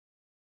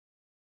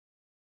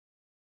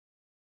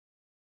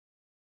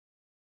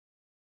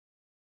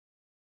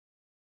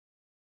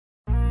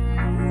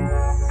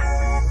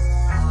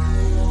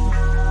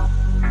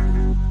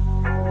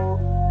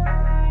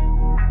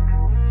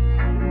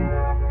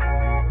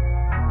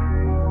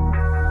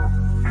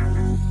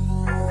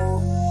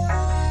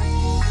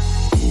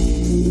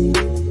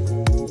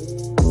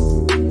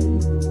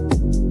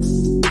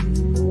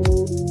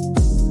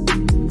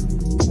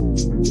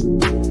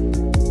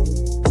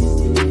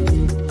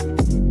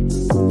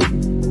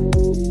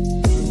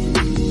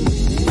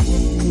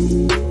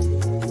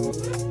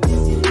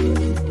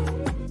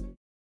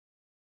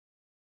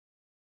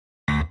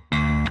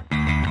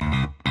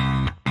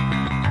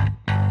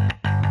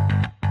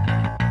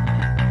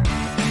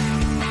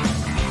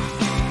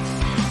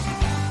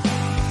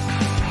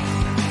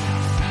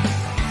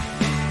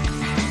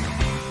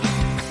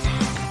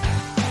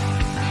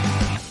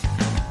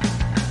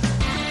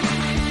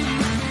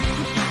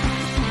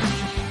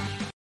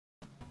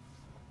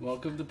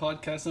welcome to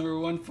podcast number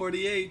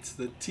 148,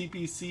 the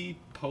TPC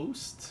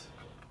post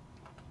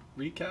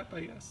recap,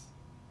 I guess.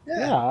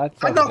 Yeah,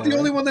 I'm not the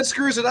only one that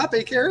screws it up,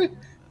 Carrie?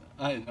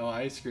 I know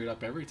I screw it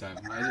up every time.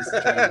 I just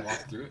try and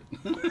walk through it.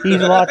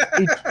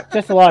 He's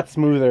just a lot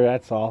smoother.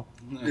 That's all.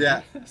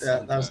 Yeah,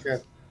 that was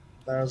good.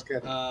 That was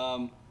good.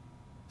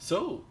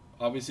 So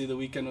obviously the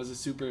weekend was a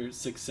super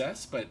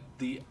success, but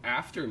the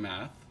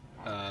aftermath,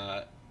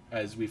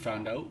 as we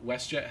found out,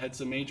 WestJet had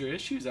some major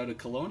issues out of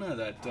Kelowna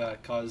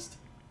that caused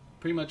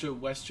pretty much a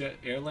WestJet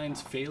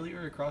Airlines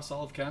failure across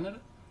all of Canada.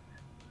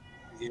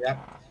 Yeah,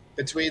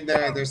 between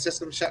their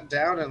system shut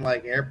down and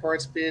like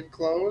airports being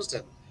closed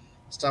and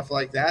stuff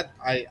like that,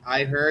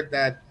 I heard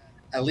that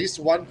at least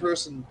one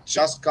person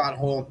just got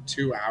home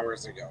 2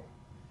 hours ago.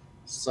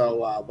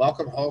 So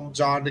welcome home,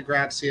 John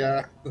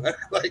DeGrazia.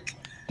 Like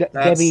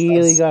Debbie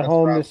Healy got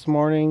home rough this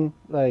morning.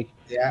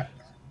 Yeah.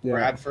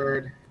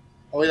 Bradford.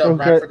 Oh yeah,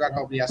 Bradford got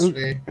home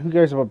yesterday. Who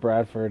cares about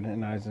Bradford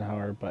and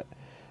Eisenhower? But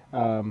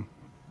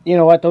you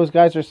know what? Those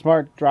guys are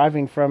smart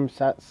driving from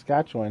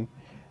Saskatchewan.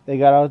 They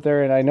got out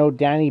there, and I know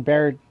Danny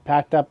Baird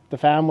packed up the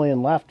family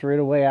and left right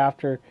away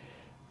after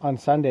on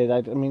Sunday.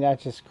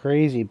 That's just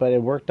crazy, but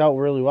it worked out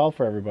really well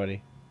for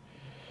everybody.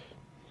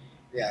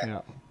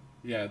 Yeah.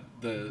 Yeah,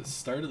 the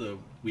start of the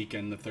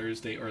weekend,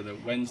 the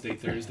Wednesday,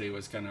 Thursday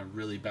was kind of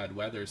really bad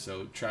weather,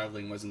 so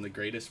traveling wasn't the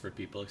greatest for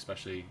people,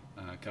 especially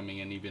coming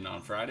in even on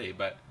Friday,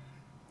 but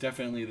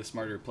definitely the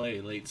smarter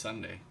play late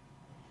Sunday.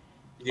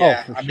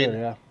 Yeah, for sure,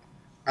 yeah.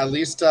 At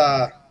least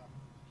all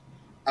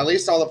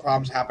the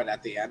problems happen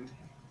at the end.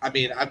 I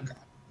mean, I'm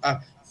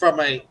from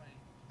a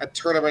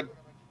tournament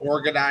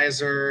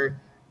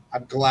organizer,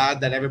 I'm glad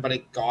that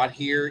everybody got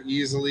here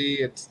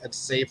easily and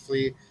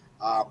safely.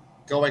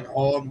 Going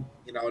home,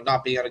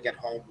 not being able to get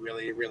home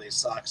really, really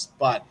sucks.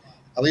 But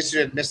at least you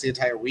didn't miss the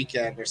entire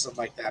weekend or something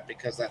like that,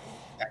 because that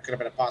could have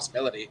been a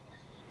possibility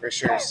for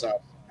sure.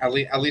 So at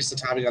least the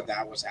timing on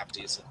that was half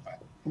decent.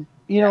 But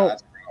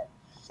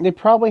they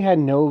probably had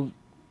no,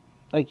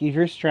 like, if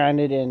you're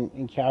stranded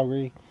in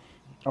Calgary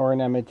or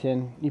in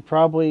Edmonton, you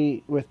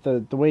probably, with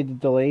the way the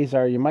delays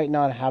are, you might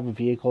not have a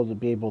vehicle to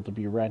be able to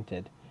be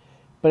rented.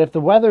 But if the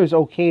weather is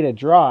okay to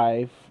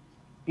drive,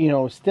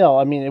 still,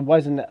 it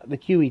wasn't, the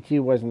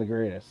QE2 wasn't the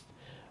greatest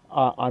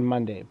on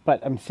Monday.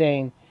 But I'm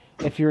saying,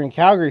 if you're in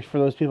Calgary, for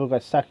those people who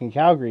got stuck in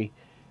Calgary,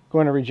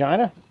 going to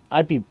Regina,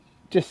 I'd be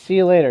just see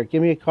you later.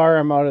 Give me a car.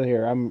 I'm out of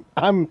here. I'm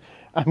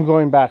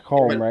going back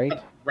home, right?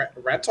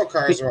 Rental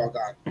cars are all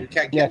gone. You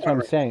can't get. Yeah, that's what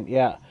I'm saying.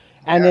 Yeah.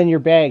 And then your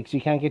bags,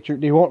 you can't get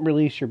they won't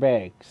release your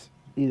bags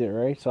either,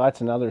 right? So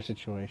that's another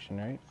situation,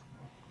 right?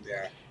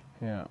 Yeah.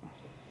 Yeah.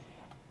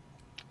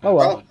 Oh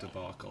well.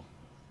 Debacle.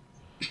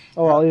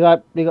 Oh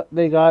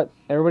well,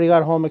 everybody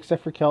got home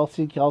except for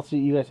Kelsey. Kelsey,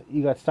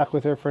 you got stuck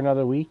with her for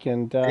another week,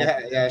 and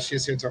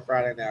she's here till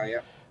Friday now.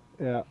 Yeah.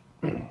 Yeah.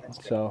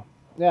 So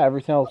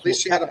everything else. At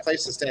least she had a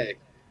place to stay,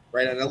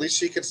 right? And at least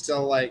she could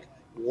still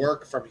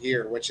work from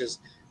here, which is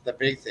the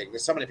big thing.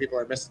 There's so many people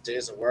that missed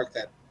days of work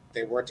that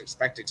they weren't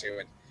expecting to,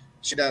 and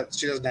she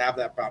doesn't have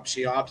that problem.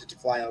 She opted to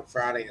fly out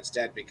Friday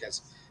instead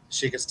because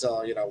she could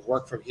still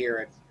work from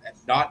here and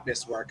not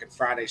miss work. And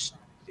Friday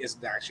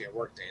isn't actually a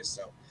work day,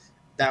 so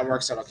that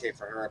works out okay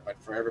for her.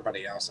 But for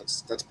everybody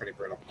else, that's pretty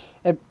brutal.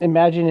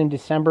 Imagine in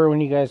December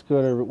when you guys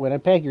go to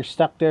Winnipeg, you're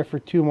stuck there for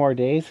 2 more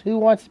days. Who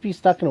wants to be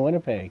stuck in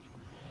Winnipeg?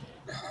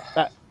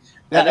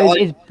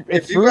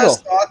 If you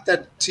guys thought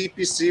that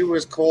TPC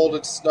was cold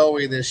and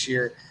snowy this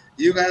year,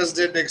 you guys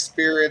didn't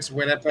experience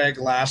Winnipeg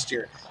last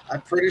year.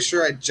 I'm pretty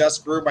sure I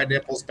just grew my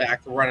nipples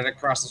back running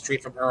across the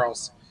street from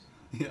Earl's.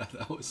 Yeah,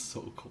 that was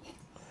so cool.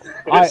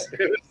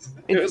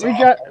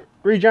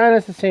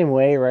 Regina's the same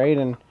way, right?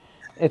 And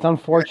it's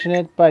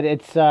unfortunate, but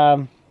it's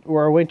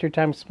we're a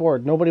wintertime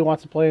sport. Nobody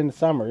wants to play in the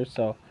summer,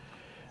 so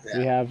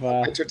we have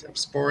wintertime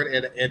sport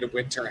and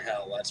winter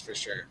hell. That's for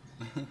sure.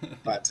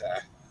 But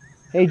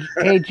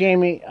hey,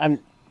 Jamie, I'm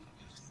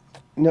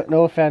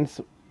no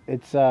offense.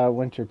 It's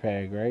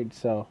Winterpeg, right?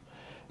 So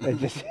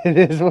it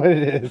is what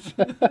it is.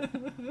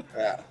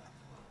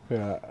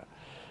 Yeah.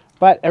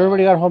 But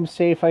everybody got home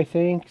safe, I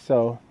think.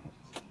 So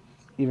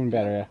even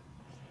better. Yeah.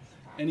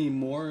 Any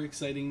more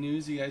exciting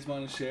news you guys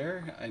want to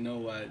share? I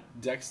know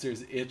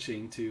Dexter's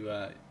itching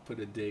to put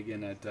a dig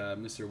in at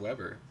Mr.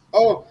 Weber.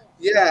 Oh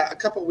yeah, a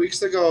couple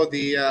weeks ago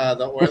the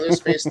Oilers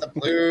faced the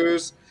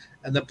Blues,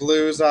 and the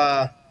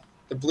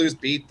Blues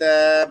beat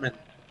them, and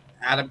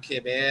Adam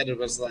came in and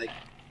was like,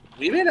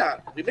 we may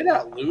not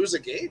lose a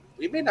game.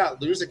 We may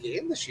not lose a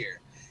game this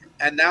year.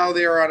 And now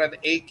they are on an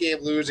 8-game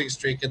losing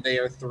streak, and they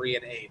are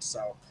 3-8.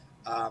 So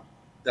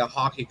the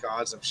hockey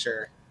gods, I'm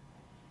sure,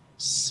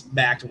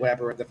 smacked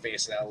Weber in the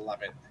face, and I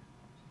love it.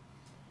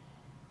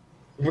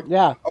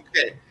 Yeah.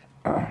 Okay.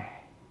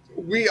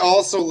 We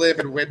also live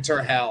in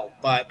winter hell,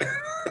 but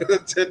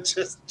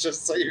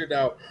just so you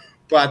know.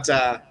 But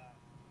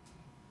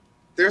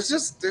there's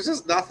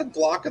just nothing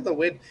blocking the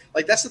wind.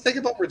 Like, that's the thing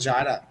about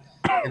Regina,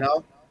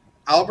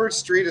 Albert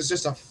Street is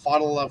just a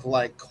funnel of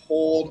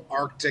cold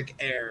Arctic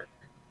air.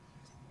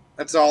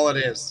 That's all it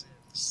is.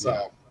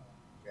 So,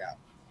 yeah.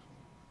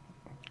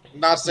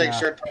 Not saying Yeah.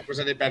 Shirt Talk was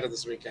any better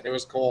this weekend. It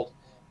was cold.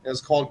 It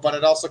was cold, but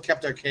it also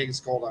kept our Kings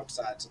cold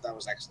outside, so that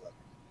was excellent.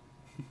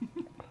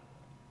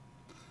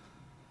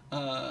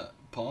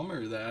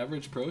 Palmer, the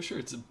Average Pro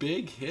shirt's a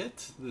big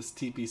hit this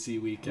TPC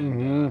weekend.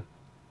 Mhm.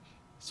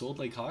 Sold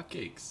like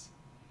hotcakes.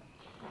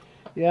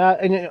 Yeah,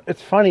 and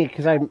it's funny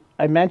because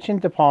I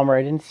mentioned to Palmer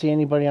I didn't see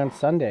anybody on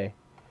Sunday.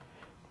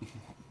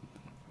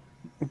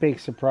 Big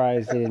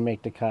surprise they didn't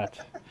make the cut.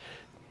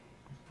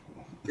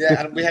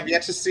 Yeah, and we have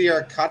yet to see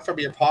our cut from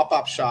your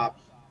pop-up shop.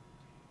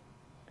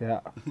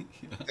 Yeah,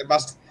 It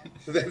must.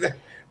 the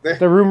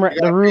You room gotta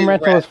the room pay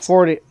rental was rent.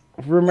 40.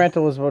 Room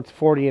rental was about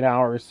 40 an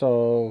hour,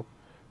 so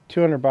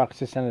 $200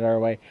 to send it our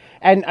way.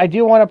 And I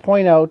do want to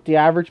point out the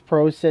Average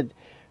Pro said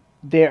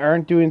they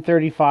aren't doing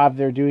 35,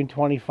 they're doing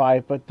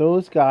 25, but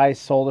those guys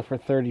sold it for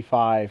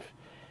 35,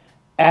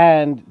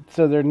 and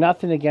so they're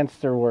nothing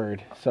against their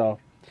word. So,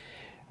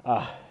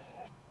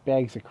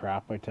 bags of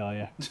crap, I tell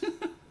you.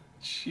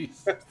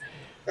 Jeez.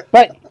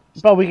 But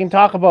we can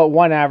talk about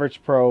one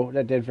Average Pro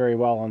that did very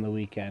well on the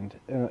weekend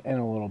in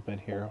a little bit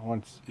here.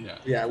 Once, Yeah.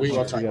 Yeah, we will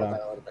Sure. talk about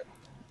that a little bit.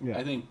 yeah,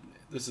 I think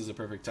this is a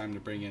perfect time to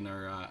bring in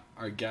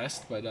our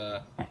guest,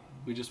 but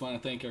we just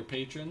want to thank our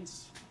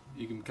patrons.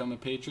 You can become a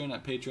patron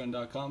at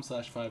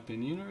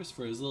patreon.com/5pinuniverse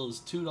for as little as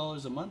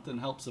 $2 a month and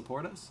help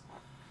support us.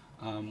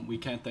 We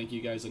can't thank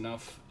you guys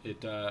enough.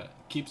 It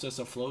keeps us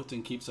afloat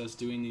and keeps us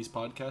doing these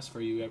podcasts for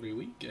you every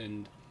week,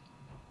 and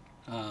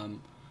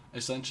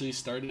essentially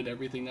started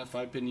everything that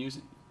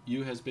 5pin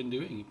U has been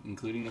doing,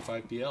 including the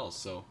 5PLs.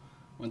 So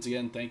once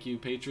again, thank you,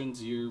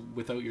 patrons.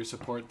 Without your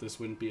support, this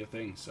wouldn't be a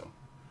thing. So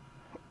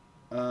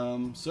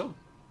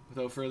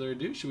without further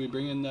ado, should we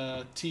bring in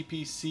the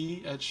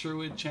TPC at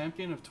Sherwood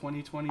champion of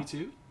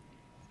 2022?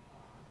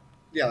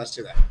 Yeah, let's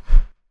do that.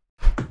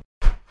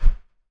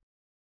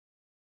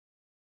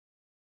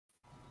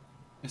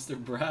 Mr.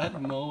 Brad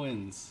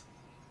Mowens.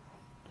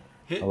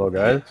 Hello,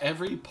 guys. Hit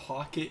every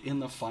pocket in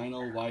the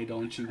final. Why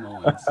don't you,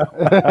 Mowens?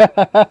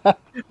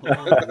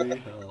 Holy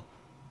hell.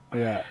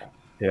 yeah.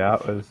 Yeah,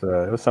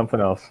 it was something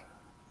else.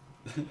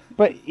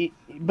 But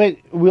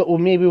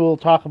maybe we'll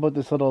talk about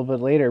this a little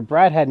bit later.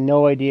 Brad had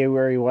no idea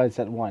where he was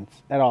at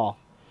all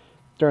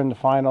during the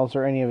finals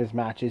or any of his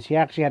matches. He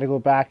actually had to go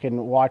back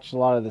and watch a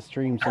lot of the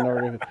streams in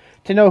order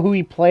to know who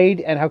he played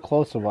and how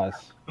close it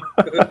was.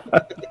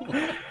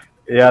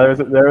 Yeah,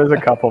 there was a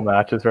couple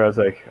matches where I was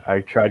like, I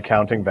tried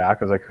counting back.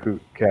 I was like,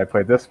 I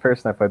played this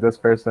person, I played this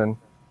person.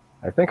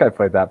 I think I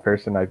played that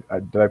person.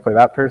 Did I play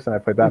that person? I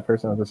played that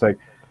person. I was just like,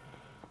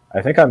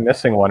 I think I'm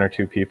missing one or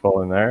two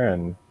people in there.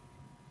 And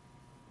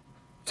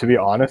to be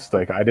honest,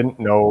 like, I didn't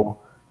know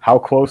how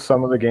close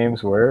some of the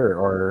games were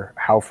or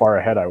how far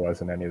ahead I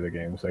was in any of the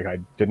games. Like, I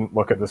didn't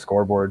look at the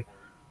scoreboard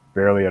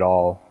barely at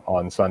all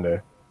on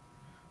Sunday.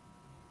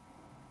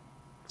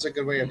 It's a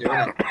good way of doing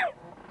it.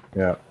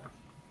 Yeah.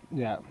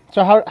 Yeah.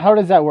 So how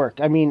does that work?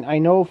 I mean, I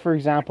know, for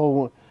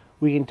example,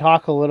 we can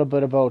talk a little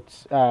bit about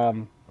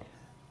some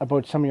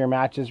of your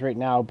matches right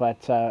now,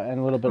 but and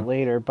a little bit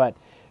later. But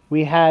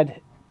we had,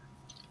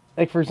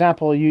 like, for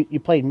example, you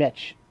played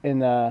Mitch in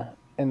the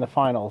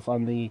finals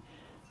on the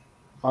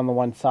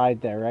one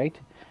side there, right?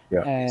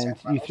 Yeah. And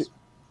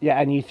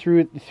you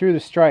threw the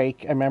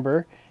strike. I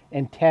remember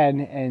in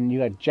 10, and you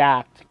got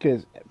jacked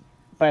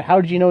But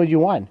how did you know you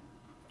won?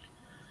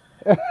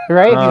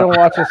 Right? You don't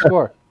watch the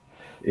score.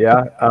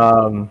 Yeah.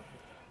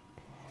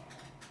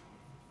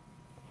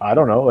 I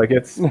don't know. Like,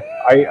 it's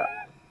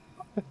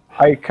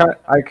I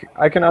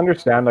can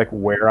understand like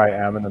where I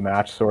am in the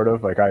match, sort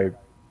of. Like, I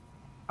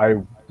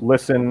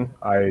listen.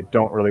 I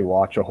don't really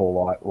watch a whole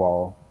lot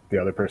while the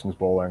other person's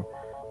bowling,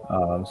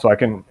 so I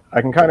can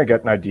kind of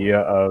get an idea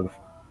of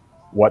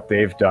what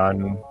they've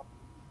done,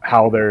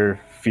 how they're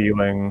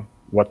feeling,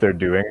 what they're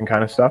doing, and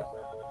kind of stuff.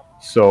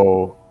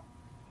 So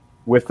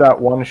with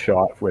that one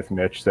shot with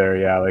Mitch there,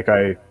 yeah, like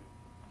I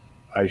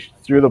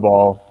threw the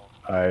ball,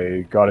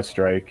 I got a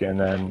strike, and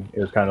then it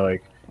was kind of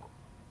like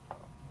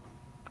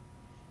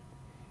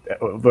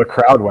the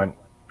crowd went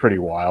pretty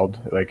wild.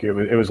 Like,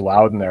 it was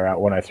loud in there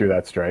when I threw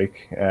that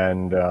strike,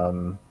 and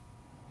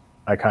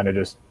I kind of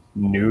just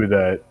knew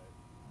that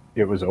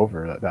it was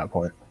over at that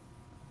point.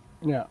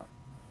 Yeah.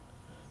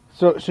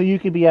 So you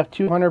could have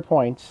 200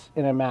 points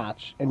in a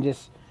match and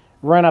just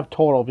run up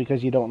total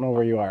because you don't know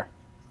where you are.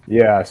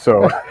 Yeah,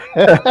 so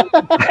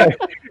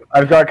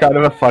I've got kind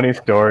of a funny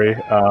story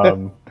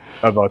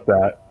about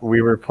that.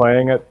 We were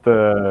playing at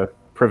the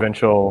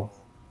provincial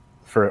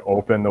for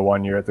Open the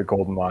one year at the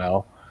Golden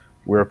Mile.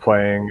 We were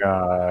playing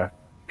PA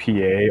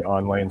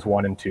on lanes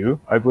 1 and 2,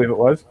 I believe it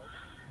was.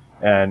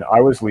 And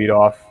I was lead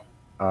off.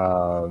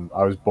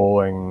 I was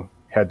bowling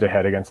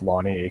head-to-head against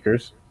Lonnie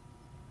Akers.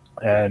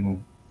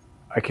 And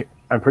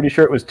I'm pretty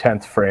sure it was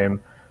 10th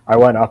frame. I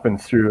went up and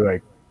threw,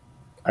 like,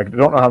 I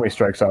don't know how many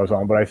strikes I was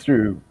on, but I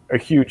threw a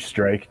huge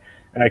strike,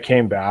 and I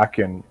came back,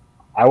 and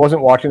I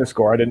wasn't watching the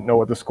score. I didn't know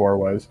what the score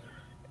was,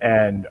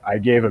 and I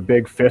gave a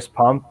big fist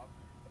pump,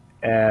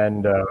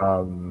 and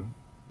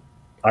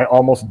I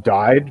almost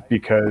died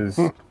because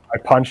I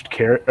punched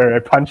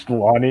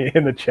Lonnie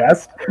in the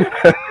chest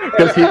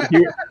because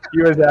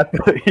he was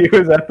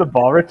at the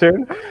ball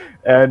return,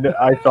 and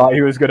I thought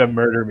he was gonna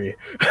murder me.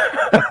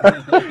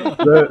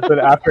 But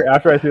after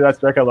I threw that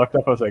strike, I looked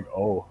up. I was like,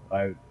 oh,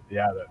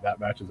 that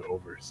match is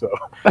over. So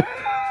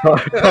I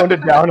toned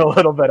it down a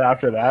little bit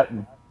after that.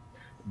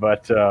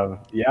 But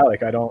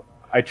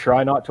I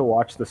try not to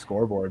watch the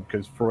scoreboard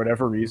because for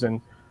whatever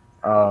reason,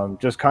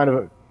 just kind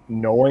of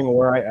knowing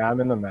where I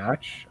am in the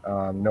match,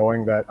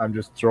 knowing that I'm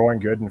just throwing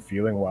good and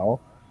feeling well,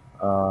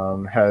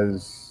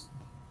 has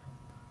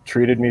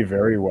treated me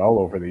very well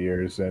over the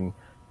years. And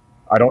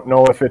I don't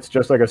know if it's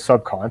just like a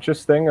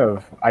subconscious thing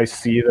of I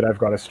see that I've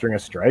got a string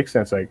of strikes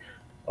and it's like,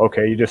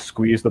 okay, you just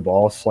squeeze the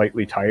ball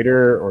slightly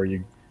tighter, or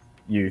you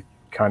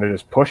kind of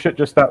just push it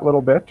just that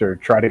little bit or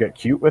try to get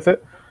cute with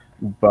it.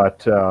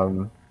 But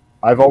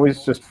I've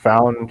always just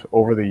found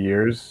over the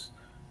years,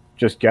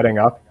 just getting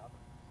up,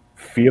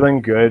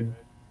 feeling good,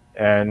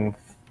 and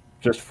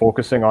just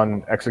focusing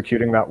on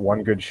executing that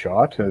one good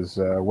shot has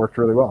worked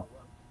really well.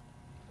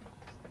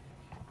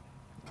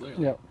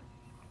 Yep.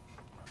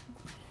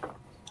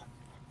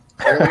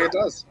 Clearly it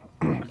does.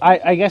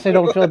 I guess I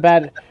don't feel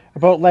bad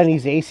about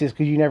Lenny's aces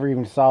because you never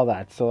even saw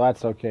that, so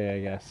that's okay,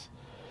 I guess.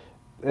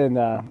 In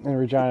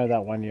Regina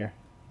that one year.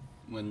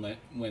 When I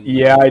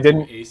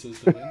didn't.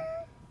 Aces to win.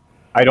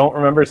 I don't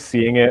remember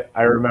seeing it.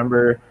 I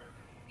remember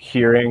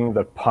hearing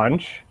the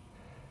punch,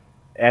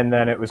 and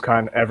then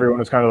everyone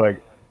was kind of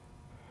like,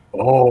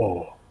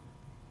 "Oh,"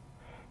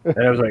 and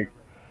I was like,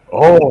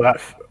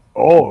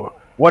 "Oh,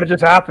 what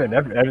just happened?"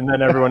 And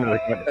then everyone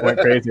went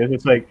crazy.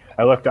 It's like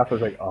I looked up, I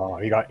was like, "Oh,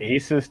 you got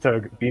aces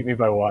to beat me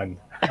by one."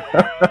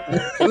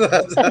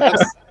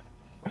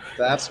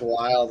 That's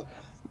wild.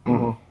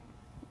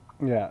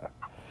 Mm-hmm.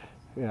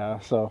 Yeah.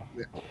 So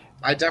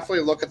I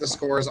definitely look at the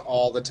scores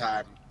all the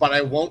time, but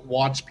I won't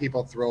watch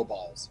people throw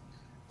balls.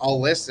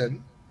 I'll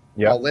listen.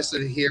 Yeah. I'll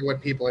listen to hear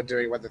what people are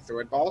doing when they're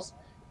throwing balls.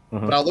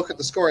 Mm-hmm. But I'll look at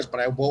the scores, but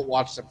I won't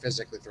watch them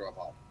physically throw a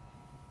ball.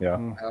 Yeah.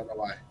 I don't know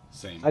why.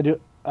 Same. I do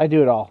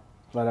it all.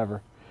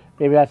 Whatever.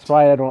 Maybe that's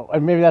why I don't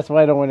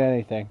win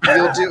anything.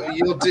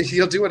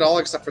 You'll do it all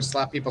except for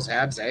slap people's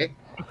hands, eh?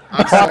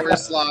 I'm sorry,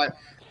 Sly.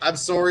 I'm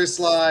sorry,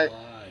 Sly.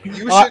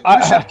 You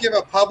should give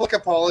a public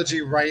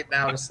apology right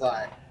now to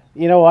Sly.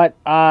 You know what?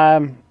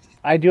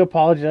 I do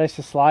apologize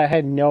to Sly. I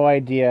had no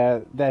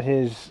idea that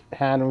his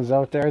hand was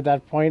out there at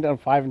that point on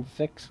 5 and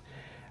 6.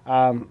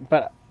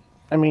 But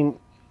I mean,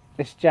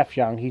 it's Jeff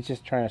Young. He's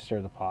just trying to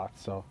stir the pot.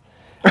 So.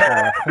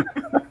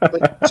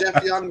 But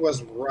Jeff Young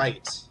was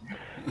right.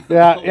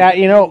 Yeah.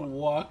 You know,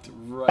 walked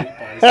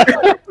right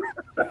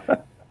by.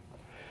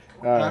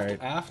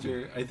 Right.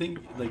 After, I think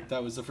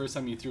that was the first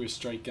time you threw a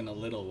strike in a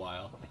little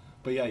while.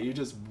 But yeah, you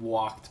just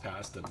walked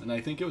past him, and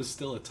I think it was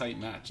still a tight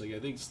match. I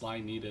think Sly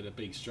needed a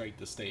big strike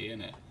to stay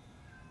in it,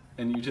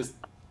 and you just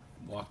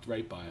walked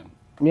right by him.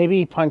 Maybe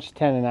he punched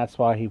 10, and that's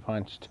why he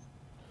punched.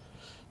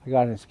 I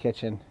got in his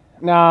kitchen.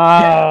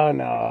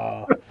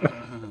 No.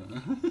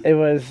 It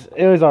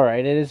was all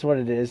right. It is what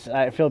it is.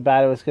 I feel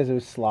bad. It was because it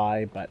was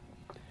Sly, but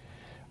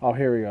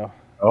here we go.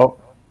 Oh,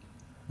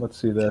 let's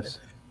see this.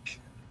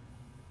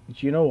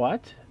 But you know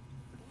what?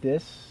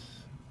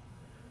 This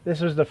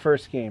was the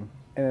first game.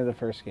 End of the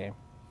first game.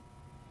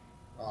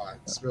 Oh,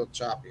 it's real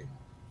choppy.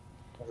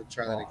 Let me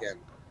try that again.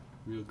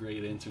 Real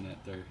great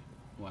internet there,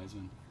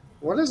 Wiseman.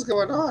 What is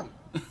going on?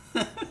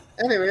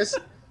 Anyways,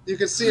 you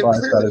can see him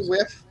clearly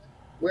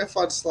whiff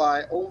on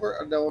Sly over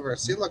and over.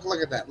 See, look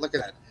at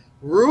that.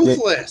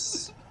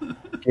 Ruthless.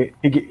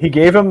 He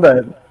gave him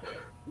the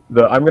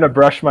I'm gonna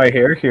brush my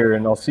hair here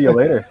and I'll see you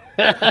later.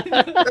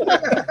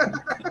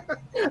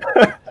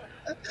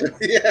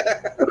 Yeah.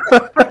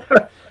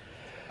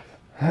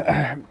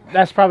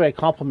 That's probably a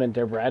compliment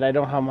there, Brad. I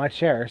don't have much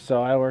hair,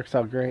 so it works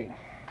out great.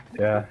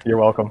 Yeah, you're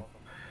welcome.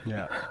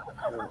 Yeah.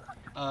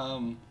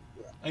 I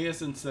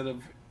guess instead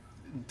of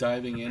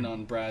diving in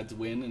on Brad's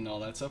win and all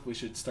that stuff, we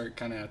should start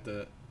kind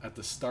of at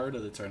the start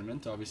of the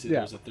tournament. Obviously,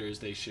 there was a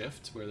Thursday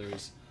shift where there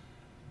was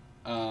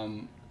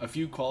a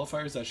few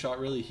qualifiers that shot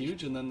really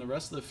huge, and then the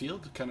rest of the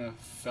field kind of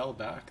fell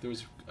back. There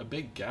was a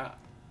big gap.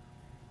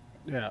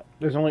 Yeah,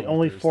 there's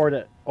only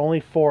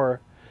four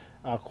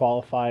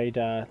qualified.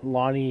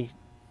 Lonnie,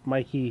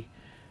 Mikey,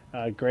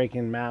 Greg,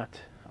 and Matt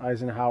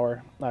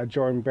Eisenhower.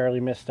 Jordan barely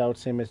missed out,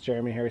 same as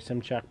Jeremy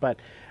Harris-Simchuk. But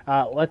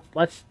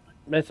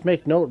let's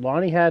make note.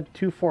 Lonnie had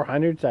 2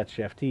 400s that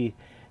shift. He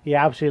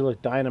absolutely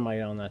looked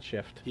dynamite on that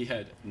shift. He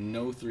had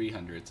no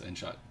 300s and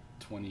shot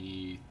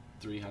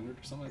 2,300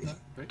 or something like that,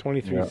 right?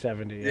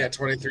 2370. Yeah,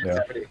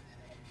 2370.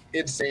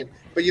 Insane.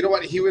 But you know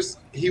what? He was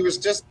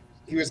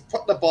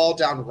putting the ball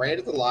down right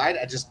at the line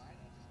and just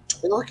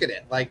torquing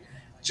it. Like,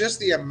 just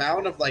the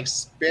amount of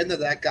spin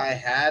that guy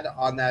had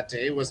on that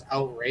day was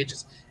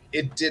outrageous.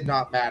 It did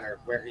not matter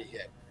where he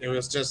hit. It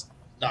was just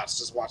nuts,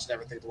 just watching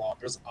everything long.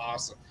 It was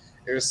awesome.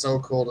 It was so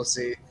cool to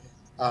see.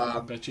 I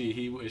bet you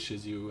he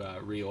wishes you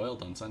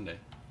re-oiled on Sunday.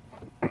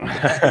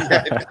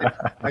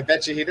 I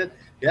bet you he did.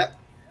 Yep.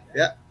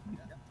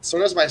 So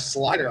does my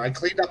slider. I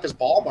cleaned up his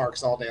ball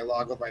marks all day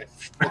long with my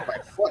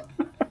foot.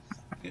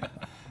 Yeah,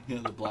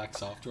 the black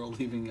soft roll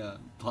leaving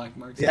black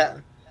marks. Yeah.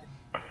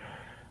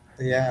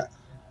 Yeah,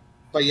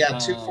 but yeah,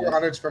 two Um,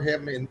 400s for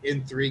him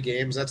in 3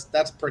 games.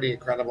 That's pretty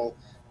incredible.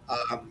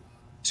 Um,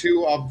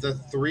 two of the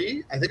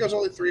three, I think it was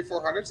only three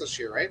 400s this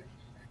year, right?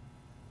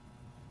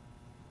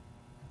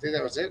 I think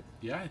that was it.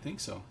 yeah, I think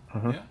so.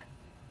 Mhm.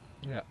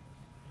 Yeah.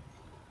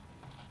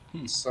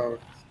 Yeah. So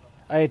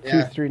I had two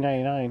yeah,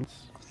 399s.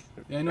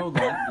 Yeah, I know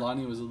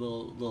Lonnie was a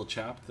little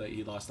chapped that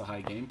he lost a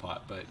high game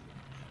pot, but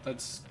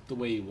that's the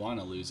way you want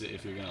to lose it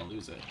if you're gonna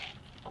lose it.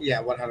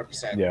 yeah,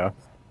 100%, Yeah.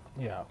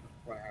 Yeah.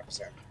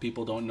 100%.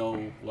 People don't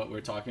know what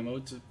we're talking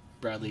about.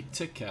 Bradley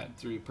Tickcat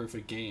threw a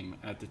perfect game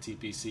at the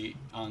TPC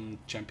on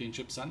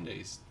Championship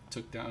Sundays.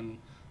 Took down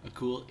a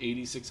cool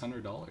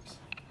 $8,600.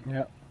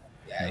 Yeah.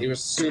 Yeah, he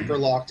was super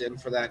locked in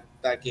for that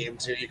game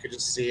too. You could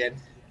just see it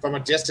from a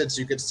distance.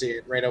 You could see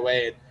it right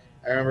away. And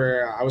I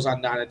remember I was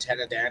on 9 and 10,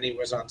 and Danny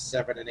was on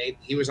 7 and 8.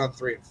 He was on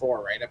 3 and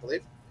 4, right? I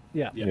believe.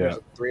 Yeah. Yeah. He Yeah. was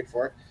on 3 and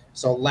 4.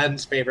 So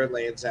Len's favorite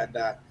lanes, and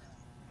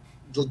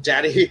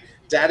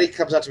Daddy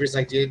comes up to me. He's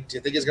like, do you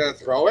think he's gonna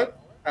throw it?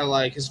 And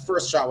like his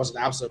first shot was an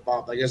absolute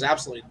bomb. Like there's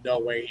absolutely no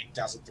way he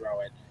doesn't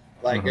throw it.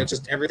 Like it's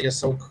just everything is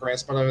so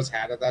crisp out of his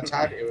hand at that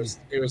time. It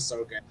was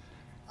so good.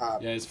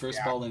 Yeah, his first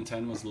Yeah. ball in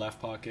 10 was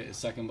left pocket. His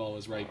second ball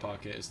was right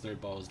pocket. His third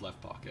ball was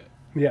left pocket.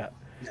 Yeah.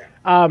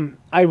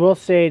 I will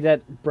say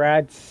that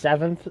Brad's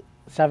seventh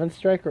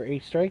strike or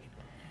eighth strike,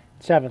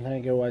 seventh I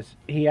think it was.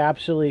 He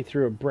absolutely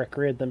threw a brick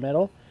right in the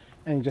middle,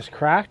 and just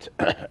cracked.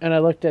 And I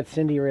looked at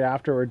Cindy right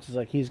afterwards. It's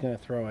like he's gonna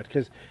throw it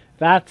because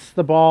that's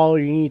the ball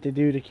you need to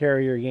do to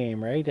carry your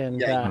game, right? And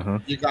Yeah,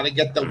 you got to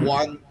get the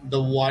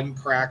one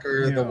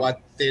cracker, the Yeah. one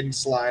thin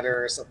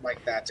slider, or something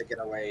like that to get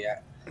away.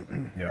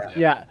 Yeah,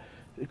 yeah,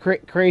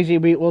 crazy.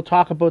 We'll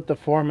talk about the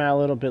format a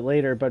little bit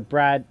later, but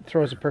Brad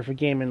throws a perfect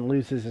game and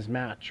loses his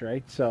match,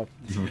 right? So,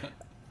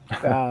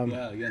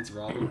 Yeah, against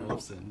Robert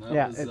Wolfson. That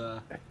Yeah, was.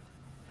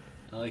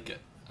 I like it.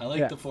 I like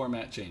Yeah. the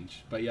format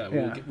change, but yeah,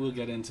 Yeah. we'll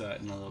get into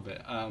that in a little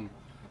bit.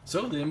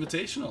 So the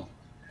Invitational.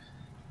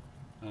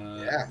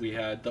 Yeah. We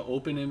had the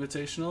Open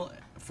Invitational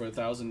for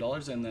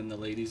 $1,000, and then the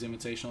Ladies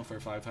Invitational for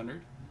 $500.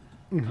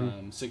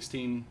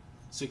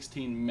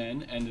 16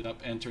 men ended up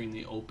entering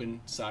the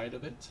Open side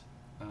of it,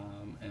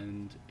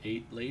 and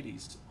 8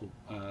 ladies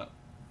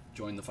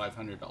joined the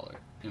 $500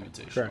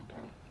 Invitational. correct.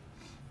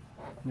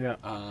 Yeah,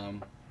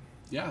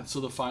 Yeah, so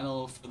the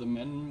final for the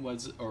men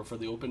was, or for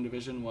the Open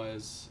division,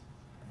 was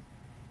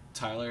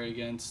Tyler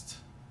against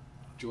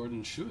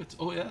Jordan Schuett.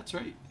 Oh yeah, that's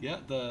right. Yeah,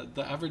 the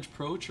average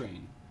pro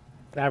train.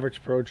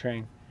 average pro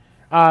train.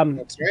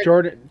 That's right.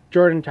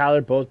 Jordan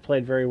Tyler both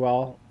played very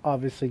well.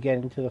 Obviously,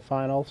 getting to the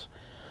finals.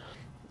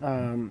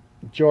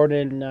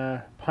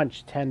 Jordan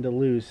punched 10 to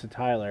lose to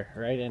Tyler,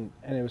 right? And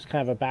it was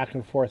kind of a back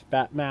and forth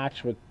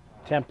match with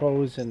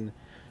tempos and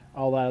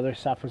all that other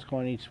stuff was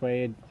going each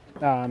way.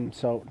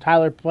 So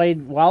Tyler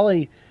played well.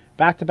 He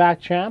back-to-back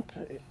champ.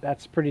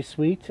 That's pretty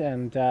sweet.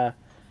 And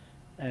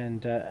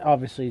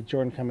obviously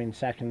Jordan coming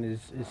second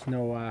is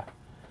no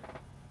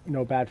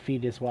bad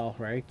feat as well,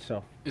 right?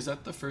 So Is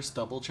that the first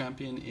double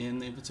champion in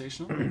the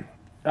Invitational?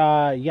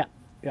 yeah.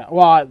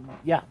 Well,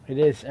 yeah, it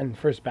is, and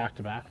first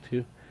back-to-back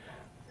too.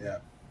 Yeah.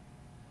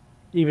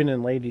 Even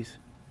in ladies,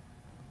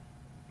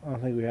 I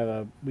don't think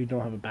we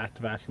don't have a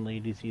back-to-back in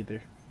ladies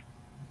either,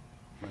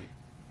 Right.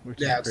 which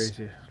Yeah, is it's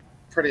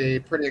crazy.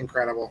 pretty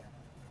incredible.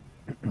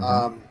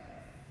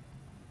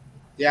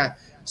 Yeah,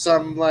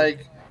 some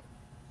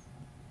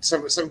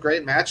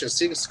great matches.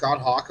 Seeing Scott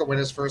Hawka win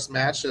his first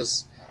match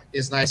is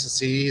nice to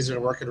see. He's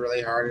been working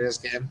really hard in his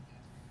game.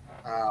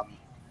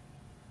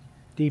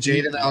 DP,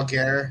 Jaden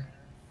Algar,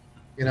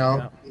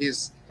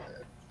 he's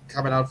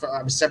coming out.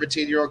 I'm a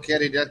 17-year-old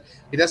kid.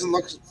 He doesn't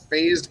look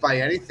phased by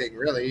anything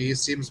really. He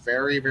seems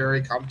very,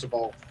 very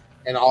comfortable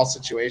in all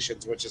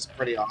situations, which is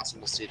pretty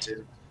awesome to see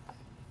too.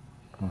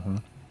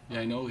 Yeah,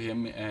 I know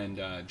him and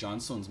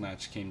Johnstone's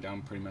match came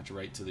down pretty much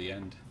right to the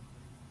end.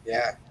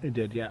 Yeah, it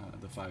did, yeah.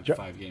 The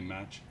five game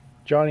match.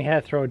 Johnny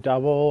had to throw a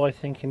double, I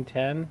think, in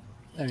 10,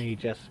 and he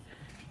got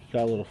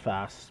a little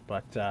fast,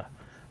 but that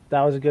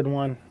was a good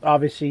one.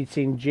 Obviously,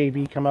 seeing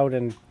JV come out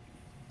and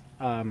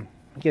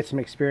get some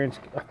experience,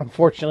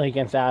 unfortunately,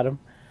 against Adam.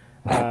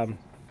 Yeah,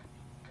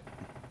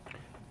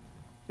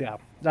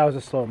 that was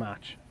a slow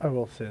match. I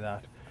will say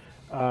that.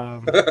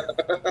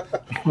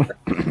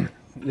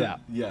 Yeah,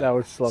 that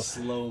was slow.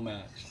 Slow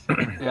match.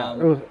 Yeah,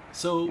 it was,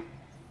 So,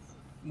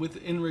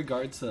 in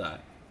regards to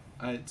that,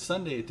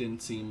 Sunday it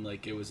didn't seem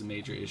like it was a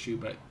major issue,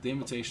 but the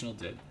Invitational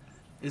did.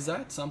 Is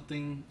that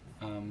something?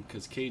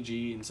 Because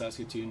KG and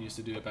Saskatoon used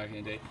to do it back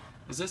in the day.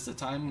 Is this the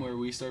time where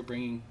we start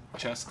bringing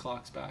chess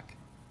clocks back?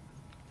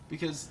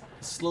 Because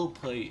slow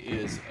play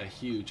is a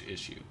huge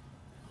issue.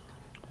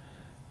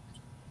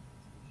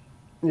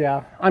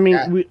 yeah. I mean,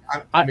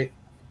 yeah, I mean,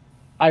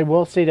 I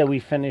will say that we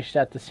finished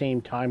at the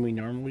same time we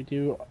normally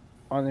do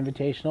on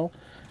Invitational,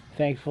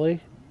 thankfully.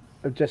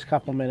 Just a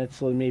couple minutes,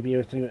 so maybe I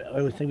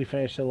would think we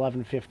finished at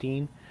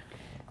 11:15,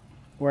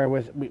 where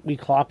we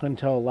clock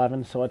until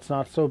 11, so it's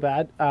not so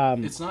bad.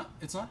 It's not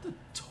the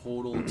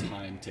total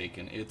time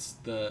taken. It's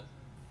the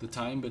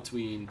time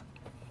between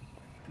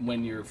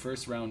when your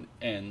first round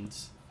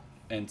ends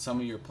and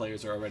some of your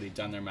players are already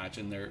done their match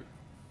and they're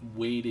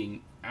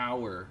waiting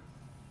hour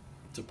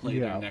to play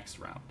their next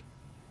round.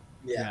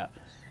 Yeah.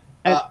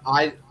 And-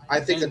 I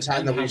think the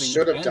time that we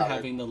should have done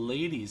having the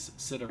ladies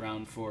sit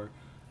around for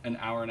an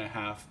hour and a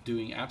half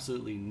doing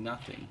absolutely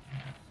nothing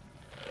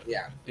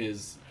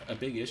is a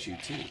big issue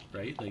too,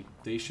 right? Like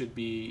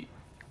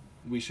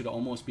we should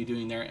almost be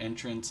doing their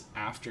entrance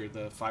after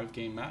the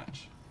 5-game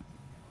match.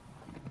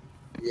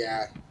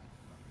 Yeah,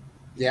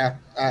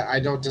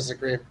 I don't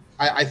disagree.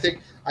 I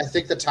think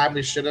the time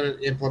we should have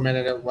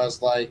implemented it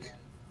was like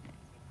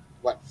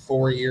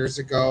 4 years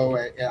ago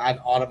at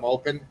Autumn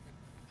Open.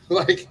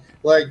 I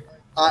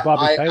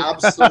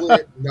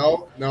absolutely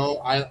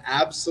I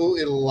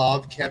absolutely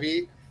love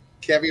Kevy.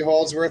 Kevy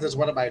Holdsworth is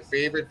one of my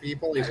favorite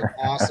people. He's an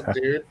awesome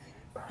dude.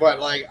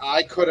 But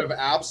I could have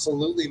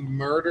absolutely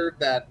murdered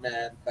that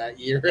man that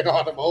year at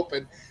Autumn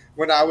Open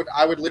when I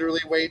would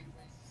literally wait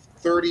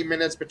 30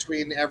 minutes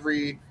between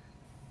every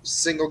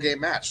single game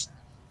match.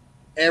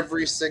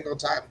 Every single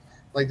time.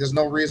 There's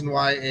no reason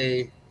why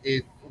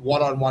a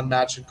one-on-one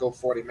match should go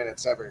 40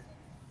 minutes ever.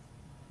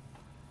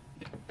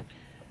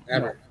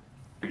 Ever.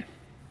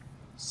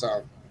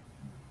 So,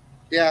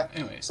 yeah,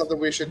 anyway, something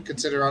we should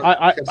consider in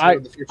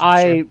the future.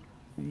 I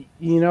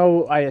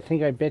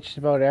think I bitched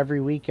about every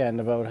weekend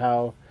about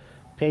how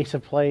pace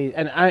of play,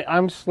 and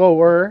I'm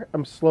slower,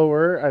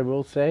 I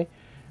will say,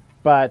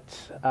 but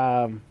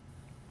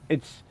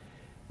it's,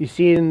 you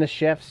see it in the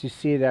shifts, you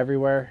see it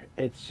everywhere.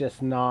 It's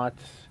just not,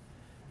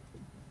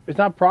 it's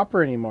not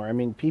proper anymore. I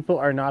mean, people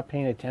are not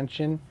paying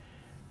attention,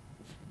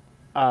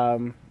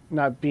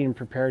 not being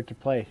prepared to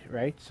play,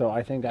 right? So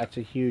I think that's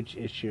a huge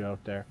issue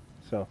out there.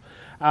 So,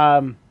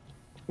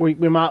 we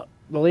the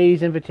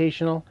ladies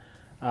invitational.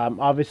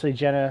 Obviously,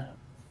 Jenna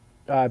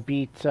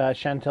beat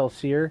Chantel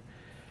Sear.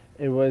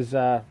 It was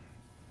a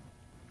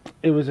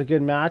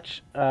good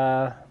match.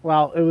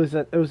 Well, it was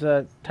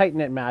a tight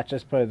knit match.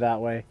 Let's put it that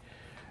way.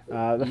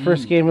 The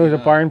first game was a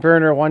barn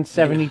burner,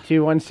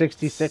 172,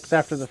 166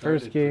 after the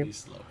first game.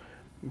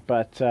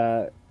 But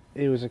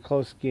it was a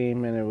close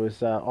game, and it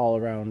was all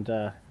around.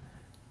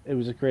 It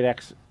was a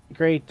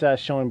great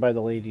showing by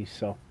the ladies.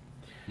 So,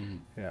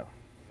 yeah.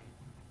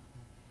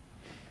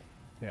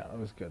 Yeah, it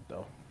was good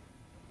though.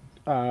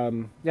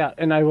 Yeah,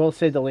 and I will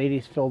say the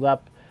ladies filled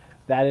up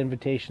that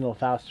invitational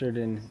faster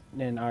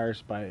than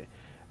ours by,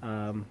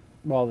 the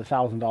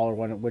 $1,000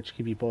 one, which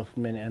could be both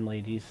men and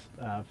ladies,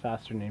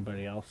 faster than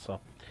anybody else. So,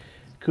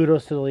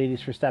 kudos to the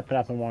ladies for stepping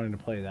up and wanting to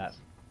play that.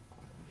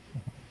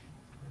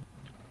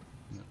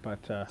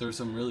 But there's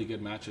some really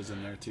good matches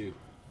in there too.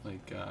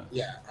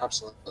 Yeah,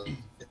 absolutely.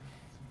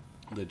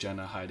 The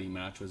Jenna Heidi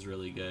match was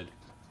really good.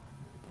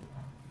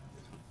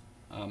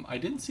 I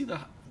didn't see the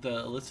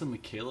Alyssa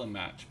Michaela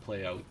match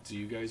play out. Do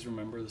you guys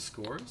remember the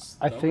scores?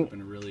 That would have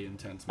been a really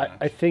intense match.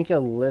 I think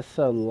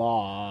Alyssa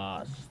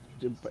lost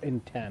in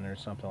 10 or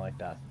something like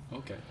that.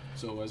 Okay,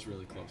 so it was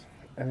really close.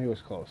 I think it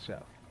was close, yeah.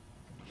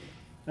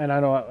 And I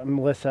know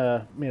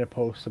Melissa made a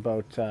post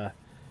about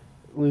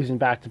losing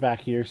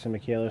back-to-back years to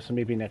Michaela, so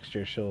maybe next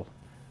year she'll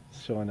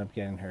end up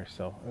getting her.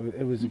 So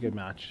it was a good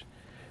match.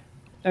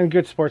 And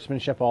good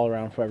sportsmanship all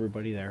around for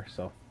everybody there,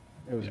 so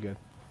it was good.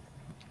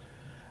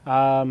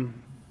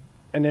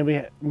 And then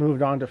we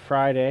moved on to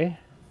Friday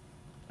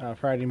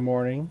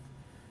morning.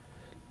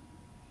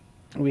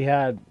 We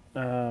had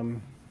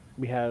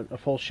a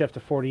full shift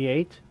of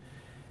 48,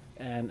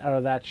 and out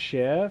of that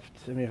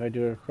shift, if I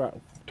do it,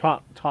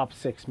 top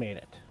 6 made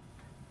it.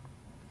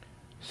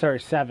 Sorry,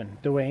 7.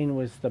 Dwayne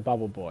was the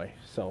bubble boy,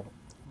 so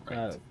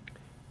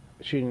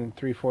shooting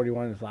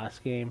 341 his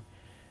last game.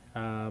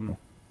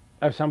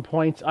 At some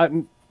points,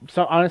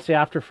 so honestly,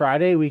 after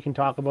Friday, we can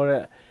talk about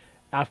it.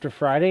 After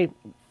Friday,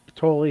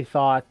 totally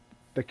thought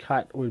the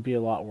cut would be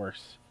a lot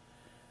worse.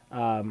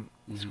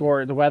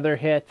 The weather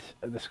hit.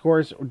 The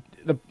scores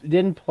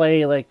didn't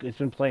play like it's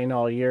been playing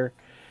all year,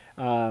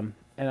 and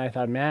I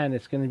thought, man,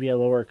 it's going to be a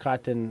lower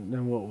cut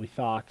than what we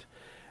thought.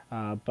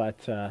 But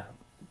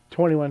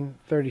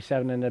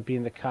 21-37 ended up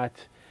being the cut,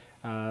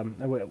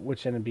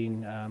 which ended up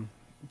being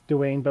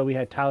Dwayne. But we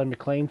had Tyler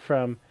McLean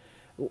from.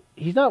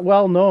 He's not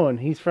well known.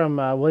 He's from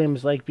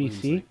Williams Lake,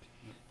 BC.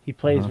 He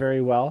plays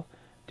very well.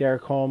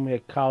 Derek Holm, we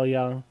had Kyle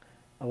Young,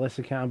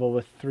 Alyssa Campbell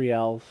with 3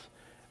 L's,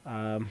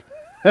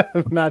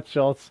 Matt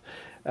Schultz,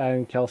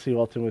 and Kelsey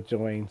Wilton with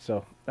Dwayne.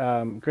 So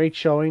great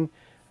showing.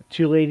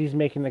 2 ladies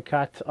making the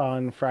cut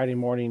on Friday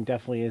morning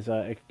definitely is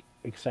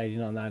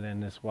exciting on that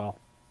end as well.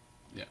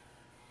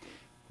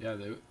 Yeah.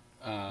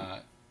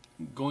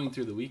 Going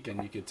through the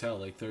weekend, you could tell.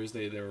 Like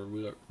Thursday, they were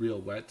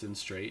real wet and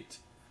straight.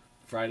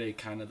 Friday,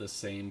 kind of the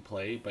same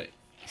play, but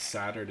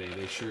Saturday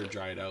they sure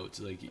dried out.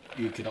 Like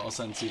you could all of a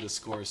sudden see the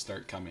scores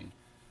start coming.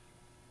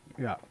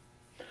 Yeah.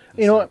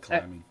 You know what?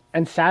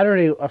 And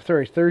Thursday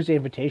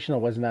Invitational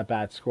wasn't that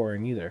bad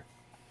scoring either.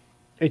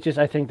 It just,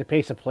 I think the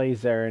pace of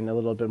plays there and a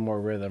little bit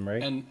more rhythm,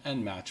 right?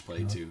 And match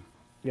play too.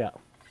 Yeah.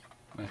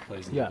 Match play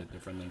is a little bit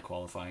different than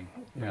qualifying.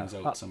 Brings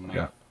out some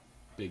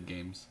big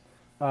games.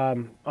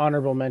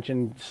 Honorable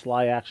mention: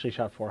 Sly actually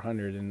shot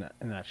 400 in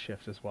that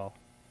shift as well.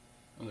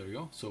 Oh, there you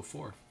go. So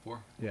four.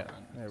 Yeah,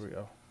 there we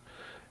go.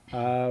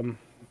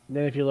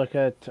 Then if you look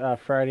at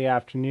Friday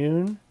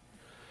afternoon,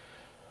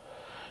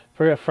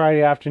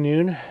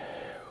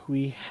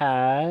 we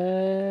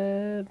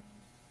had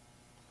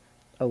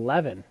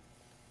 11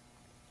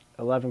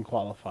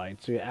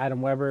 qualified. So you had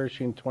Adam Weber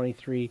shooting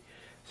 23-17.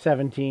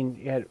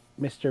 You had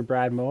Mr.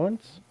 Brad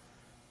Mowens.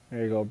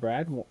 There you go,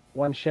 Brad.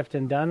 One shift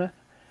and done.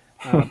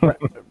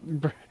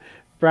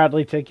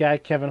 Bradley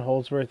Tigat, Kevin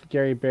Holdsworth,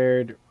 Gary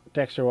Baird,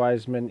 Dexter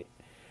Wiseman,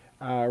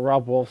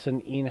 Rob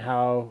Wolfson, Ian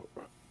Howe,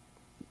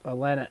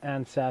 Alana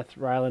Anseth,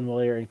 Rylan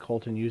Willier, and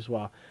Colton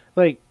Uswa.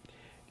 Like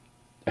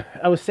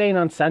I was saying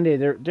on Sunday,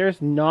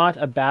 there's not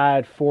a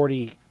bad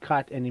 40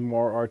 cut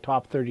anymore or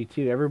top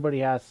 32.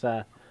 Everybody's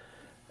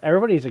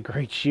a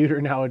great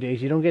shooter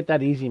nowadays. You don't get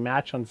that easy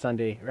match on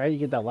Sunday, right? You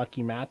get that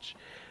lucky match.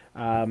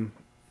 Some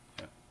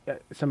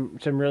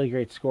really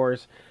great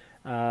scores.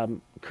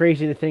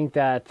 Crazy to think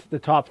that the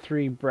top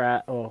three,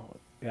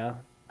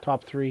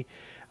 top three.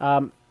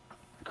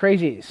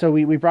 Crazy. So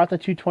we brought the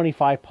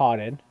 225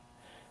 pot in,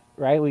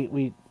 right?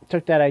 We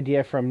took that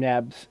idea from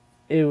Nebs.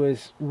 It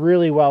was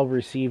really well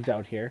received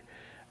out here.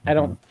 I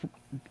don't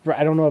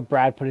know if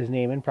Brad put his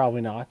name in.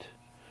 Probably not.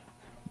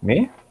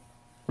 Me?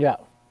 Yeah.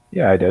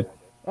 Yeah, I did.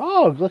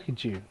 Oh, look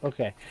at you.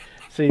 Okay,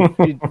 so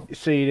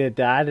you did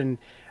that, and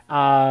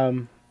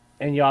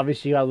you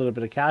obviously got a little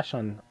bit of cash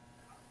on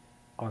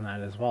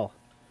that as well.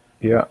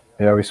 Yeah,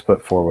 we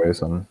split 4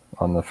 ways on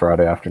the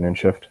Friday afternoon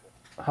shift.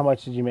 How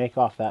much did you make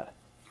off that?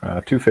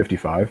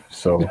 $255.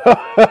 So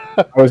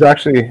I was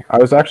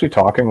actually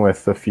talking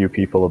with a few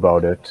people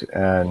about it,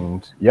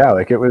 and yeah,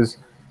 like it was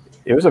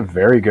a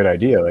very good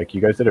idea. Like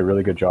you guys did a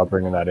really good job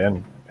bringing that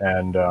in,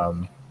 and I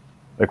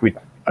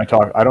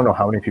don't know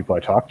how many people I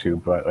talked to,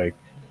 but like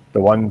the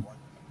one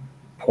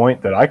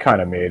point that I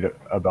kind of made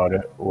about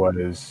it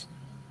was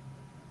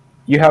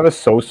you have a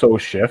so-so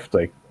shift,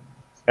 like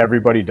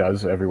everybody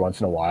does every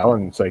once in a while,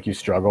 and it's like you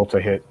struggle to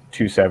hit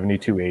 270,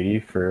 280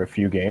 for a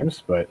few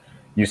games, but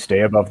you stay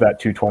above that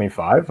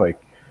 225.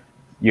 Like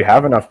you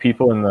have enough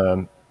people in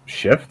the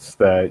shifts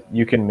that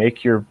you can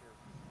make your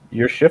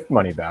shift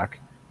money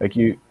back. Like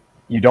you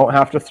don't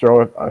have to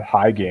throw a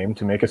high game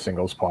to make a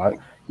singles pot.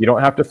 You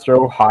don't have to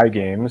throw high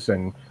games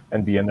and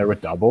be in there with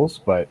doubles,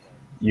 but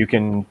you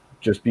can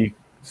just be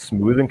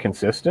smooth and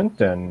consistent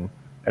and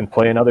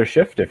play another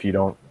shift if you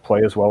don't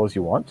play as well as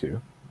you want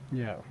to.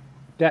 Yeah.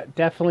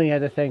 Definitely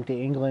had to thank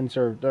the England's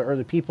or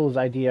the people's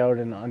idea out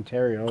in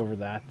Ontario over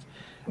that.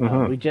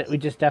 We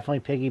just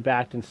definitely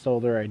piggybacked and stole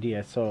their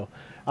idea. So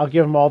I'll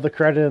give them all the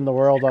credit in the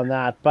world on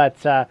that.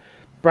 But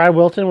Brad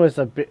Wilton was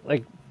a bit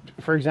like,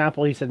 for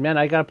example, he said, "Man,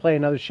 I got to play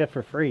another shift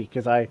for free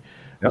because I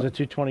was a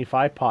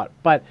 225 pot."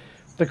 But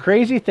the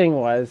crazy thing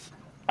was,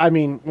 I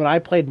mean, when I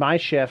played my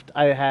shift,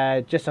 I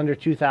had just under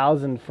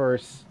 2,000 for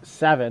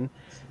 7,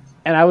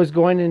 and I was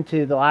going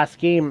into the last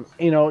game.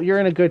 You know, you're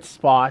in a good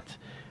spot.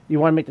 You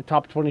want to make the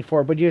top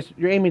 24, but you're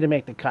aiming to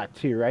make the cut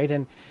too, right?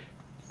 And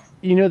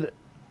you know,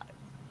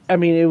 I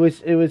mean, it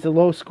was a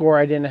low score.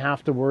 I didn't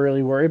have to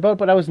really worry about,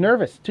 but I was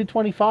nervous.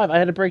 225. I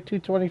had to break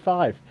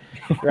 225,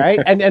 right?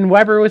 and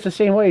Weber was the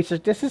same way. He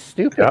said, "This is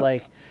stupid. Yeah.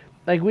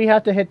 Like we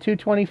have to hit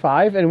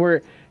 225, and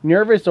we're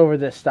nervous over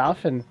this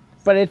stuff.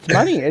 But it's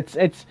money. It's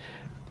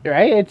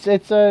right.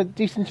 It's a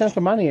decent chunk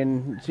of money,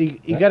 and so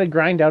you got to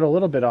grind out a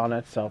little bit on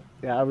it. So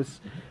yeah, I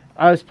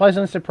was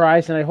pleasantly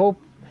surprised, and I hope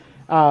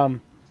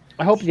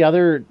the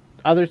other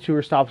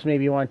tour stops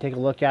maybe you want to take a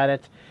look at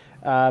it.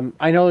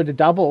 I know the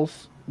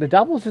doubles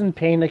isn't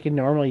paying like it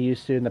normally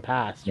used to in the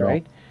past,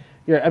 right?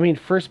 Yeah, I mean,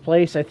 first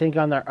place I think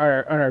on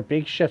our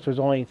big shift was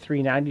only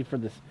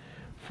 $390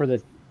 for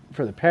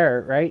the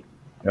pair, right?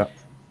 Yeah.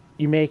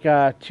 You make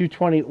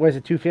 220. Was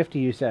it 250?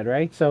 You said,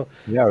 right? So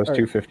yeah, it was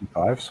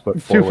 255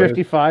 split 4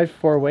 255 ways.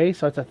 4 ways,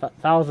 so it's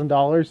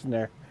 $1,000 in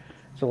there.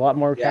 It's a lot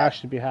more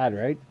cash to be had,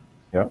 right?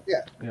 Yeah.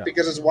 Yeah,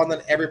 because it's one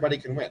that everybody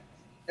can win.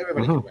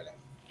 Everybody can win it.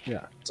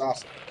 Yeah, it's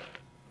awesome.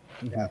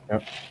 Yeah.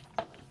 Yep.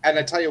 And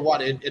I tell you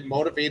what, it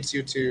motivates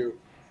you to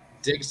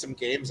dig some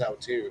games out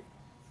too.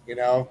 You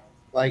know,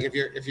 like if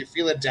you're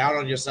feeling down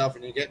on yourself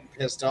and you're getting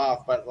pissed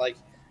off, but like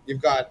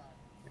you've got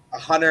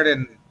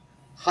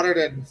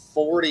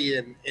 140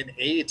 in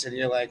 8, and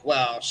you're like,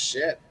 well,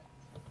 shit.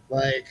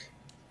 Like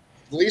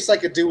the least I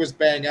could do is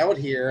bang out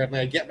here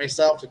and get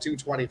myself to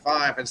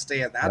 225 and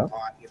stay in that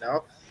pot. You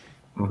know,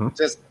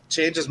 just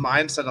changes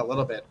mindset a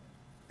little bit.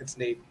 It's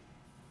neat.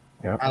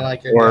 Yeah, I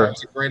like it.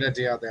 It's a great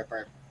idea out there,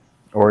 Brian.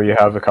 Or you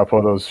have a couple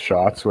of those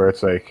shots where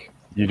it's like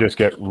you just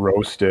get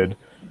roasted,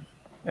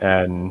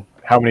 and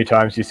how many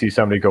times do you see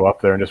somebody go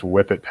up there and just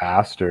whip it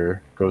past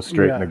or go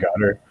straight in the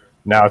gutter?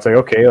 Now it's like,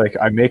 okay, like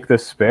I make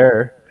this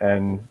spare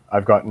and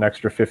I've got an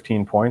extra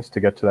 15 points to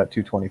get to that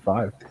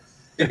 225.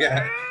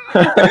 Yeah,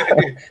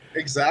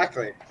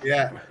 exactly.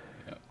 Yeah.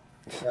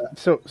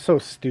 So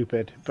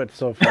stupid, but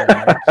so fun.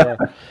 Right? So,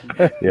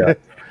 yeah.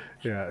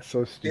 Yeah,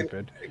 so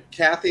stupid.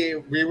 Kathy,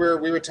 we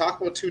were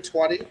talking about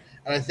 220,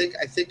 and I think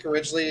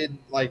originally,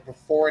 like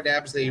before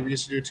Nebs, they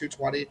used to do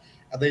 220,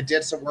 and they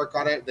did some work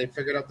on it. They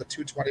figured out the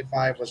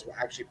 225 was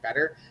actually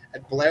better,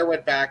 and Blair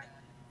went back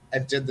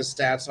and did the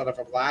stats on it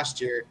from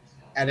last year,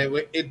 and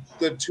the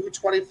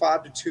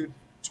 225 to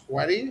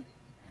 220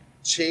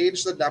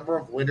 changed the number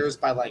of winners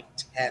by like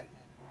 10.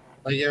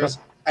 Like it was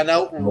an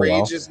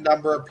outrageous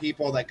number of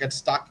people that got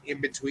stuck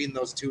in between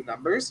those two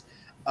numbers.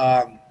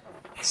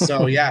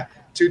 So yeah,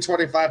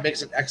 225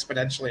 makes it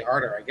exponentially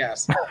harder, I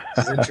guess.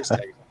 It's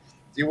interesting.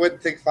 You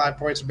wouldn't think 5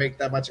 points would make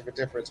that much of a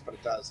difference, but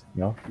it does.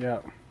 No. Yeah.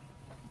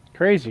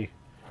 Crazy.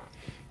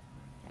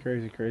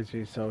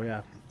 So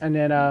yeah, and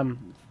then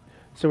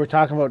so we're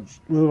talking about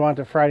move on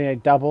to Friday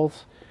night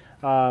doubles.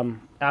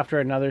 After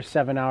another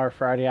 7-hour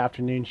Friday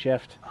afternoon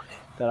shift,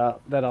 that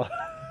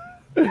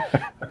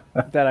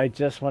I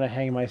just want to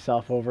hang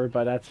myself over,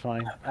 but that's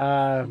fine.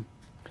 But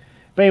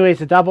anyways,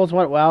 the doubles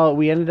went well.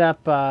 We ended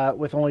up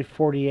with only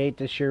 48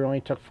 this year. We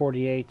only took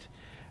 48.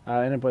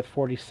 Ended up with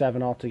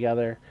 47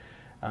 altogether.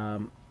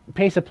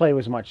 Pace of play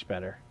was much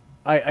better.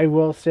 I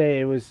will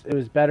say it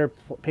was better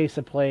pace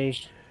of play.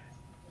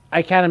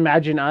 I can't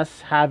imagine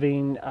us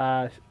having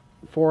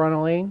 4 on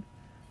a lane,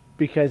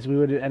 because we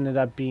would have ended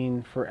up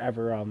being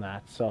forever on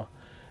that. So,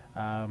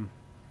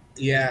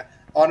 yeah,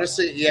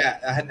 honestly,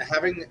 yeah,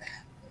 having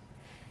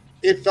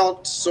it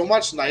felt so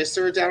much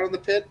nicer down in the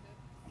pit.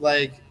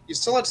 Like you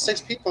still had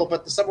 6 people,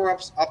 but some were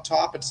up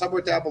top and some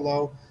were down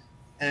below,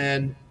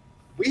 and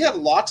we had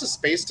lots of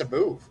space to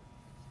move.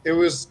 It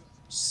was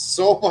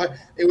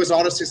it was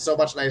honestly so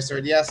much nicer.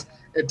 And yes,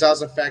 it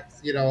does affect,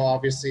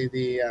 obviously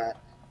the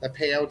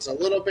payouts a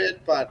little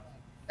bit, but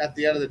at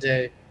the end of the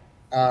day,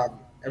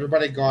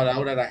 everybody got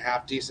out at a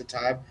half decent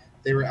time.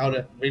 We were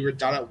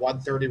done at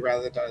 1:30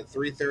 rather than done at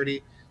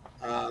 3:30,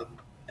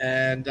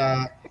 and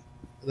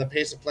the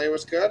pace of play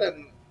was good,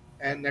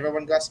 and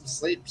everyone got some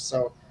sleep.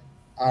 So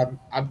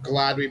I'm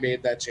glad we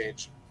made that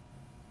change.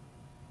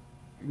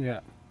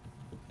 yeah,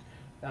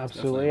 Definitely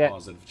absolutely, a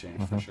positive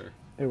change for sure.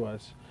 it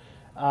was.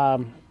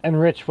 And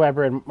Rich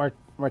Weber and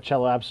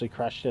Marcello absolutely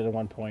crushed it at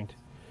one point.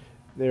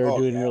 They were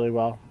doing really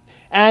well.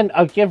 And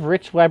I'll give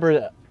Rich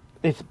Weber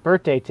his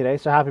birthday today,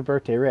 so happy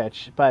birthday,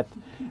 Rich. But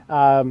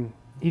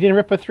he didn't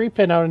rip a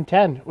 3-pin out in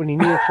 10 when he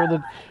needed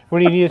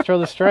to throw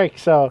the strike.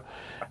 So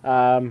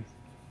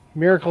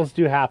miracles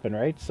do happen,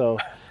 right? So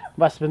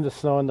must have been the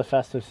snow in the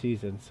festive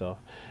season. So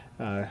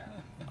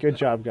good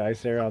job,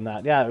 guys, there on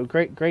that. Yeah,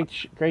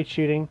 great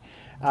shooting.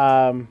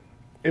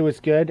 It was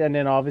good, and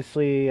then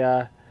obviously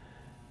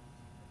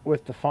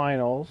with the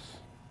finals,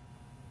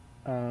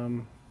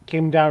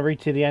 came down right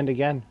to the end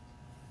again.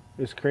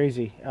 It was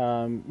crazy.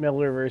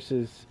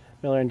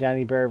 Miller and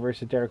Danny Bear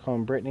versus Derek Home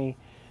and Brittany.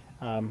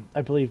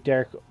 I believe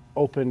Derek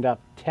opened up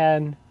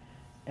 10,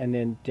 and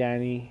then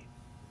Danny,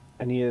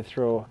 I needed to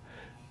throw.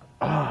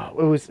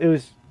 It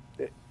was.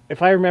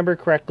 If I remember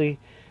correctly,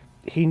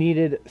 he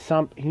needed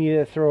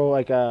to throw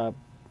like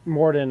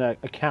more than a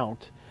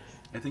count.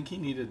 I think he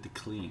needed to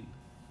clean.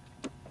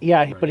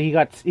 Yeah, Right. but he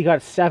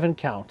got 7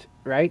 count,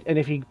 right? And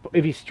if he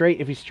straight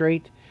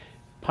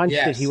punched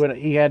it,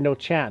 he had no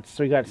chance.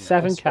 So he got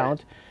 7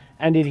 count,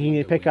 and then he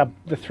needed to pick up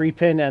the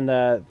 3-pin and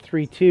the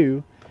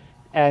 3-2,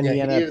 and he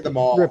ended up them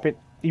all.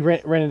 He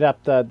rented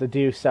up the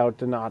deuce out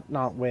to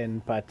not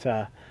win, but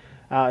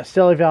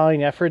still a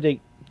valiant effort.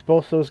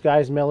 Both those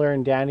guys, Miller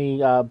and Danny,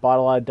 bought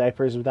a lot of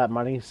diapers with that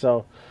money,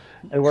 so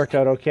it worked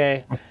out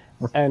okay.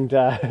 And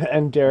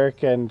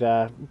Derek and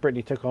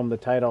Brittany took home the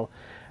title.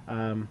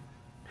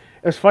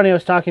 It was funny. I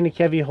was talking to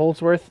Kevy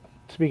Holdsworth.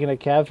 Speaking of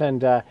Kev,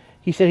 and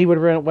he said he would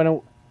have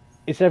went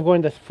instead of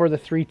going for the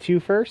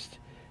 3-2 first,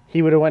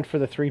 he would have went for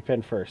the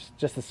 3-pin first,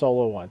 just the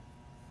solo one.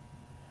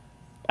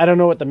 I don't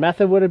know what the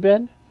method would have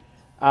been,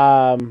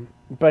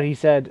 but he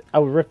said I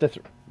would rip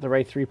the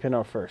right 3-pin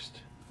out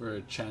first For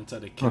a chance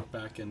at a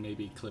kickback and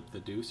maybe clip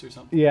the deuce or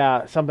something.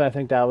 Yeah, something. I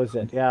think that was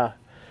it. Yeah,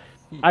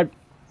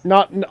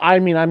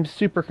 I'm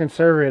super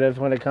conservative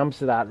when it comes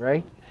to that,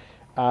 right?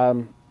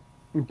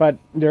 But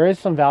there is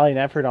some valiant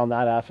effort on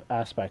that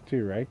aspect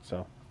too, right?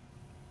 So.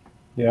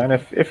 Yeah, and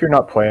if you're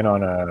not playing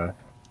on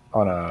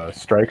a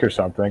strike or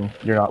something,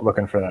 you're not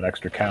looking for that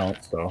extra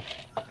count. So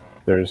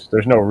there's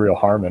no real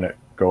harm in it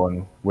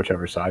going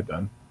whichever side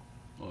then.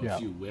 Well,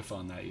 if you whiff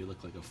on that, you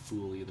look like a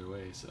fool either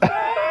way. So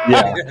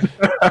Yeah.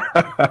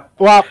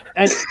 Well,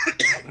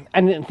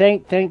 and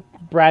thank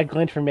Brad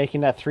Glint for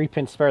making that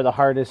 3-pin spare the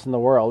hardest in the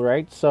world,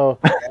 right? So,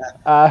 See,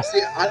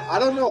 I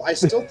don't know. I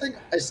still think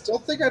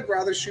I'd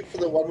rather shoot for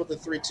the one with the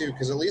 3-2,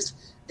 because at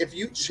least if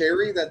you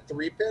cherry that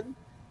 3-pin,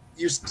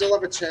 you still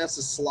have a chance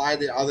to slide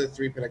the other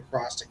 3-pin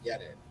across to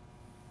get it.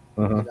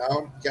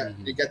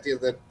 Mm-hmm. You get the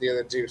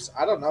other deuce.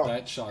 I don't know.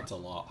 that shot's a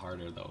lot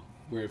harder though.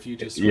 Where if you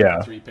just Yeah.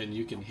 3-pin,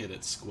 you can hit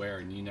it square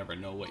and you never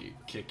know what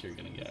kick you're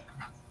gonna get.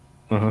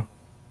 Mm-hmm.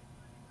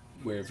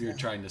 Where if you're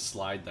trying to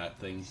slide that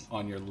thing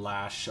on your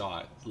last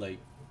shot, like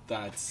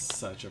that's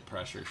such a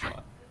pressure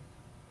shot.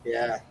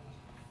 Yeah.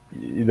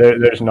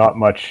 There's not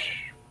much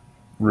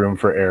room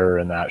for error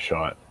in that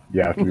shot.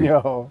 You have to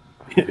no.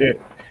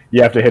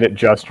 you have to hit it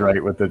just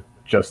right with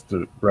just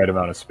the right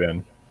amount of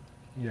spin.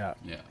 Yeah.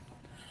 Yeah.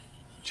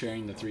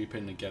 Cherrying the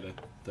 3-pin to get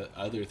the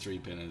other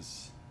 3-pin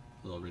is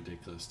a little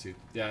ridiculous too.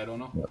 Yeah, I don't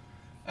know. Yeah.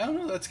 I don't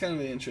know. That's kind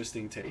of an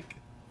interesting take.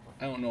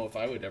 I don't know if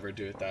I would ever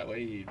do it that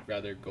way. You'd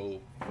rather go.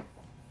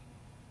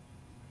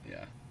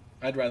 Yeah,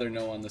 I'd rather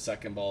know on the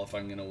second ball if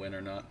I'm gonna win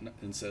or not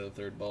instead of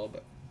the third ball.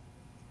 But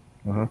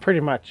Pretty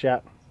much, yeah.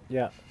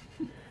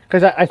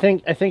 Because I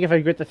think if I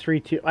get the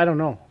 3-2, I don't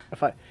know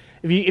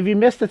if you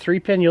miss the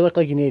 3-pin, you look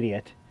like an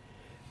idiot,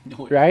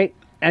 no, right?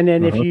 And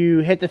then if you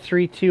hit the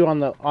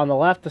 3-2 on the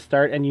left to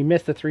start, and you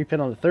miss the 3-pin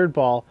on the third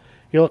ball,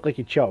 you look like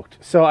you choked.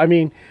 So I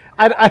mean,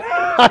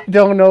 I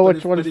don't know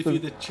which one. But if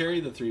you cherry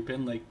the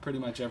 3-pin, like pretty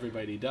much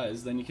everybody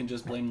does, then you can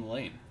just blame the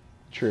lane.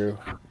 True.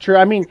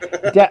 I mean,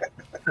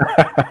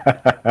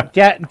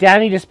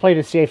 Danny just played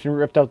it safe and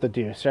ripped out the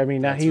deuce. I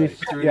mean, now That's he right. was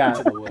Threw it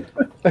into the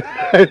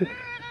wood.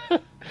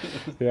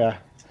 yeah.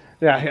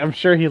 I'm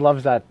sure he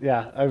loves that.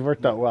 Yeah, it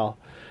worked out well.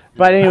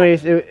 But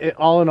anyways,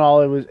 all in all,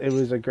 it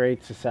was a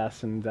great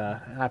success, and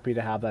happy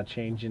to have that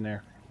change in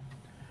there.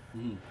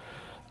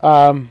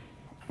 Then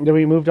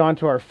we moved on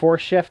to our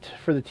fourth shift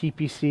for the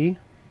TPC,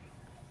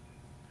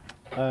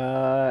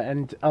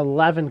 and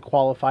 11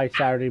 qualified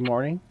Saturday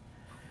morning.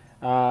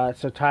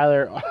 So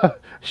Tyler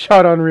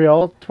shot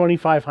unreal,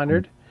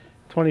 2,500,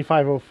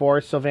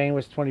 2,504. Sylvain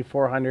was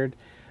 2,400.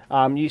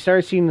 You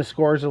started seeing the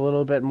scores a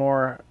little bit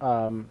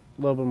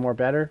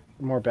better.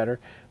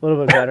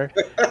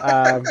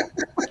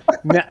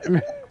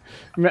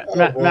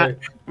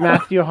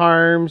 Matthew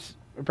Harms,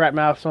 Brett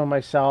Mouthson,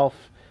 myself,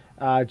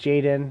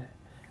 Jaden,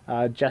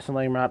 Justin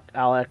Lamont,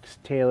 Alex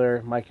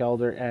Taylor, Mike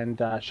Elder,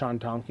 and Sean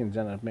Tompkins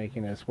ended up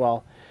making it as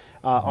well.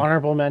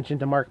 Honorable mention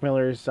to Mark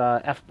Miller's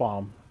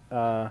F-bomb.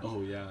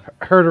 Oh yeah,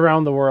 Heard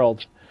around the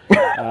world.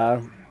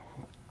 But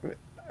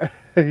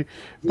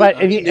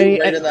Right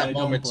in that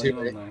moment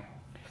too.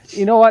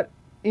 You know what?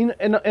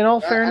 In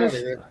all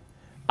fairness,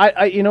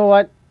 I you know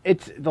what?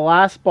 It's the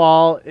last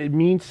ball. It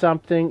means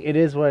something. It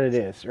is what it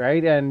is,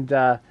 right? And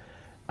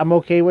I'm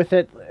okay with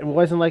it. It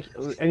wasn't like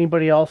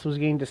anybody else was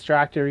getting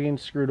distracted or getting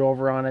screwed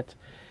over on it.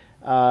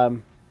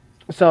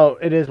 So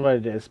it is what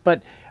it is.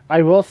 But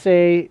I will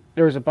say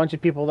there was a bunch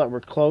of people that were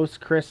close.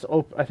 Chris,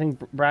 I think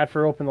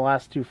Bradford opened the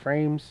last 2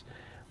 frames,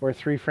 or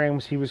 3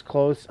 frames. He was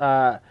close.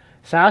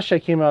 Sasha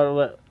came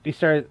out. He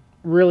started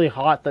really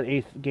hot the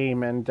 8th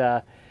game, and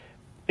it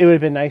would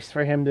have been nice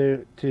for him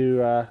to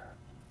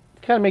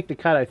kind of make the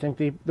cut. I think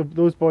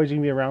those boys are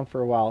gonna be around for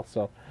a while.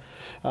 So,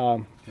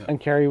 and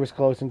Kerry was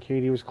close, and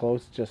Katie was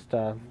close. Just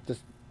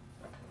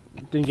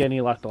didn't get any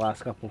luck the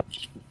last couple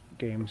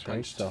games,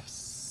 right? So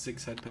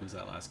 6 head pins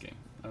that last game.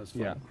 That was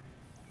fun. Yeah.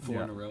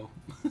 4 in a row.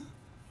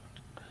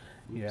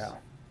 Yeah,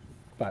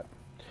 but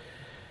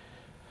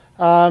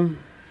and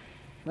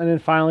then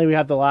finally we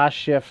had the last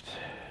shift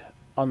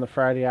on the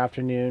Friday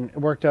afternoon. It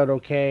worked out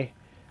okay.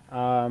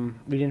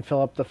 We didn't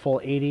fill up the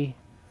full 80,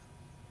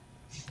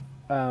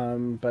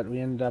 but we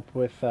ended up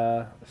with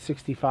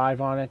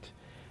 65 on it,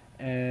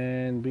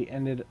 and we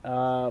ended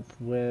up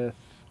with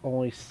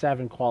only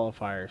 7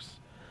 qualifiers.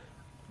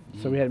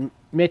 So we had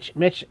Mitch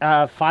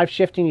 5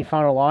 shifting. He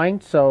found a line,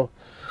 so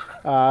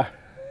oh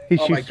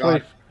my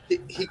god,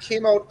 he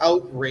came out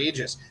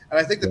outrageous, and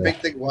I think the big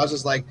thing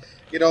was like,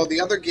 you know,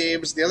 the other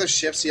games, the other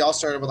shifts, he all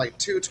started with like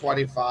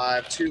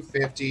 225,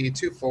 250,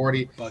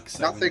 240,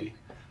 nothing.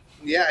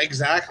 Yeah,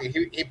 exactly.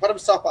 He put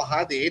himself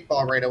behind the 8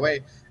 ball right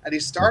away, and he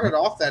started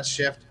off that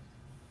shift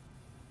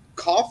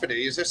confident.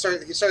 He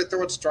started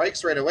throwing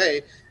strikes right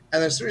away,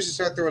 and then as soon as he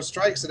started throwing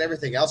strikes, and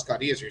everything else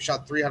got easier. He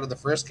shot 300 the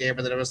first game,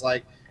 and then it was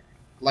like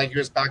he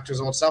was back to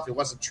his old self. He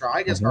wasn't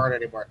trying as hard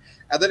anymore.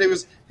 And then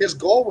his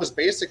goal was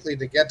basically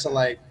to get to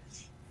like,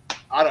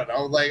 I don't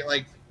know,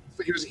 like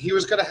he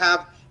was going to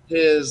have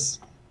his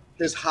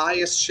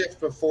highest shift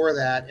before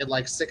that in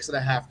like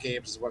 6.5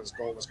 games is what his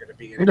goal was going to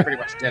be, and he pretty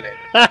much did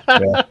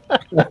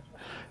it.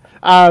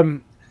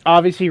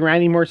 Obviously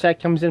Randy Morissette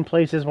comes in,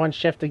 plays his 1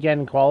 shift again,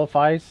 and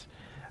qualifies.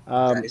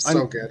 He's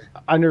so good.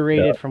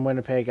 Underrated from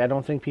Winnipeg. I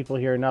don't think people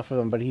hear enough of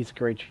him, but he's a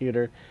great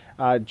shooter.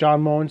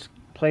 John Moens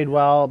played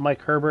well.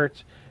 Mike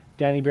Herbert,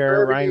 Danny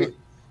Barrett,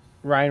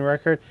 Ryan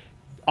Rickard.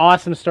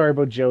 Awesome story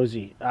about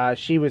Josie.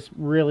 She was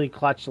really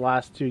clutch the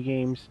last 2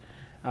 games.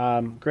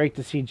 Great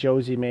to see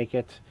Josie make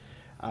it.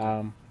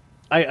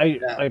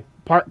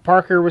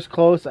 Parker was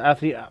close.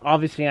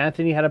 Obviously,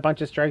 Anthony had a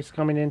bunch of strikes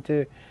coming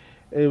into.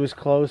 It was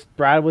close.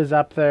 Brad was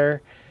up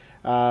there.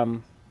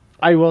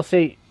 I will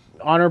say,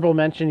 honorable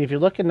mention. If you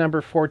look at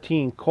number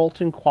 14,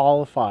 Colton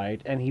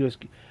qualified, and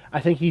I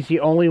think he's the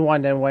only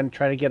one that went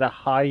try to get a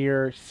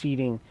higher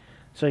seeding,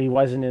 so he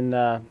wasn't in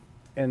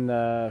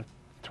the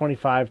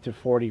 25 to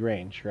 40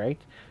 range, right?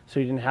 So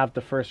he didn't have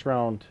the first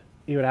round.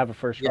 He would have a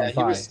first round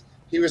bye.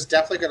 He was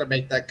definitely going to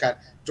make that cut.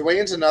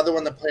 Dwayne's another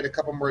one that played a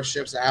couple more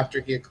shifts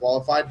after he had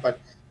qualified, but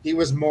he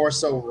was more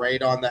so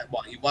right on that.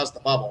 Well, he was the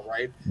bubble,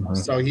 right? Mm-hmm.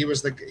 So he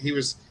wasn't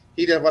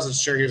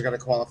sure he was going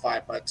to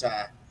qualify, but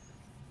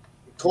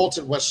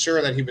Colton was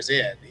sure that he was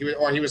in. He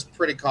was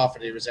pretty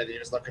confident he was in. He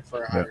was looking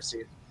for a higher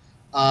seed.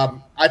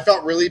 I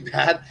felt really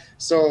bad.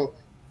 So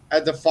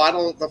at the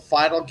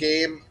final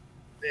game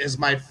is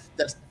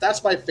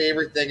that's my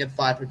favorite thing in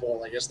 5 people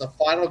only. It's the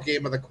final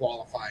game of the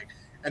qualifying.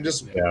 and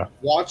just Yeah.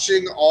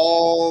 watching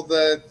all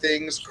the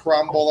things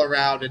crumble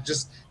around and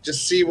just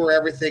see where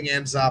everything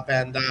ends up.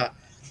 And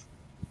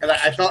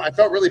I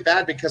felt really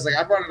bad because like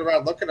I'm running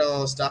around looking at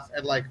all this stuff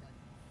and like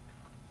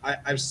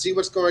I see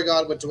what's going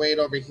on with Dwayne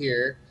over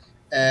here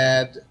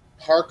and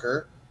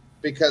Parker,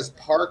 because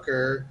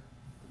Parker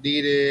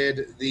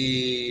needed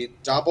the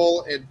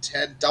double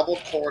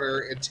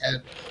quarter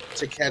intent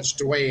to catch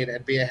Dwayne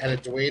and be ahead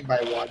of Dwayne by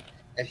one,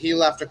 and he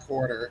left a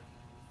quarter.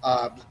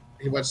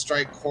 He went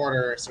strike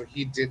quarter, so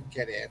he didn't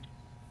get in.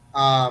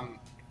 And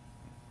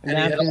he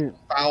hit all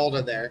fouled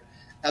in there.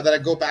 And then I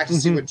go back to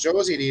see what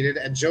Josie needed,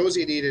 and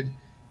Josie needed,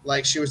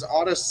 like, she was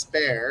on a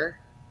spare,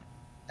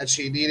 and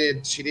she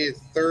needed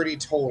 30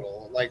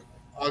 total, like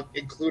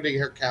including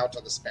her count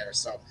on the spare.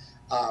 So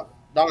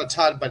not a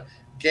ton, but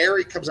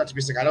Gary comes up to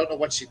me, he's like, I don't know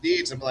what she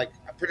needs. I'm like,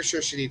 I'm pretty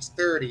sure she needs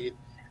 30.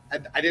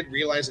 And I didn't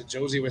realize that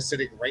Josie was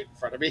sitting right in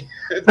front of me.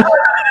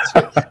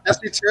 As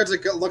she turns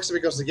and looks at me,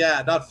 goes,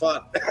 yeah, not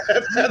fun.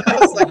 And I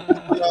was like,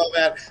 oh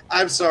man,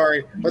 I'm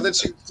sorry. But then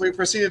we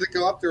proceeded to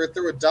go up there and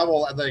threw a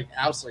double and then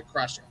absolutely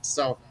crushed it.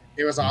 So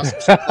it was awesome.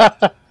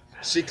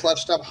 She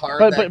clutched up hard.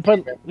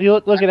 But you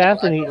look at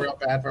Anthony. Real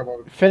bad for a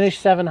moment.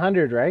 Finished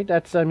 700, right?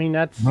 That's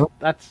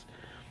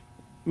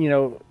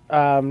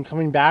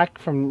coming back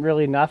from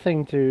really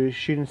nothing to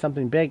shooting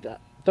something big.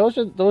 Those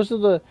are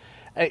the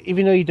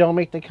even though you don't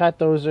make the cut,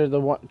 those are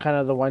the kind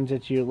of the ones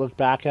that you look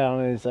back at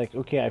and it's like,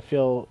 okay, I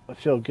feel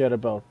good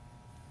about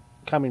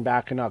coming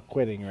back and not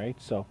quitting, right?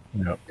 So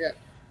yeah,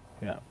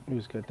 it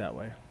was good that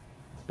way.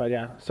 But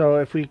yeah, so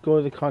if we go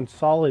to the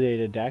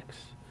consolidated decks,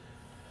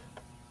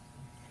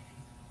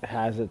 it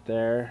has it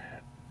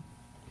there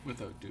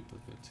without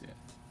duplicates.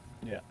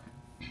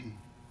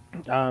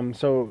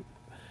 So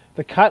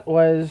the cut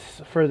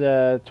was for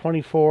the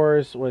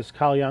 24s was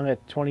Kyle Young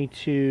at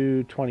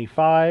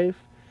 22.25.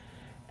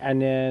 And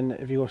then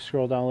if you go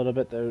scroll down a little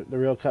bit, the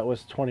real cut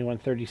was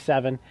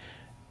 21.37.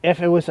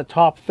 If it was a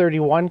top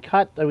 31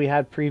 cut that we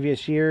had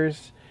previous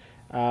years,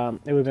 it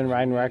would have been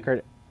Ryan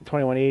Record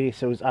 21.80.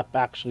 So it was up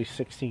actually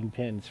 16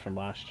 pins from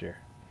last year.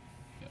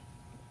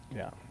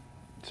 Yeah.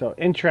 So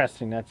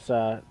interesting. That's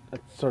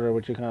sort of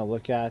what you kind of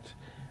look at.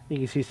 You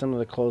can see some of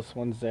the close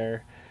ones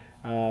there.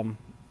 You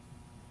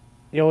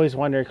always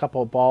wonder, a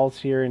couple of balls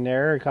here and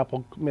there, a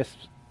couple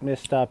missed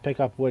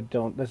pickup wood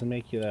doesn't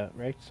make you that,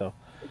 right? So.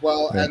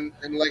 Well, yeah.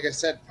 and like I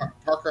said,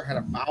 Parker had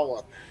a foul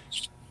on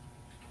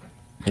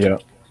there. Yeah.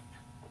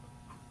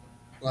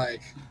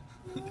 Like.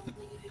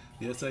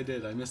 Yes, I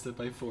did. I missed it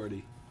by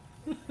 40.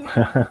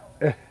 I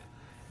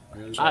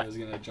really thought I was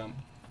gonna jump.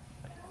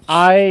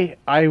 I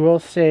will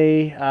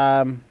say,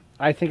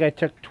 I think I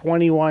took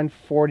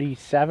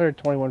 21.47 or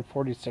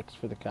 21.46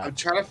 for the cut. I'm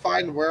trying to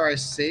find where I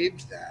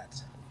saved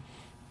that.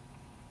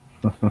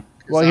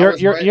 Well,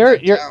 yours is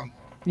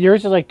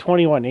like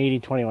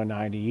 21.80,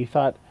 21.90. You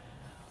thought.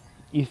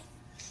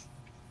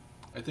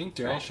 I think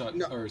Daryl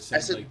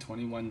said like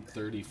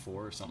 21.34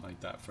 or something like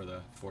that for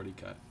the 40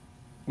 cut.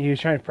 He was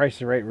trying to price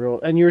the right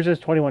rule, and yours is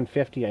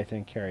 21.50, I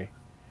think, Kerry.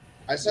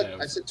 I said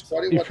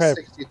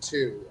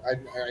 21.62. I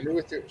knew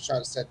what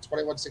Sean said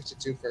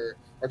 21.62 or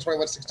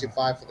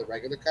 21.65 for the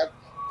regular cut,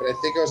 but I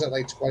think it was at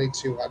like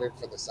 2,200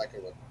 for the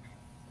second one.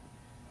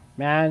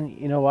 Man,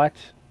 you know what?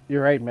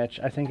 You're right,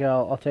 Mitch. I think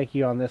I'll take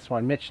you on this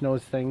one. Mitch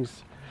knows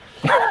things.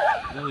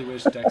 I really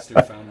wish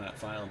Dexter found that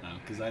file now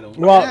because I don't.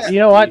 Well, you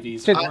know what?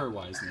 Just listen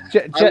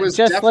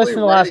to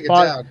the last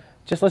podcast.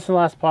 Just listen to the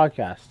last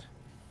podcast.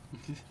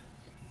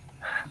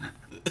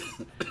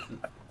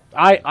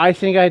 I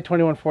think I had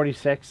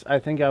 21.46. I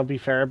think I'll be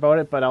fair about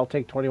it, but I'll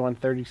take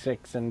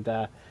 21.36 and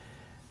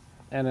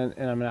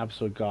I'm an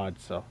absolute god.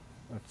 So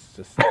that's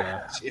just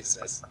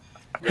Jesus.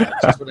 Yeah,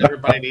 just what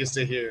everybody needs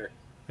to hear.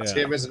 Yeah.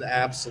 Tim is an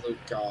absolute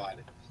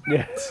god.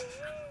 Yes.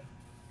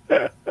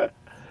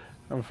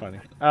 I'm funny.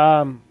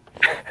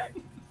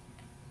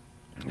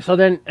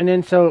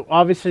 So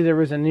obviously there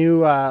was a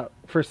new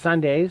for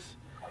Sundays.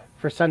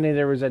 For Sunday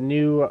there was a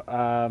new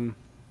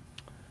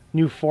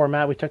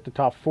format. We took the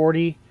top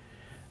 40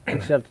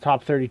 instead of the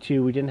top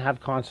 32. We didn't have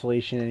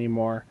consolation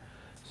anymore.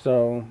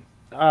 So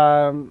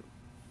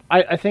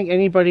I think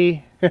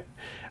anybody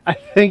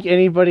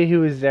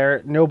who was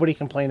there, nobody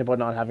complained about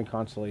not having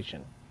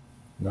consolation.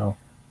 No.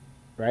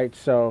 Right?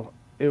 So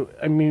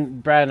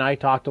Brad and I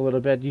talked a little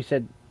bit. You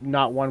said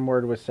not one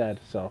word was said.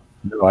 So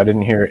no, I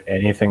didn't hear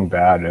anything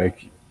bad.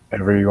 Like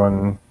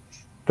everyone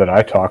that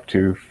I talked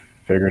to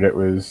figured it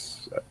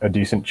was a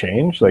decent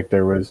change. Like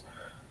there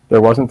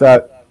wasn't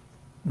that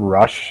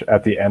rush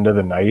at the end of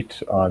the night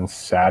on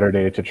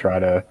Saturday to try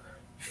to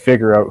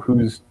figure out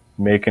who's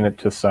making it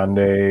to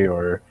Sunday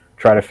or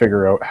try to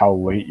figure out how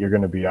late you're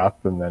going to be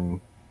up, and then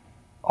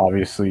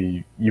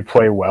obviously you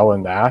play well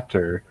in that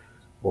or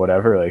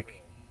whatever.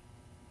 Like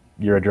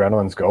your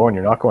adrenaline's going,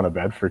 you're not going to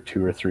bed for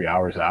 2 or 3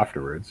 hours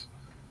afterwards.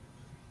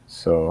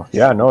 So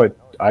yeah, no,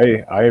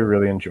 I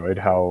really enjoyed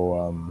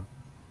how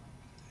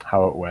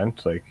it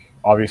went. Like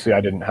obviously I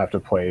didn't have to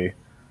play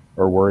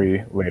or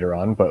worry later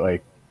on, but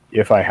like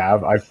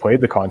I've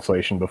played the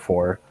consolation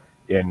before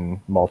in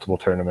multiple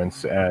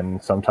tournaments,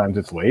 and sometimes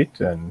it's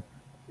late and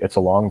it's a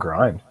long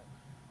grind.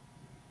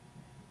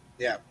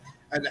 Yeah.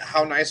 And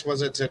how nice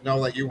was it to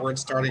know that you weren't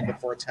starting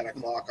before 10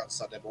 o'clock on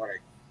Sunday morning?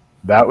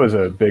 That was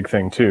a big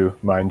thing too,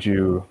 mind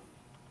you.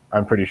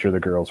 I'm pretty sure the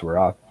girls were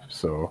up,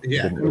 so it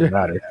Yeah. didn't really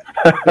matter.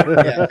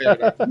 Yeah, fair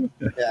enough.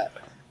 Yeah.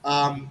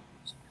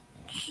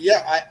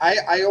 Yeah,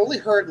 I only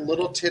heard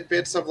little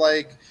tidbits of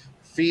like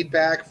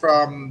feedback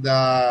from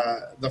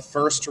the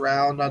first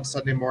round on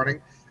Sunday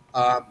morning.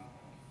 Um,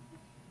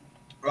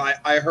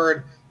 I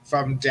heard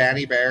from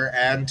Danny Bear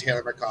and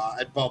Taylor McCaw,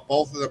 and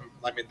both of them.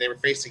 I mean, they were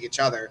facing each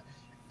other,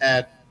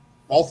 and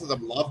both of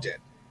them loved it.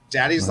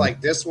 Daddy's Mhm.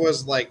 like, this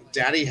was like,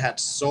 Daddy had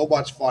so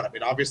much fun. I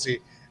mean,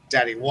 obviously,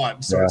 Daddy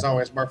won, so Yeah. it's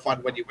always more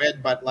fun when you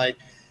win. But like,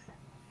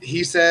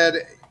 he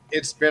said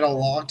it's been a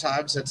long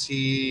time since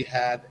he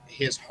had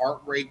his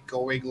heart rate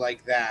going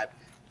like that.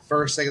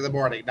 First thing in the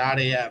morning, 9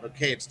 a.m.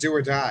 Okay, it's do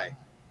or die.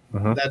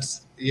 Mhm.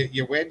 That's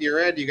you win, you're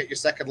in, you get your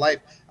second life.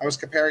 I was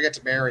comparing it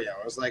to Mario.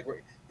 I was like,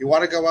 you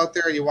want to go out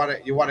there, you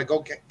want to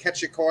go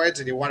catch your coins,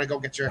 and you want to go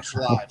get your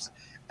extra lives,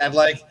 and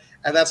like,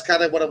 and that's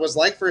kind of what it was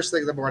like first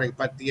thing in the morning.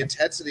 But the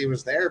intensity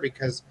was there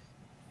because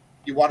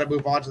you want to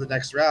move on to the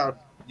next round,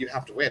 you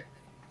have to win.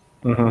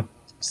 Mhm.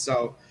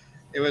 So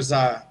it was.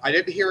 I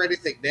didn't hear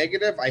anything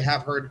negative. I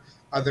have heard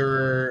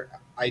other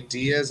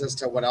ideas as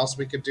to what else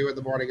we could do in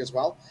the morning as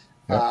well.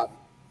 Yeah.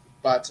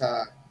 But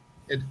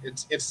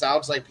it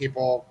sounds like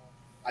people.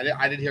 I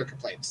didn't hear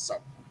complaints, so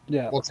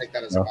Yeah. we'll take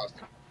that as No. a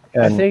positive.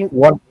 And think-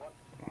 one,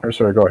 or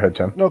sorry, go ahead,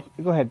 Tim. No,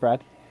 go ahead,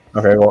 Brad.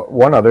 Okay, well,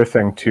 one other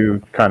thing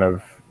too, kind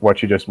of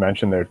what you just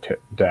mentioned there,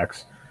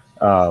 Dex.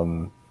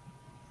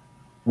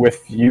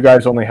 With you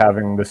guys only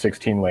having the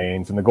 16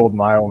 lanes and the Golden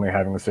Mile only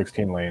having the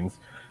 16 lanes,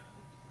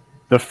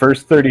 the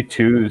first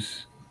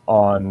 32s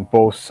on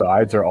both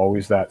sides are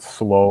always that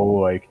slow,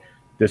 like,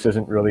 this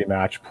isn't really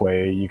match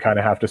play. You kind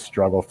of have to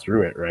struggle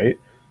through it, right?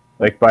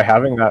 Like, by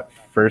having that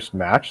first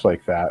match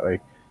like that,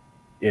 like,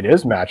 it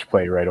is match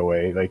play right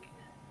away. Like,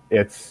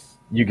 it's,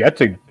 you get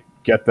to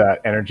get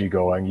that energy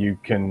going. You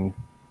can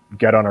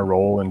get on a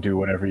roll and do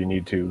whatever you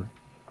need to.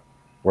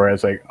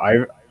 Whereas, like,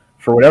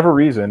 for whatever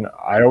reason,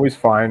 I always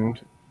find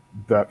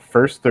that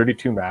first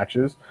 32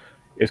 matches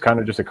is kind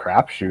of just a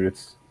crapshoot.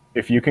 It's,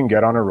 if you can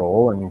get on a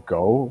roll and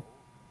go,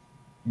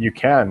 you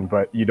can,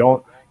 but you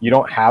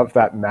don't have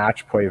that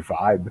match play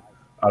vibe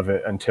of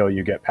it until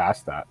you get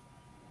past that.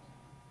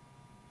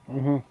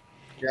 Mm-hmm.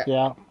 Yeah.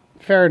 Yeah,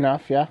 fair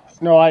enough. Yeah,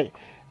 no, I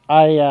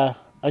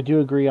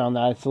do agree on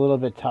that. It's a little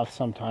bit tough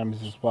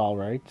sometimes as well,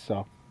 right?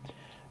 So,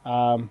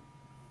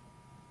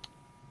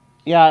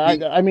 yeah,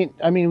 I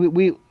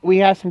mean, we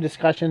had some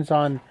discussions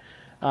on.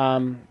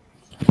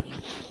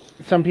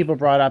 Some people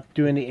brought up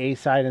doing the A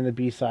side and the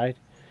B side.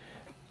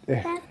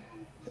 Doing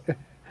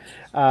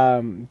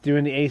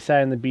the A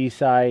side and the B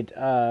side,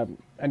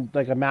 and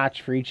like a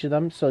match for each of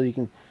them, so you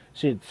can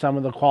see some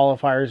of the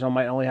qualifiers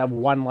might only have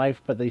one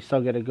life, but they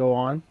still get to go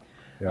on.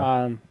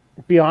 Yeah.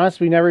 Be honest,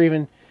 we never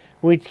even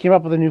when we came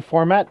up with a new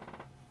format.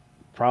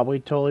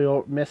 Probably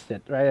totally missed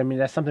it, right? I mean,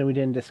 that's something we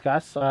didn't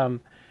discuss,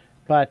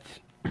 but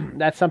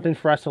that's something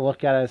for us to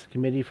look at as a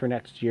committee for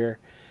next year.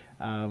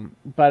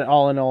 But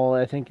all in all,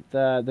 I think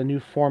the new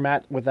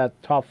format with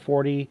that top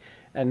 40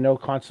 and no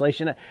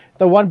consolation.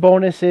 The one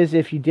bonus is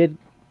if you did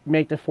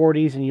make the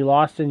 40s and you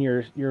lost in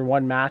your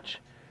one match,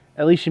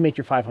 at least you make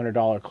your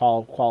 $500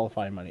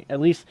 qualifying money. At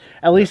least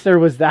there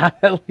was that.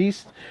 At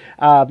least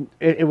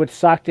it would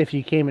suck if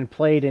you came and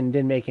played and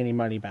didn't make any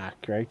money back,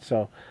 right?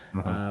 So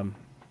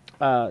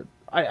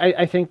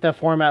I think the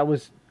format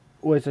was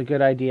a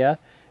good idea.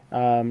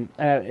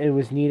 It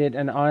was needed,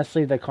 and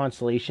honestly, the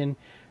consolation.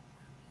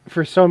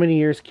 For so many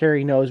years,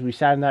 Carrie knows we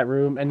sat in that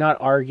room and not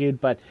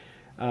argued, but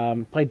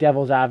played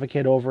devil's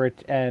advocate over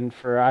it, and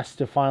for us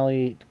to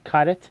finally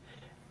cut it,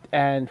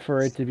 and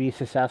for it to be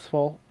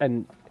successful,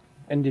 and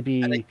to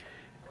be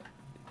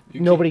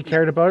nobody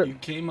cared about it. You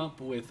came up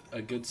with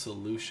a good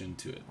solution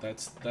to it.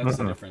 That's the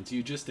difference.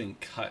 You just didn't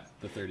cut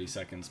the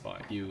 30-second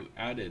spot. You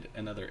added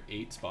another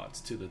 8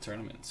 spots to the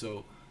tournament,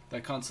 so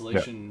that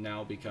consolation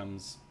now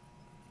becomes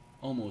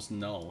almost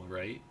null,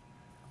 right?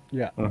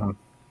 Yeah.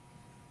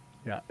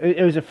 Yeah,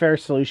 it was a fair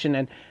solution,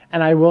 and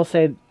I will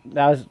say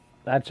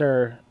that's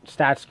our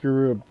stats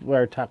guru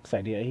Blair Tuck's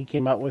idea. He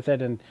came up with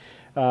it, and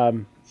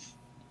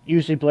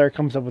usually Blair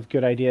comes up with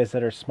good ideas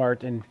that are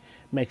smart and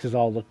makes us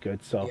all look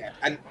good. So Yeah,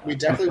 and we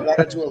definitely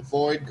wanted to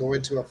avoid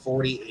going to a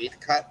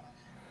 48 cut.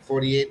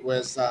 48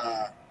 was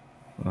a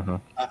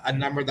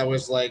number that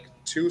was like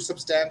too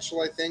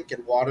substantial, I think,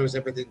 and waters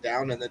everything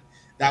down, and then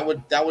that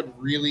would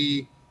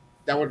really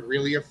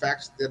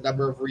affect the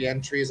number of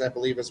re-entries, I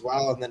believe, as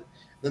well, and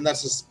then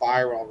that's a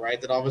spiral, right?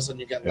 Then all of a sudden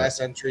you get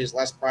less entries,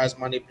 less prize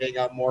money, paying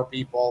out more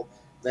people.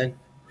 Then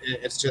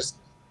it's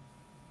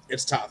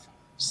tough.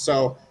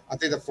 So I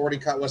think the 40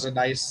 cut was a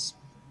nice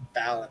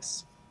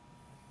balance.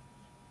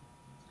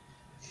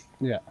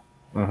 yeah.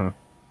 Mm-hmm.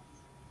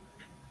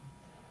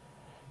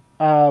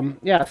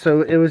 Yeah,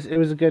 so it was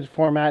a good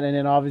format, and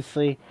then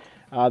obviously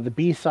the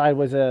B side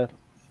was a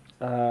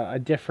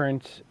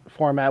different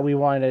format. We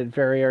wanted to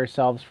vary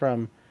ourselves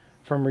from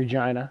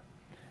Regina.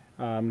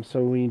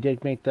 So we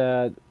did make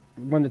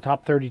when the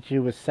top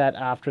 32 was set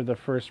after the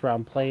first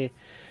round play.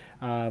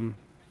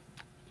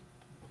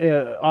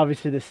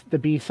 Obviously, the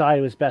B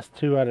side was best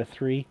 2 out of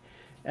 3,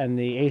 and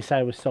the A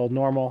side was still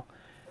normal.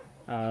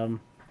 It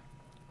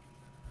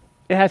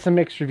has some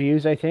mixed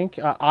reviews, I think.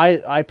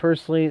 I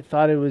personally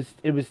thought it was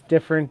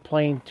different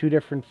playing 2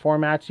 different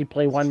formats. You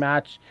play one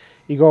match,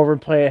 you go over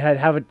and play it.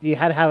 You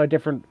had to have a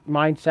different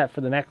mindset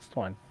for the next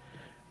one,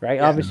 right?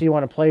 Yeah. Obviously, you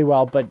want to play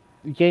well, but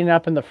getting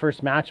up in the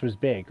first match was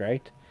big,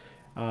 right?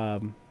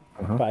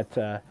 But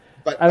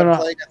But I don't know.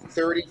 playing a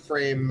 30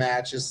 frame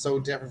match is so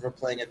different from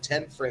playing a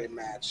 10 frame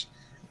match.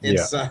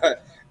 It's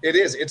it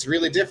is. It's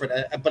really different,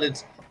 but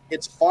it's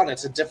fun.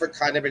 It's a different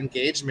kind of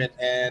engagement,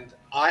 and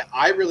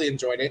I really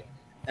enjoyed it.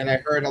 And I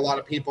heard a lot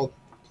of people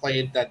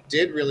played that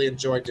did really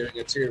enjoy doing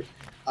it too,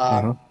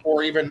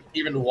 or even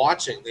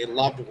watching. They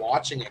loved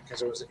watching it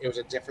because it was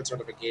a different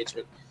sort of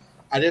engagement.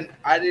 I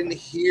didn't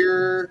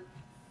hear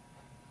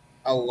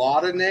a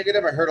lot of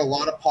negative. I heard a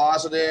lot of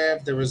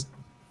positive. There was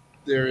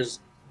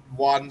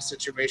one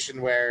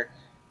situation where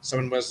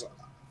someone was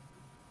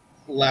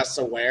less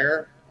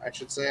aware, I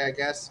should say, I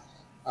guess.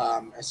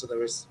 So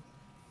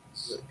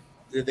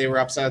they were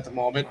upset at the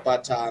moment,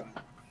 but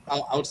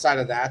outside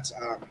of that,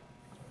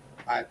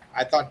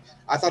 I thought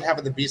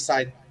having the B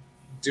side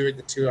doing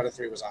the 2 out of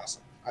 3 was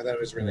awesome. I thought it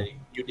was really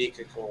unique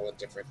and cool and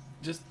different.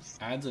 Just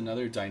adds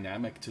another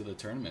dynamic to the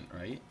tournament,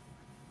 right?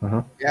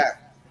 Yeah.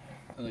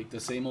 Like the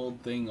same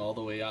old thing all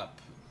the way up.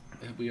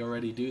 We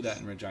already do that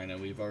in Regina.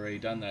 We've already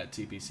done that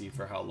TPC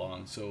for how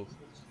long? So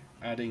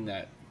adding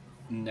that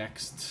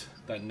next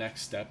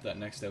step, that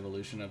next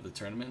evolution of the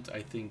tournament,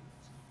 I think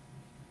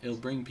it'll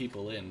bring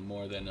people in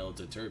more than it'll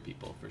deter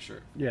people for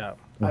sure. Yeah,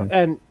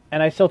 and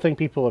I still think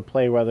people would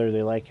play whether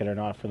they like it or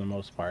not for the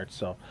most part.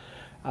 So,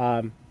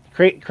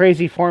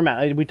 crazy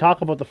format. We talk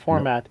about the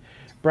format.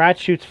 Brad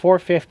shoots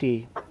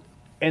 450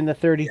 in the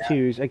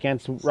 32s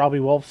against Robbie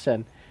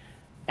Wolfson,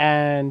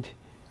 and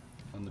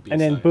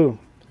then boom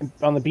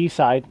on the B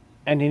side,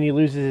 and then he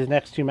loses his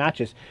next 2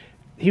 matches.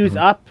 He was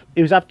up.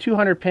 It was up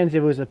 200 pins. It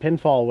was a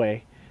pinfall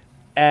away,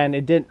 and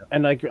it didn't.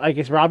 And I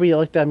guess Robbie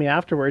looked at me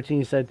afterwards and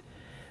he said,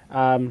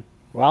 "Well,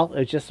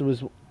 it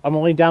was. I'm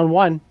only down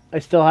 1. I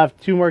still have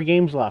 2 more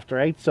games left,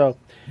 right?" So,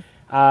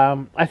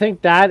 I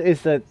think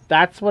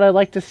that's what I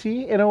like to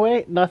see in a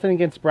way. Nothing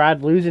against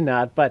Brad losing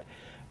that, but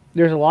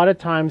there's a lot of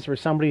times where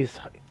somebody's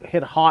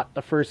hit hot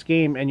the first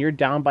game and you're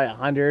down by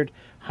 100,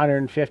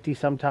 150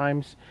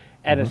 sometimes,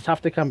 and it's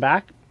tough to come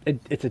back.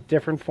 It's a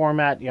different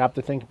format. You have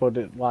to think about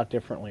it a lot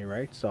differently,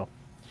 right? So,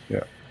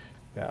 yeah,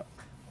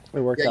 it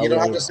worked out. You don't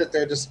have to sit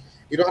there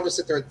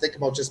and think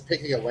about just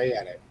picking away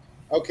at it.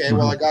 Okay,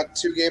 well, I got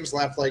 2 games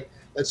left. Like,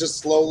 let's just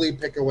slowly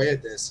pick away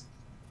at this.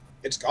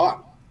 It's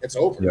gone. It's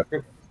over.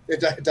 Yep.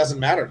 It doesn't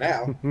matter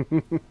now.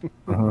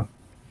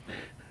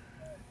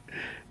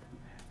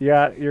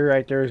 Yeah, you're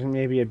right. There's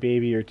maybe a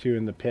baby or 2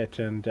 in the pit,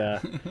 and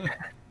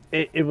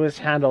it was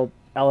handled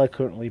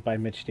eloquently by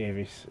Mitch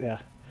Davies. Yeah.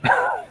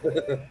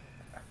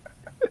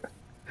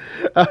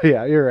 Oh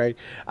yeah, you're right.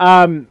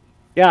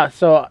 Yeah.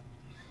 So.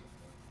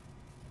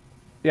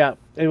 Yeah,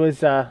 it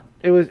was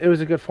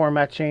a good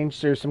format change.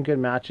 There's some good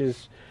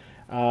matches.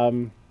 I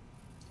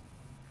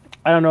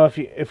don't know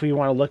if we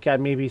want to look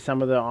at maybe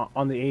some of the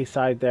on the A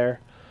side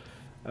there,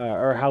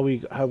 or how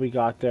we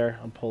got there.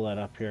 I'll pull that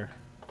up here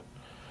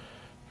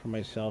for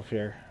myself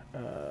here.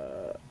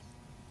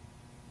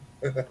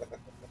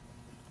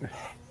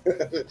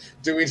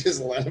 Do we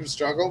just let him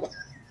struggle?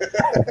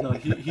 No,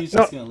 he's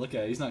just gonna look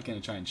at it. He's not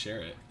gonna try and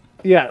share it.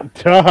 Yeah,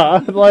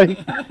 duh. Like,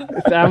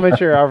 it's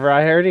amateur hour.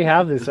 I already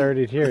have this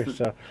already here.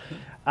 So,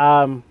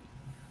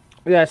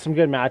 yeah, some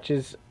good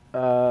matches.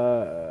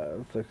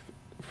 The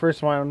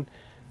first one,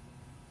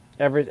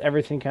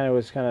 everything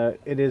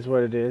it is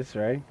what it is,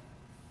 right?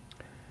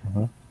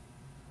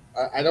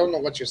 I don't know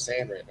what you're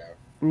saying right now.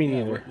 Me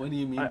neither. What do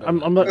you mean?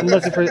 I'm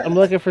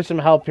looking for some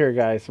help here,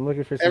 guys. I'm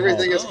looking for some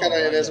everything help. is kind of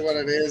it is what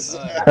it is.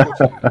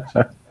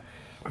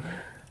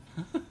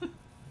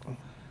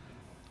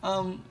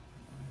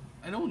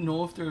 I don't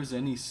know if there was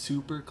any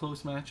super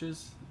close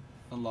matches.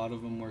 A lot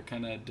of them were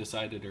kind of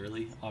decided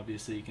early.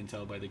 Obviously, you can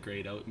tell by the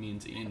grayed out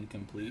means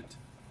incomplete.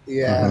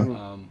 Yeah.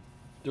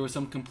 There were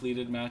some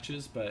completed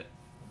matches, but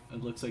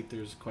it looks like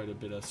there's quite a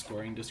bit of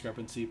scoring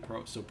discrepancy.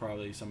 So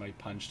probably somebody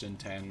punched in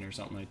 10 or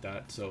something like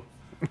that. So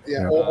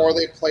yeah, or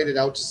they played it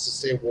out just to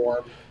stay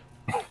warm.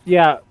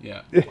 Yeah.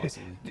 Yeah,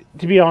 possibly.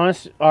 To be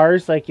honest,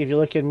 ours, like, if you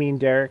look at me and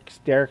Derek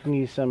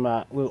needs some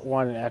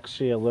wanted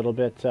actually a little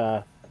bit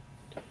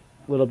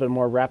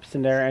more reps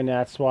in there, and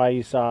that's why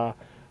you saw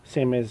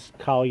same as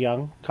Kyle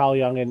Young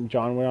and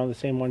John were on the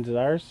same ones as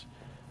ours,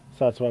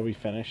 so that's why we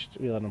finished.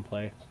 We let them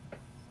play.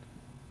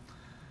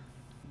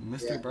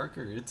 Mr.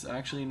 Barker, it's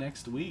actually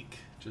next week,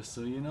 just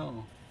so you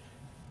know.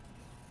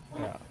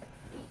 Yeah.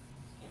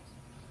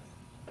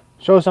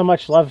 Shows how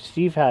much love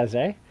Steve has,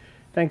 eh?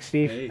 Thanks,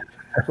 Steve. Hey,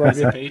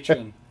 he's a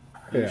patron.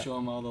 You show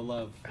him all the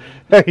love.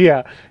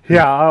 Yeah,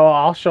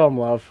 I'll show him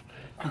love.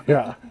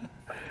 Yeah.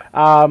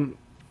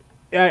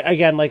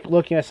 Again, like,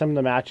 looking at some of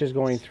the matches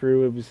going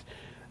through, it was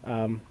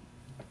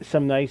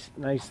some nice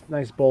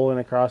bowling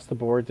across the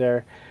board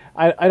there.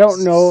 I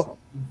don't know.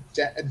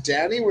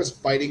 Danny was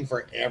fighting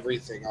for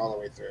everything all the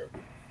way through.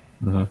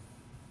 Mhm.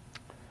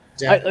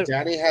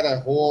 Danny had a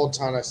whole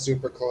ton of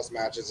super close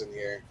matches in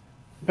here.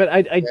 But I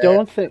Yeah.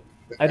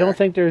 don't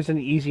think there's an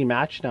easy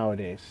match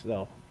nowadays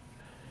though.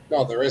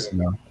 No, there isn't.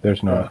 No,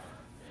 there's not.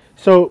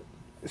 So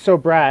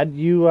Brad,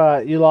 you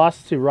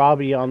lost to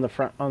Robbie on the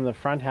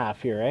front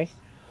half here, eh?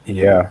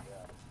 Yeah.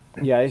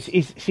 Yeah,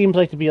 he seems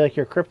like to be like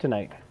your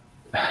kryptonite.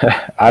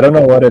 I don't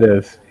know what it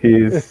is.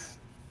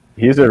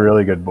 He's a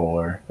really good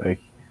bowler. Like,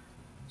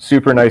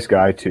 super nice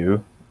guy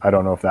too. I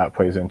don't know if that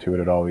plays into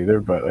it at all either,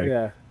 but like,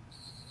 Yeah.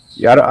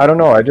 I don't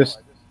know.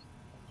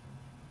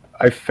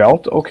 I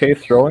felt okay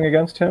throwing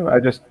against him.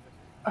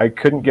 I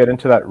couldn't get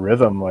into that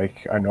rhythm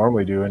like I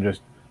normally do, and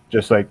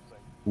just like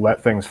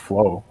let things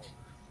flow.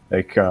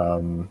 Like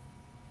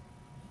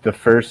the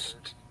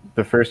first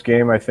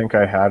game, I think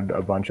I had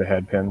a bunch of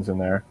head pins in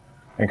there,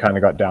 and kind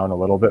of got down a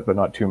little bit, but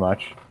not too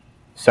much.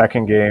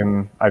 Second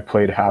game, I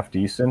played half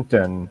decent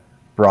and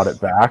brought it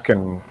back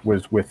and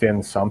was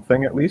within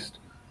something at least.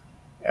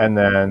 And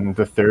then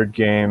the third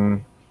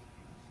game,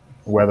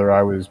 whether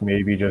I was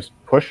maybe just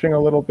pushing a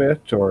little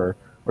bit or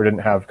didn't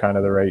have kind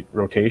of the right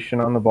rotation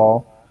on the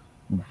ball.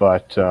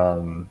 But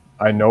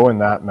I know in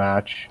that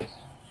match,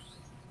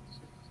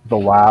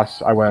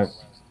 I went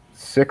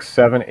 6,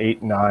 7,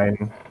 8,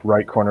 9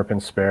 right corner pin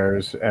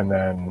spares, and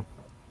then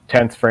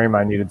 10th frame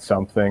I needed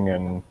something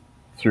and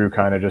threw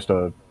kind of just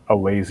a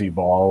lazy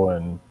ball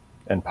and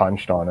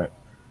punched on it.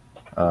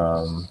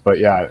 But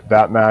yeah,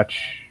 that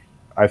match,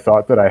 I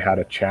thought that I had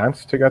a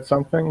chance to get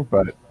something,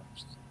 but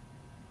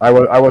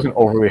I wasn't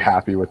overly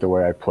happy with the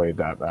way I played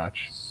that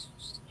match.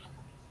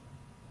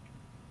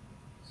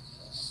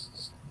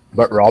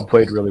 But Rob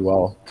played really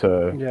well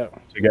to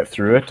get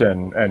through it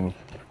and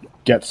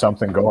get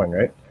something going,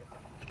 right?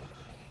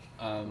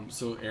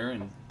 So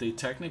Aaron, they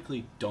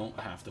technically don't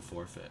have to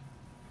forfeit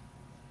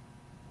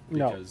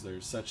No. because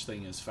there's such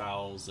thing as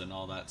fouls and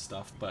all that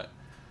stuff, but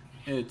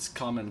it's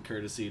common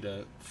courtesy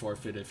to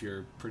forfeit if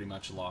you're pretty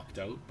much locked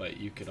out. But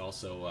you could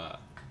also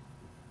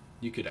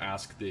you could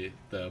ask the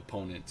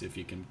opponent if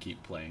you can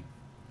keep playing.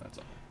 That's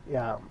all.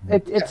 Yeah,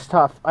 it's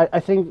tough. I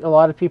think a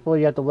lot of people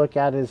you have to look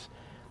at is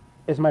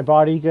my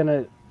body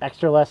gonna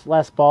extra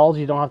less balls?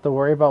 You don't have to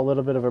worry about a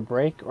little bit of a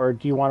break, or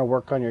do you want to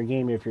work on your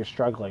game if you're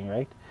struggling,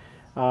 right?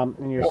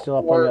 And you're still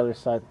up on the other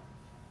side.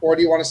 Or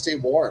do you want to stay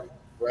warm,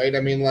 right?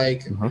 I mean,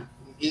 like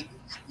you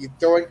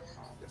throwing.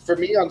 For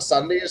me on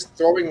Sundays,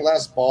 throwing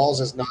less balls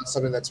is not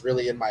something that's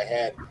really in my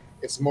head.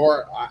 It's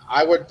more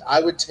I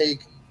would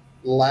take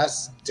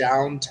less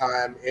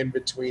downtime in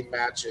between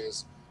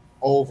matches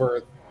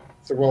over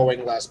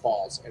throwing less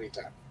balls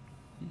anytime.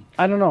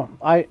 I don't know.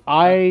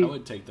 I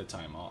would take the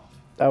time off.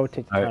 I would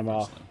take the time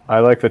off. I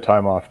like the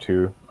time off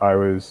too.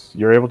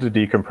 You're able to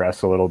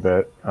decompress a little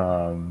bit.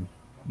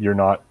 You're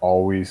not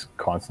always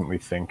constantly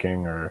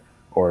thinking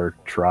or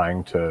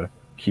trying to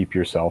keep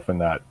yourself in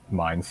that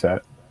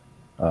mindset.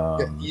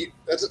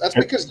 That's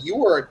because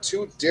you are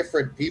two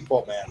different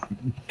people,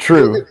 man.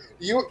 True.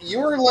 You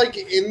are like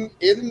in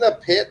the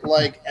pit,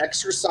 like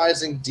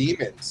exercising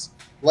demons.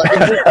 Like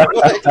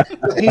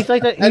he's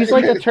like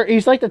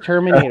the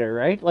Terminator,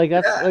 right? Like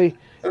that's like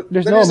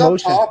there's then no he's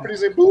emotion. Up top and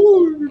he's like,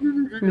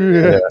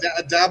 boo.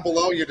 Down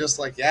below, you're just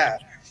like, yeah.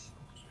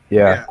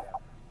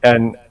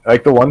 And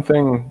like the one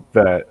thing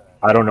that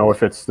I don't know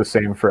if it's the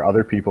same for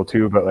other people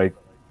too, but like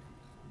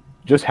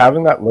just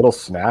having that little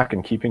snack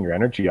and keeping your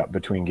energy up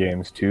between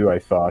games too. I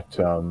thought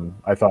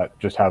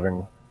just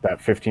having that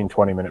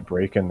 15-20 minute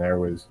break in there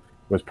was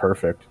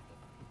perfect.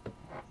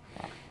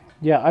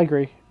 Yeah, I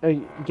agree.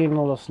 Getting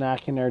a little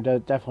snack in there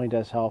definitely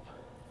does help.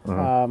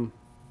 Mm-hmm.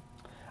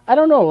 I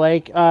don't know,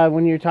 like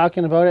when you're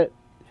talking about it,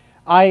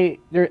 I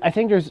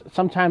think there's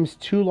sometimes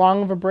too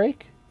long of a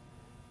break,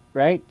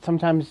 right?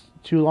 Sometimes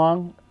too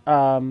long.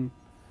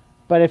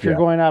 But if you're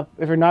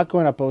not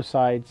going up both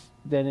sides,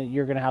 then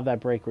you're going to have that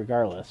break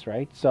regardless,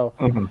 right? So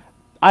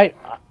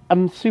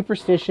I'm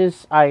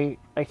superstitious. I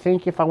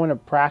think if I want to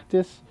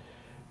practice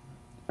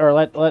or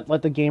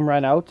let the game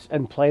run out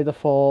and play the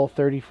full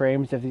 30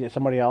 frames if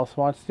somebody else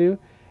wants to,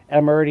 and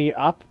I'm already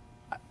up,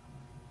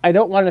 I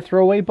don't want to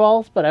throw away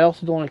balls, but I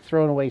also don't like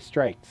throwing away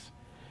strikes.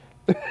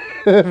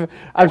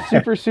 I'm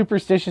super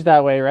superstitious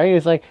that way, right?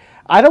 It's like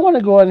I don't want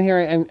to go in here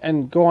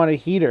and go on a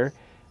heater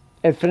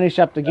and finish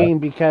up the game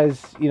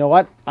because you know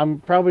what? I'm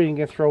probably going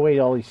to throw away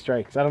all these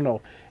strikes. I don't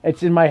know.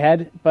 It's in my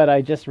head, but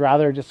I just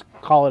rather just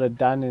call it a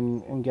done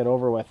and get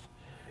over with.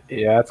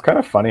 Yeah, it's kind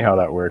of funny how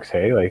that works,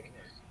 hey? Like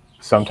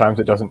sometimes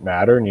it doesn't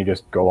matter and you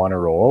just go on a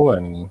roll,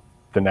 and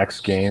the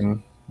next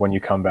game when you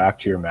come back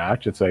to your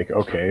match, it's like,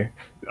 okay,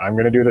 I'm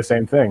going to do the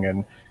same thing,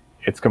 and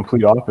it's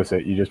complete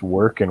opposite. You just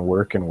work and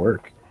work and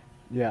work.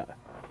 Yeah.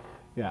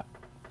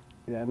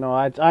 No,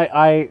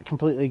 I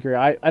completely agree.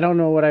 I don't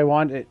know what I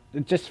want.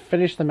 Just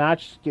finish the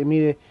match. Give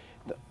me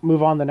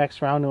move on the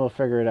next round, and we'll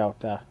figure it out.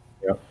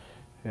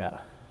 Yeah.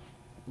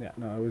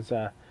 No,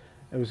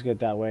 it was good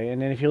that way.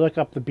 And then if you look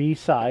up the B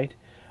side,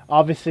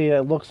 obviously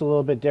it looks a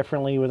little bit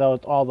differently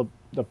without all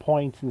the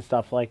points and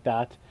stuff like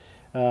that.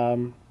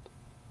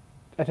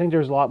 I think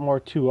there's a lot more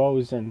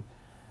 2-0s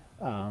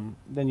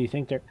than you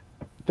think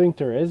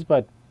there is.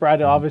 But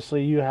Brad,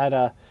 obviously you had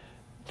a.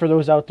 For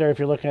those out there, if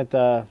you're looking at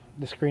the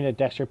screen that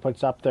Dexter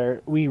puts up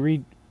there,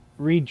 we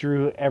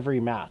redrew every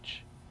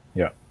match.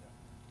 Yeah.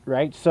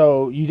 Right.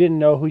 So you didn't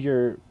know who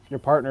your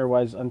partner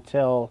was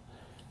until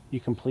you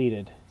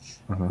completed,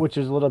 which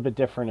is a little bit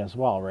different as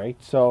well, right?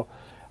 So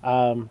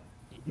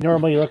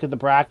normally you look at the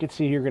bracket,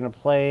 see who you're going to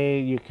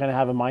play. You kind of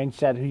have a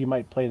mindset who you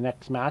might play the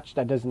next match.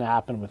 That doesn't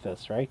happen with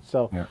this, right?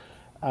 So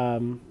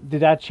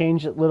did that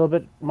change a little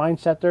bit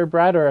mindset there,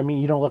 Brad? Or, I mean,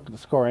 you don't look at the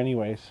score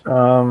anyways.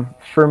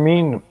 For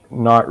me,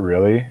 not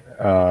really.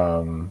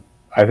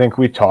 I think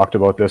we talked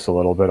about this a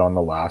little bit on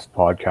the last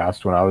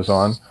podcast when I was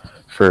on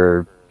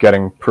for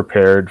getting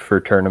prepared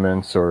for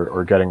tournaments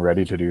or getting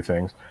ready to do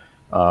things.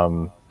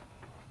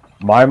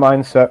 My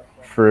mindset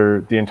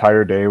for the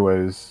entire day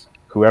was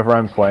whoever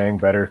I'm playing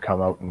better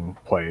come out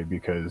and play,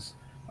 because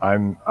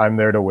I'm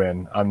there to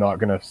win. I'm not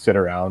going to sit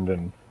around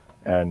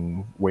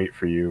and wait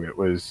for you. It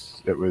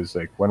was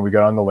like when we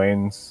got on the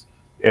lanes,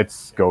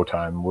 it's go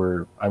time.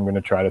 I'm going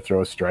to try to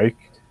throw a strike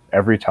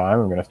every time.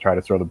 I'm going to try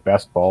to throw the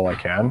best ball I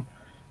can.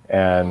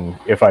 And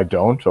if I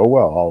don't, oh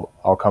well,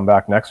 I'll come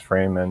back next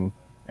frame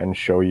and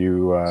show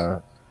you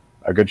a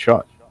good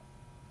shot.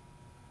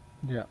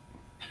 Yeah.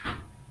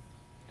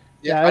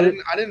 Yeah, I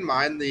didn't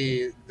mind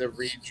the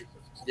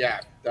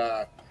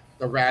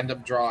random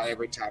draw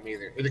every time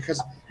either,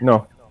 because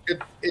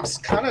it's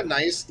kind of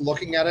nice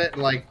looking at it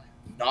and like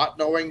not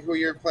knowing who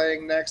you're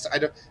playing next.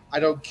 I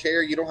don't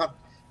care. You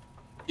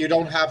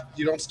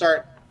don't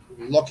start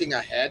looking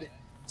ahead.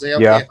 Say,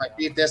 okay, if I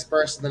beat this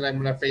person, then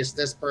I'm going to face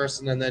this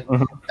person, and then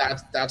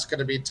that's going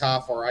to be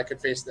tough. Or I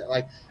could face that.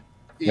 Like,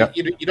 you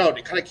know,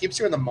 it kind of keeps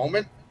you in the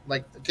moment.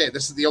 Like, okay,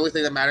 this is the only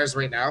thing that matters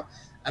right now,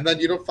 and then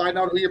you don't find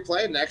out who you're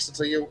playing next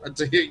until you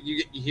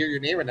hear your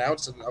name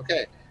announced, and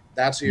okay,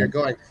 that's who you're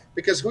going,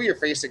 because who you're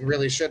facing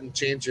really shouldn't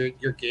change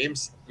your game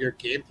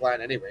plan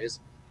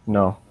anyways.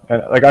 No,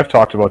 and like I've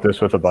talked about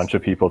this with a bunch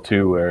of people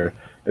too, where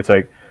it's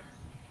like,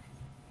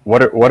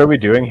 what are we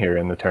doing here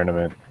in the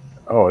tournament?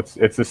 Oh,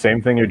 it's the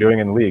same thing you're doing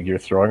in League. You're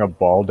throwing a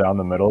ball down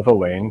the middle of a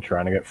lane,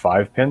 trying to get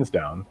 5 pins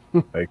down.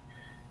 Like,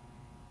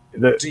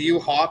 do you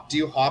hop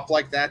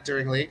like that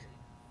during League?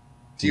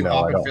 Do you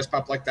hop and fist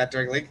pump like that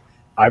during League?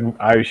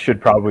 I should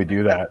probably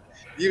do that.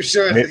 You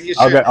should. You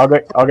should.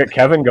 I'll get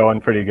Kevin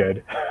going pretty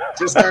good.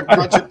 Just start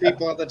punching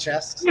people on the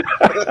chest.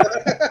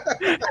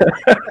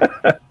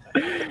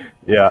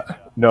 Yeah.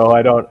 No,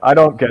 I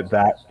don't get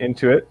that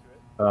into it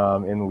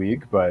in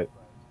League, but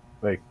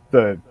like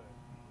the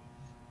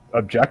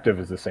objective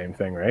is the same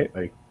thing, right?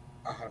 Like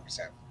 100%.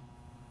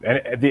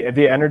 And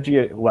the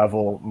energy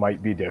level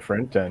might be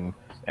different,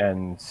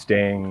 and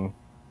staying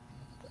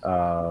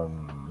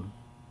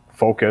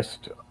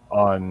focused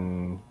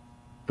on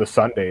the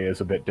Sunday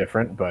is a bit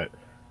different, but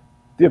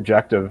the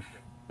objective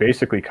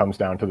basically comes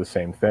down to the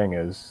same thing: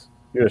 is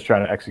you're just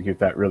trying to execute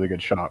that really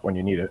good shot when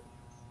you need it.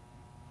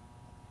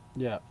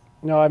 Yeah.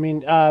 No, I mean,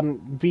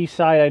 B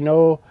side, I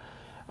know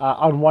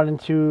on 1 and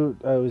 2,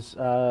 it was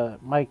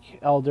Mike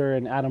Elder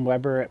and Adam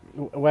Weber.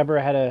 Weber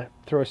had to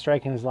throw a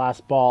strike in his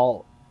last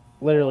ball,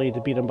 literally to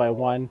beat him by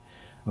 1.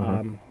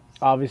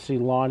 Obviously,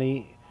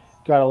 Lonnie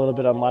got a little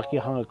bit unlucky,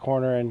 hung a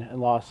corner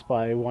and lost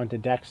by 1 to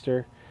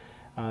Dexter.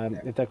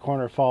 If that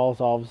corner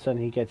falls, all of a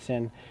sudden he gets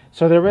in.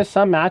 So there was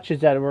some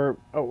matches that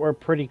were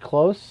pretty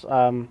close.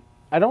 I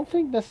don't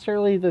think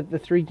necessarily the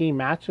 3-game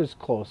match was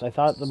close. I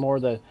thought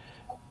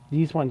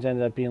these ones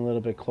ended up being a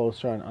little bit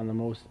closer on the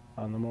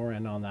more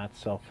end on that.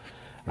 So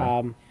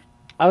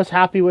I was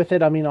happy with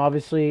it. I mean,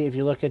 obviously, if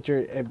you look at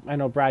I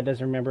know Brad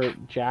doesn't remember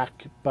Jack,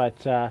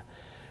 but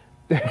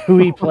who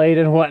he played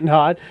and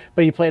whatnot.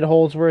 But you played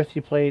Holsworth,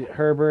 you played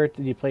Herbert,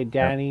 and you played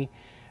Danny.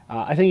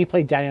 I think you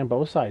played Danny on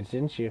both sides,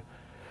 didn't you?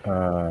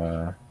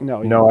 No,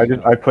 I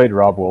didn't. I played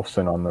Rob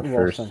Wolfson on the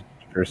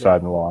first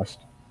side and lost.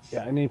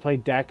 Yeah, and then you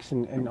played Dex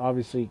and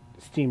obviously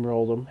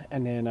steamrolled him,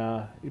 and then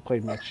you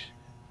played Mitch.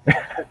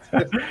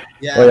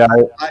 Yeah,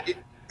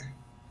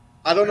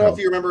 I don't know if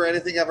you remember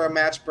anything of our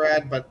match,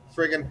 Brad, but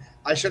friggin'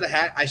 I should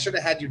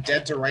have had you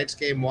dead to rights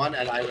game 1,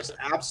 and I was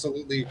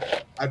absolutely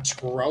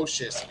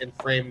atrocious in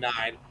frame 9.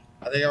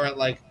 I think I were at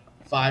like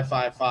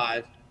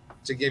 5-5-5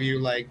 to give you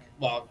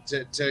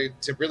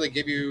to really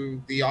give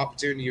you the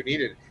opportunity you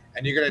needed,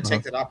 and you're gonna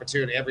take that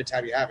opportunity every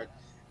time you have it.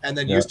 And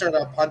then you start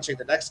out punching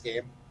the next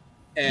game,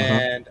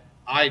 and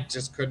I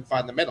just couldn't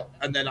find the middle,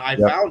 and then I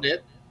found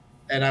it.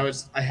 And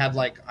I had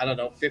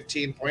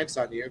 15 points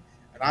on you,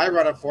 and I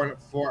run a four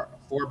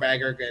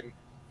bagger in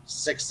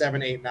 6,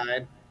 7, 8,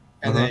 9,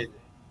 and then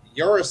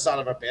you're a son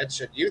of a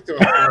bitch, and you threw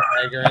a 4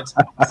 bagger in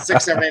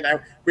 6, 7, 8, 9.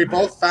 We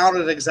both found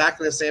it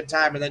exactly the same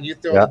time, and then you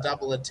threw a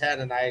double at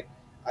 10, and I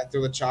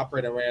threw the chop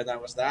right away, and that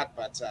was that.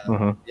 But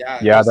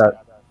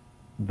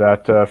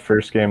that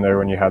first game there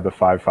when you had the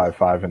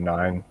 5-5-5 and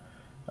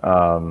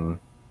 9,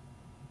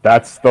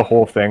 that's the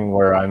whole thing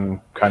where I'm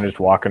kind of just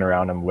walking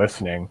around and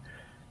listening,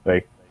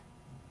 like.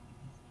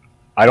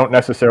 I don't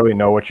necessarily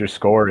know what your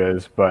score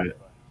is, but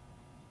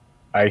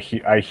I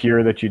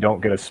hear that you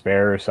don't get a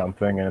spare or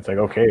something, and it's like,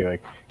 okay,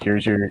 like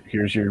here's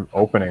your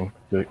opening.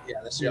 Yeah,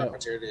 that's your Yeah.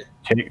 opportunity.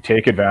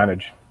 Take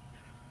advantage.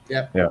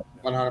 Yep. Yeah.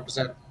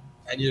 100%.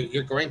 And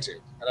you're going to,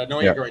 and I know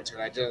Yeah. you're going to.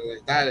 And I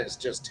just that is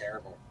just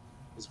terrible.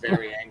 He's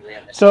very angry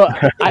at me. So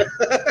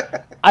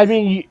I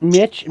mean,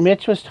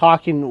 Mitch was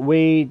talking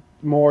way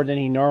more than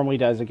he normally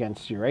does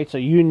against you, right? So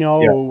you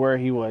know Yeah. where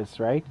he was,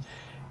 right?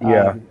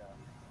 Yeah.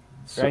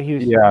 So, Right. He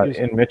was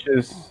in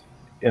Mitch's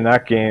in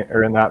that game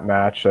or in that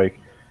match, like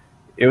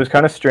it was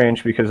kind of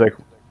strange because like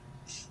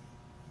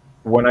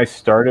when we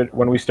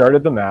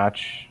started the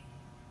match,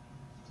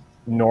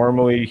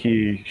 normally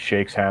he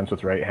shakes hands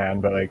with right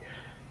hand, but like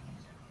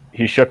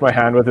he shook my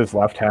hand with his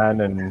left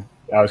hand, and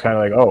I was kind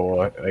of like, oh,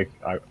 well,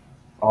 like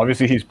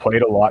obviously he's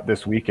played a lot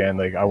this weekend.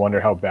 Like I wonder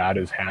how bad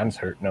his hands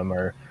hurting him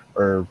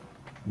or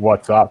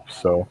what's up.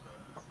 So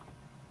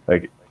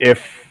like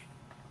if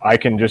I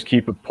can just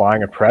keep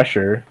applying a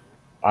pressure,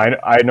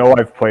 I know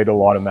I've played a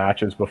lot of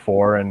matches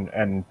before,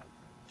 and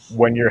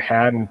when your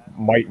hand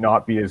might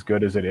not be as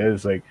good as it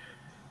is, like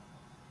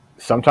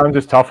sometimes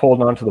it's tough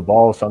holding onto the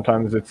ball.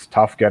 Sometimes it's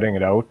tough getting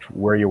it out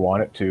where you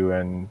want it to,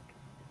 and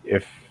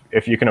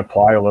if you can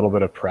apply a little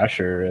bit of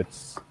pressure,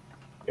 it's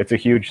a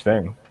huge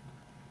thing.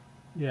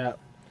 Yeah.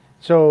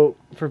 So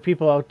for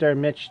people out there,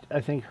 Mitch, I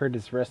think hurt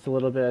his wrist a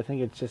little bit. I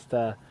think it's just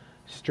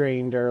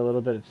strained or a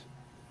little bit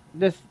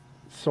just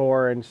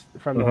sore and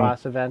from the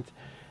last event.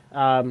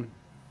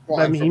 Well,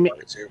 I I'm mean, from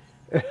Bucket too.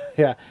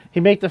 yeah, he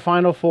made the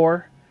final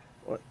four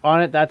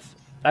on it. That's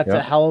Yeah.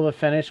 a hell of a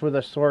finish with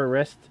a sore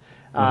wrist.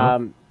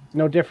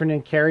 No different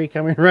than Kerry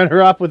coming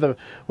runner up with a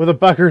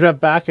buggered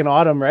up back in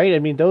autumn, right? I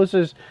mean, those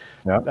is.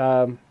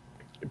 Yeah.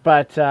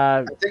 But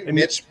I think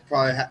Mitch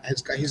probably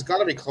he's got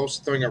to be close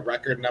to throwing a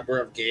record number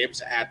of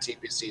games at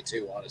TPC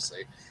too.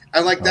 Honestly,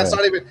 and like that's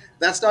not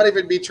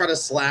even me trying to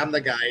slam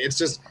the guy. It's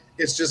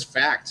just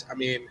fact. I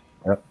mean,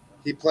 Yep.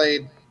 he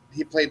played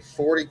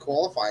 40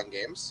 qualifying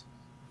games,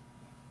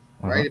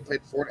 right? He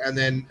played 40, and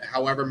then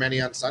however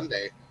many on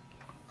Sunday.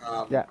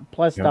 yeah,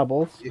 plus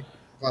doubles.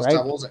 Plus right?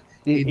 doubles.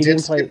 He He didn't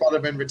did play- skip out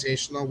of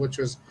Invitational, which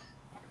was,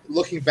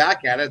 looking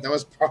back at it, that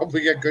was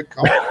probably a good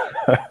call.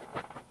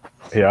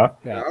 Yeah.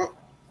 You know?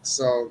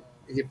 So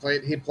he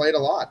played a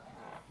lot.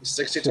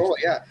 60 total,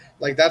 yeah.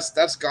 Like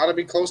that's got to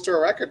be close to a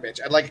record, Mitch.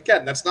 And like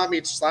again, that's not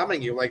me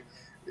slamming you. Like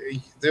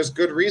there's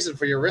good reason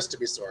for your wrist to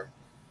be sore.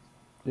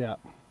 Yeah,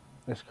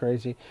 that's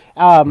crazy.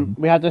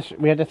 We had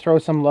to throw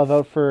some love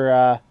out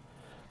for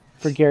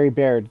Gary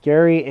Baird.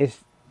 Gary is,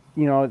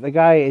 the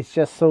guy is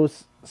just so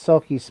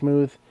silky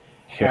smooth.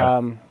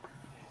 Yeah.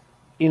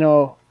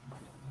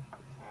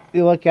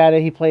 You look at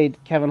it. He played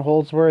Kevin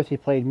Holdsworth. He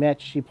played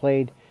Mitch. He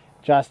played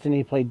Justin.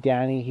 He played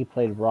Danny. He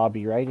played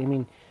Robbie. Right. I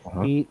mean,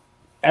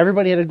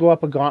 everybody had to go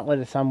up a gauntlet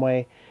in some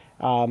way.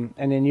 And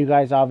then you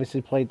guys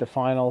obviously played the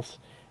finals,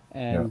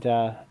 and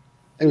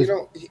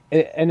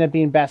it ended up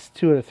being best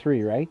 2 out of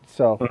 3, right?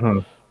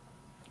 So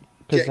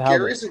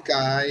Gary's a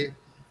guy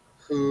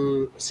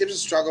who seems to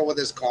struggle with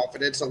his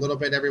confidence a little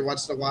bit every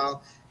once in a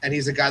while, and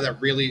he's a guy that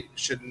really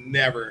should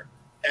never,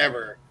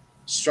 ever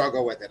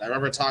struggle with it. I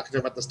remember talking to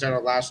him at the start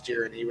of last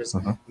year, and he was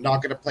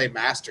not going to play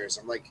Masters.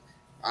 I'm like,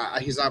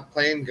 he's not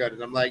playing good,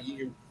 and I'm like,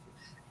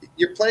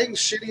 you're playing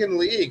shitty in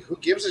league. Who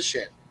gives a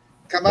shit?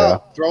 Come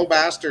out, throw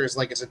Masters.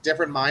 Like it's a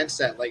different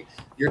mindset. Like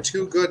you're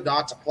too good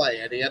not to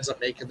play, and he ends up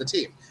making the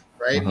team.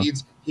 Right?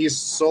 He's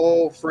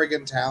so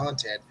friggin'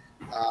 talented.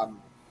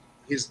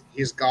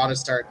 He's got to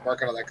start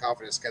working on that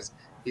confidence because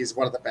he's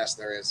one of the best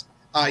there is.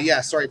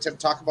 Sorry, Tim.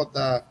 Talk about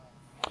the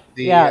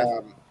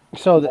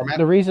So format?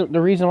 the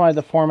reason why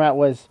the format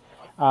was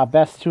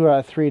best 2 out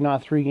of 3,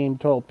 not 3 game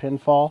total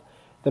pinfall.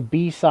 The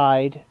B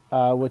side,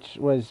 which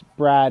was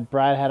Brad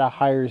had a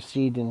higher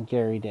seed than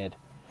Gary did.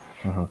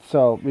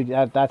 So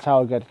that's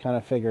how it got kind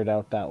of figured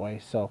out that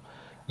way. So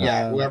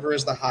whoever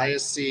is the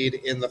highest seed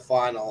in the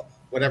final,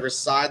 whatever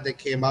side they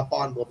came up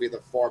on, will be the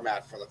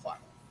format for the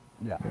final.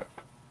 Yeah.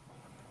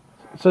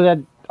 So that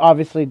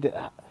obviously,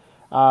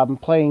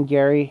 playing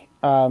Gary,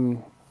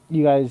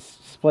 you guys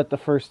split the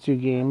first 2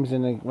 games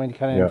and then went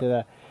kind of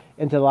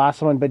into the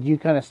last one. But you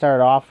kind of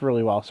started off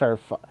really well. Started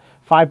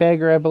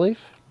 5-bagger, I believe.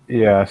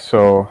 Yeah.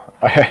 So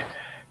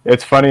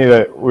it's funny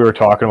that we were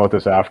talking about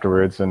this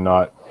afterwards, and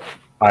I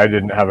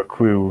didn't have a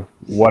clue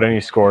what any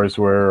scores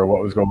were or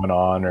what was going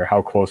on or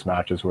how close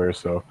matches were.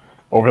 So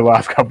over the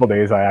last couple of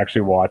days, I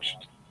actually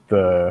watched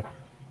the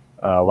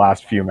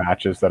last few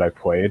matches that I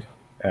played,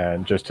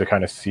 and just to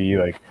kind of see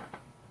like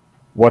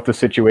what the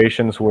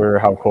situations were,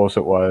 how close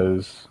it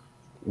was,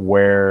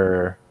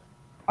 where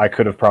I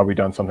could have probably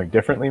done something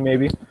differently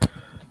maybe.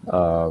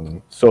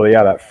 So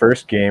yeah, that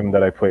first game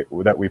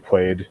that we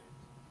played,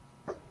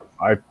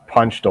 I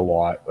punched a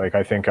lot. Like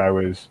I think I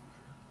was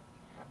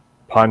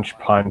punch,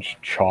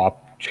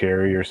 chop,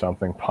 cherry or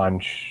something,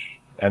 punch,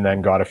 and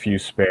then got a few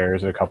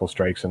spares, a couple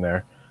strikes in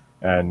there,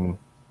 and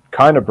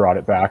kind of brought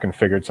it back and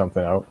figured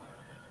something out.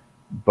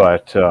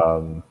 But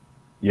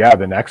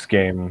the next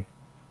game,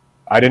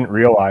 I didn't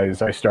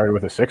realize I started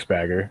with a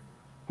 6-bagger,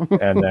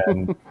 and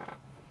then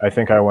I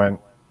think I went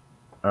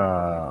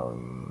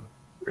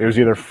it was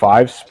either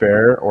 5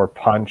 spare or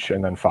punch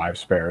and then 5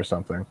 spare or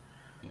something,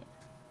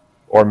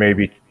 or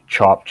maybe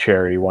chop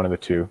cherry, one of the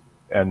two,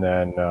 and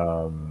then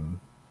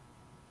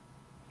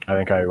I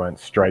think I went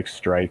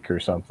strike or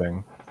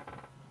something,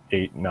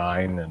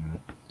 8-9,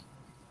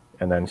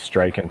 and then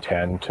strike and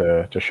 10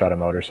 to shut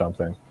him out or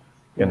something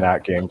in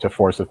that game to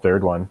force a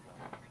third one.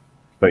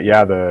 But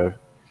yeah, the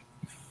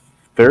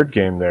third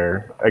game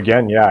there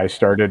again, yeah, I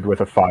started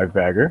with a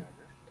 5-bagger,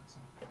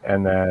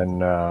 and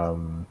then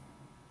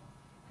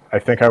I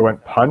think I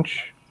went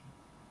punch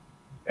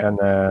and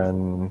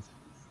then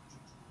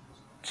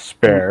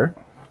spare.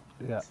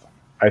 Yeah.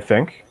 I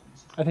think.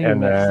 I think you And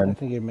missed. then- I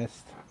think you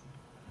missed.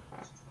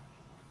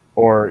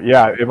 Or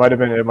yeah, it might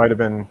have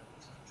been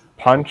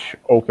punch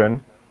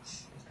open.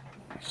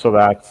 So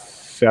that's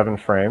 7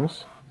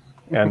 frames.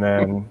 And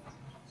then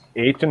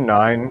 8 and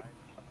 9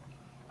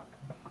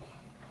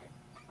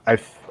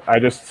 I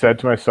just said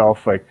to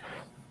myself, like,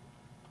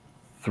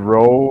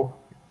 throw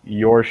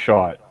your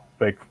shot.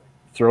 Like,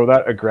 throw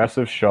that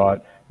aggressive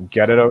shot,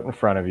 get it out in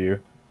front of you,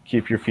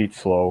 keep your feet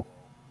slow.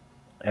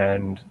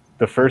 And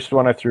the first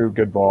one I threw,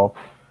 good ball.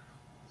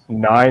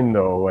 9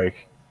 though,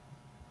 like,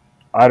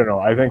 I don't know.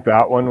 I think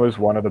that one was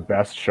one of the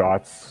best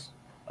shots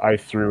I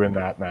threw in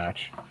that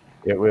match.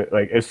 It was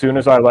like, as soon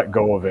as I let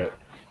go of it,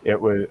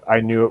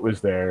 I knew it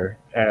was there.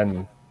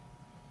 And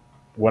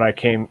when I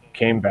came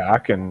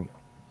back, and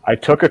I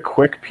took a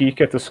quick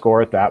peek at the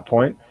score at that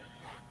point,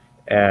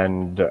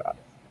 and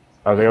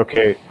I was like,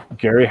 okay,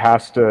 Gary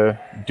has to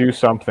do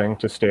something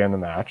to stay in the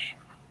match.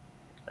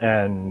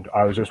 And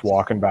I was just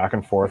walking back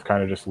and forth,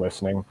 kind of just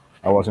listening.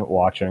 I wasn't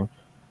watching.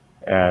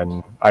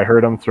 And I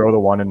heard him throw the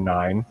 1 and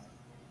 9.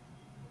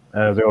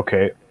 And I was like,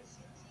 okay.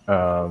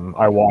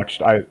 I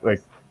watched,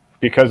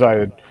 because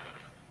I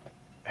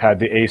had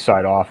the A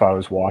side off, I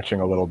was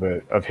watching a little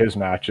bit of his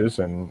matches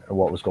and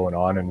what was going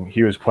on. And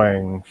he was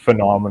playing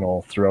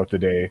phenomenal throughout the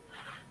day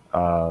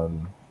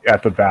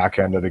at the back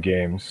end of the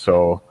game.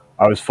 So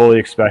I was fully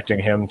expecting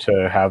him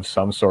to have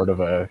some sort of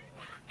a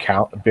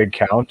big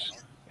count,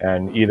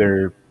 and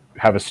either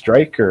have a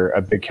strike or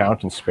a big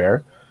count and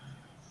spare.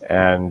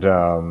 And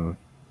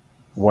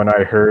when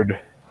I heard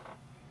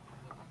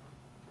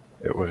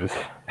it was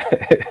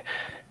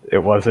it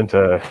wasn't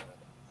a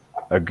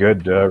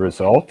good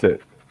result,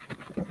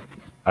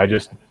 I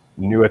just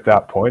knew at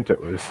that point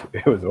it was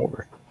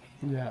over.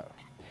 Yeah,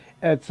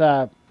 it's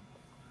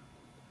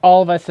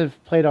all of us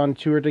have played on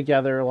tour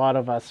together. A lot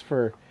of us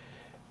for.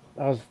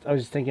 I was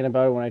just thinking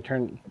about it when I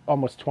turned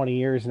almost 20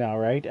 years now,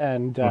 right?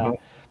 And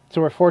so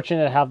we're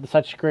fortunate to have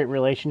such great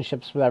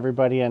relationships with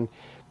everybody. And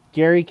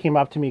Gary came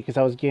up to me because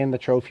I was getting the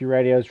trophy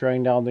ready. I was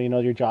writing down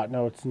your jot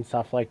notes and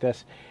stuff like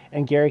this.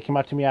 And Gary came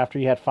up to me after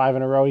he had 5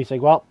 in a row. He's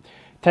like, "Well,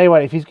 tell you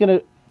what, if he's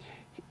gonna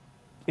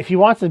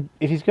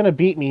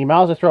beat me, he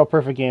might as well throw a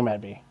perfect game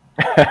at me."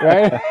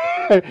 Right?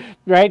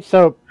 Right?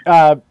 So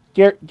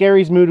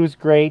Gary's mood was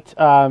great.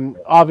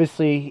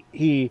 Obviously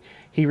he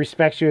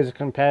respects you as a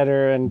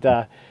competitor,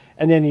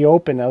 and then he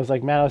opened. I was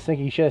like, man, I was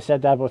thinking you should have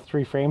said that about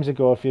 3 frames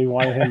ago if you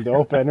wanted him to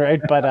open, right?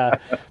 But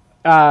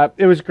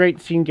it was great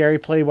seeing Gary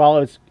play well.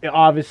 It was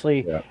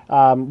obviously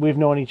we've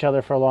known each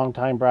other for a long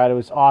time, Brad. It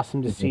was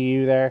awesome to see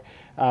you there.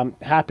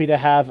 Happy to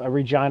have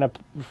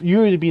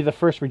you to be the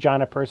first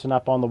Regina person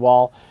up on the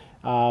wall.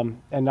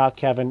 And not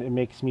Kevin. It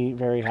makes me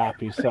very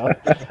happy. So,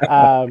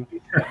 but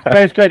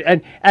it's good.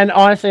 And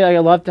honestly, I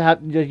love to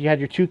have you had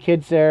your 2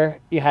 kids there.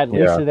 You had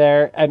Lisa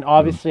there, and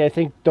obviously, I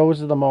think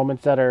those are the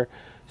moments that are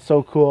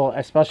so cool,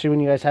 especially when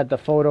you guys had the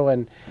photo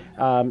and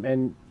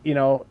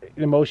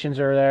emotions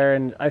are there.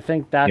 And I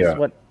think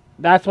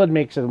that's what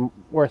makes it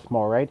worth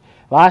more, right?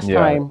 Last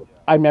time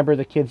I remember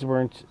the kids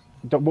wouldn't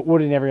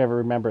ever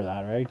remember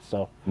that, right?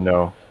 So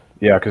no,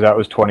 yeah, because that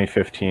was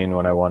 2015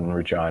 when I won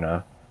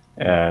Regina.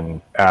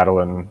 And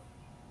Adeline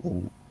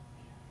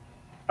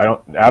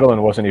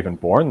wasn't even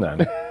born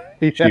then.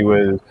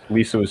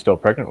 Lisa was still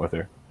pregnant with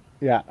her.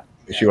 Yeah.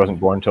 She wasn't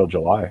born until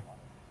July.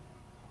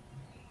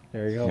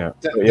 There you go.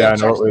 Yeah.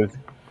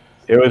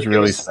 It was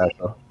really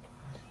special.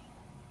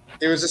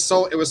 It was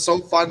so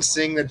fun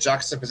seeing the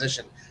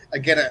juxtaposition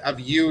again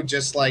of you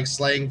just like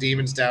slaying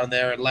demons down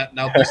there and letting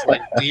out this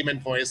like demon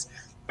voice.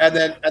 And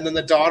then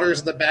the daughters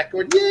in the back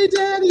going, "Yay,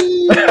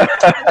 Daddy!"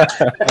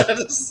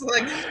 It's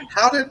like,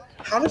 how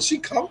did she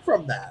come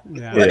from that?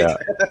 Yeah,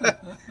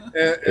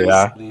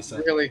 it's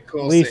Lisa. Really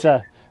cool.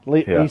 Lisa,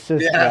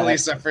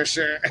 Lisa for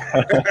sure.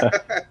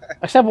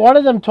 Except one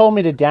of them told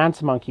me to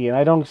dance monkey, and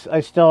I'm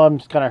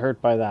kind of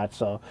hurt by that.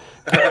 So.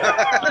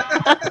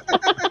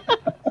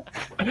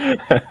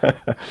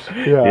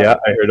 Yeah,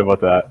 I heard about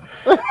that.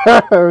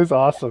 It was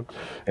awesome.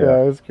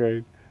 Yeah, it was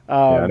great.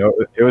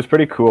 It was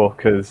pretty cool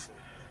because.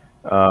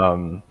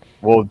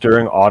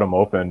 During Autumn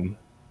Open,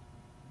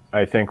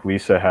 I think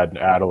Lisa had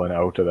Adeline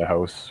out of the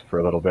house for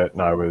a little bit,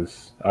 and I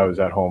was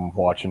at home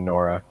watching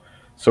Nora.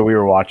 So we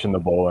were watching the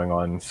bowling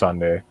on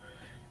Sunday,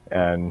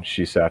 and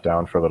she sat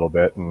down for a little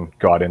bit and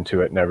got into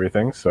it and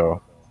everything.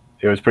 So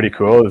it was pretty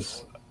cool.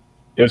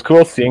 It was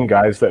cool seeing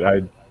guys that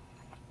I'd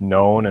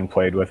known and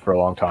played with for a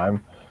long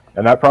time,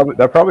 and that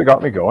probably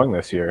got me going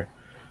this year.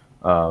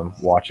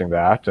 watching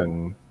that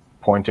and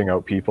pointing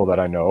out people that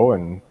I know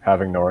and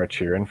having Nora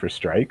cheering for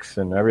strikes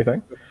and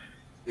everything.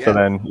 So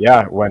then,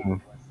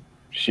 when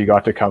she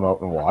got to come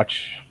out and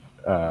watch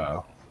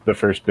the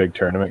first big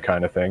tournament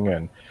kind of thing,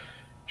 and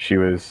she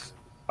was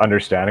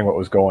understanding what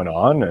was going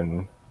on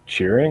and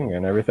cheering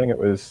and everything, it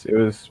was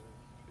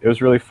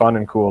really fun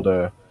and cool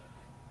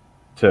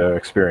to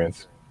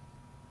experience.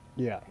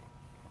 Yeah.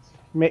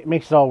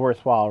 Makes it all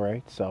worthwhile,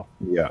 right? So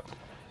Yeah.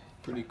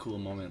 Pretty cool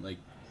moment. Like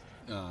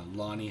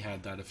Lonnie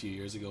had that a few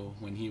years ago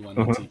when he won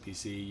Mhm. the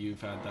TPC.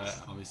 You've had that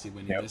obviously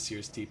winning Yep. this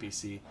year's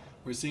TPC.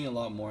 We're seeing a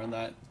lot more of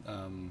that.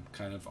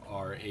 Kind of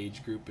our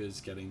age group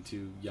is getting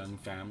to young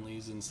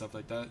families and stuff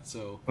like that.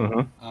 So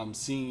Mhm.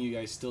 seeing you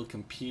guys still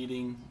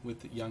competing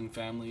with young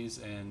families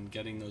and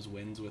getting those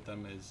wins with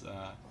them is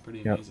pretty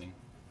Yep. amazing.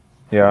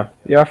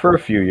 Yeah. For a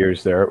few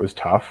years there, it was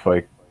tough.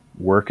 Like,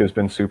 work has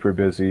been super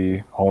busy,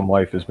 home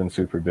life has been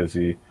super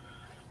busy.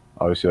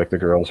 Obviously, like, the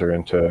girls are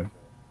into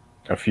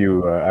a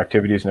few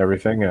activities and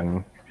everything,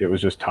 and it was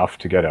just tough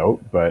to get out.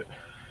 But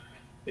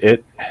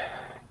it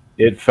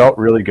felt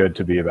really good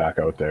to be back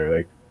out there.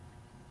 Like,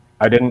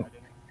 I didn't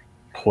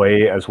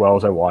play as well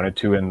as I wanted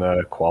to in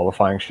the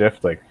qualifying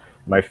shift. Like,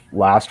 my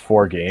last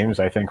 4 games,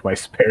 I think my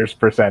spares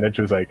percentage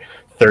was like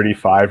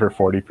 35 or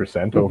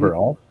 40%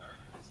 overall.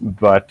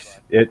 But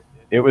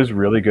it was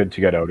really good to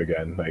get out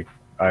again. Like,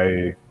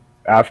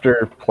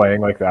 after playing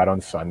like that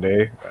on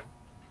Sunday,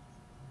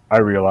 I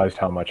realized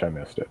how much I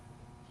missed it.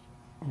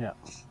 yeah.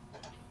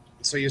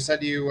 So you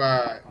said you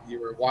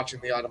were watching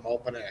the Autumn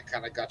Open and it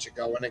kind of got you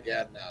going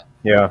again,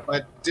 Yeah.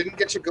 but didn't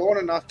get you going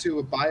enough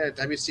to buy a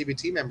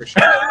WCBT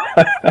membership.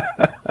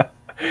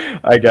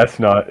 I guess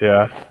not.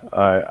 Yeah.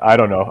 I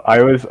don't know. I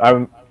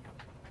don't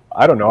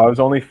know. I was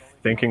only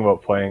thinking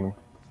about playing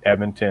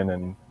Edmonton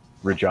and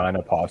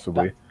Regina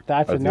possibly.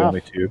 That's That's the enough.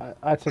 only two.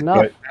 That's enough.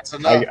 But That's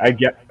enough.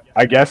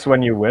 I guess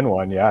when you win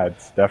one, yeah,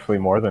 it's definitely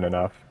more than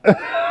enough.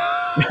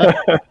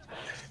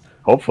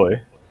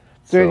 Hopefully.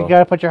 Dude, So, you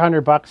gotta put your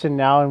 $100 in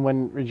now and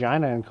win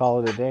Regina and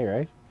call it a day,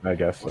 right? I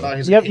guess so. Well,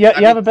 You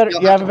have a better-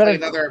 he'll you have to a better-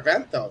 play another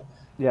event though.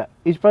 Yeah,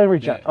 he's playing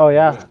Regina. Yeah, Oh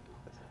yeah. yeah.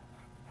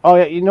 Oh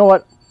yeah. You know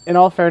what? In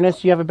all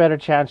fairness, you have a better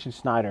chance than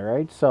Snyder,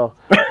 right? So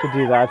to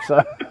do that.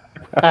 So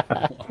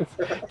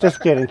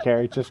just kidding,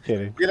 Carrie. Just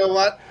kidding. You know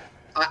what?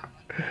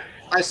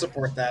 I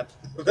support that.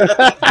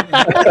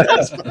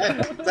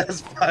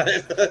 That's fine.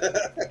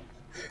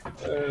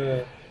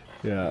 Yeah.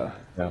 Yeah.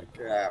 No,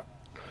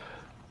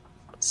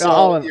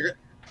 I'll- So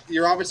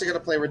you're obviously going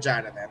to play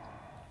Regina then.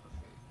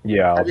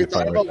 Yeah. I'll Have you be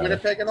thought playing about Regina.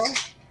 Winnipeg at all?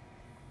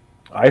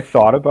 I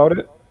thought about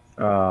it.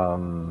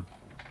 Will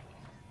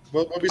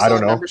we I sell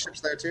don't know.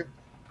 memberships there too?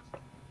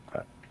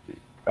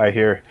 I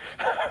hear.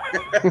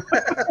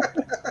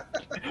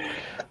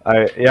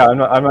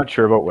 I'm not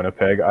sure about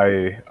Winnipeg.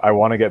 I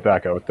want to get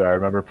back out there. I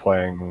remember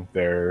playing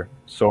there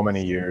so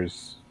many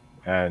years,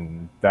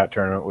 and that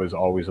tournament was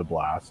always a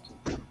blast.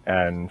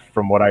 And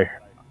from what I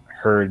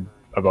heard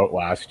about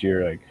last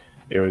year, like,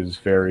 it was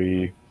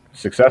very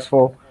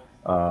successful.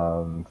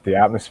 The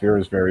atmosphere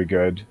was very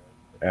good,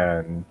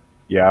 and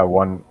yeah,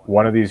 one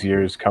of these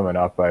years coming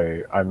up,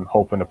 I'm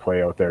hoping to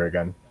play out there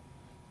again.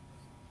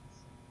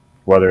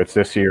 Whether it's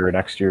this year or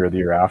next year or the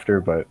year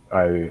after, but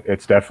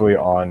it's definitely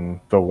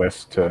on the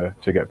list to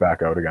get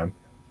back out again.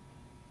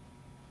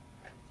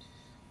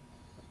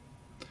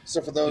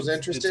 So for those It's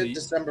interested, a-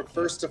 December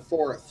 1st to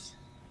 4th,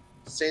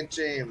 St.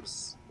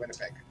 James,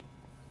 Winnipeg.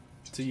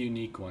 It's a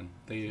unique one.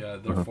 Their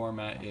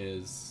format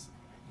is,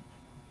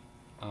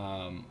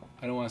 I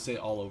don't want to say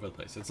all over the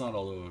place. It's not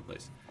all over the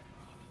place.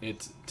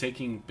 It's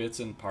taking bits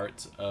and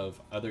parts of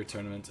other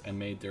tournaments and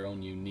made their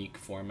own unique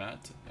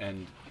format,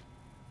 and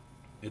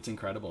it's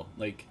incredible.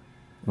 Like,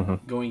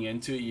 going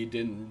into it, you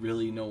didn't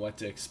really know what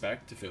to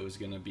expect, if it was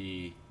going to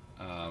be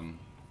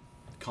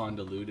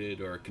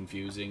convoluted or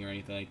confusing or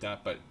anything like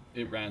that, but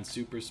it ran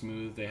super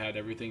smooth. They had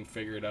everything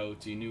figured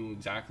out. You knew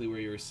exactly where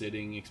you were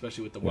sitting,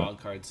 especially with the wild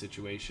card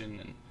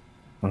situation,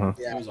 and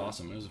Yeah. it was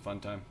awesome. It was a fun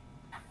time.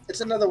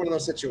 It's another one of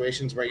those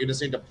situations where you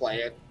just need to play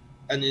it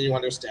and then you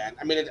understand.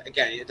 I mean,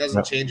 it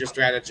doesn't change your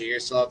strategy. You're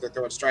still out there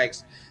throwing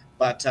strikes,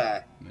 but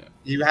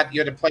you had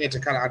to play it to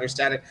kind of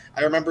understand it.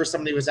 I remember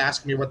somebody was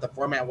asking me what the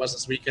format was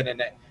this weekend,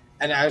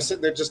 and I was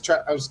sitting there just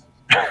I was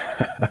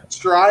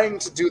trying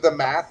to do the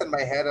math in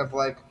my head of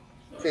like,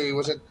 okay,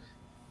 was it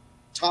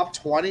top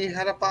 20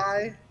 had a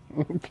bye?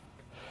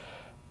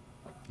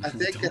 I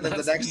think, and then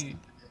the next.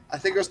 I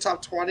think it was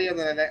top 20, and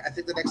then I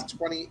think the next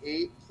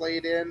 28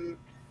 played in.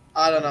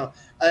 I don't know.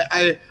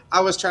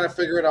 I was trying to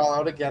figure it all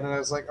out again, and I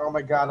was like, oh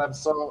my god, I'm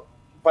so.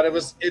 But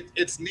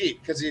it's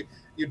neat because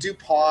you do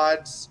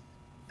pods,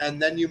 and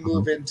then you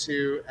move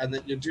into, and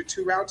then you do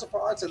 2 rounds of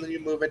pods, and then you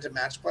move into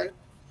match play,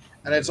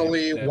 and it's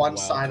only They have one wild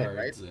sided, right?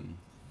 cards and,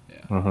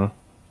 yeah.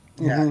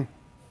 Mm-hmm. Yeah.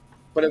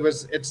 But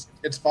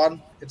it's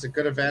fun. It's a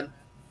good event.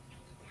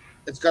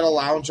 It's got a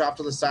lounge off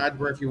to the side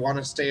where if you want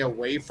to stay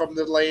away from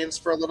the lanes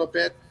for a little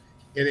bit,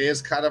 it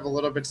is kind of a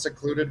little bit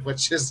secluded,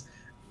 which is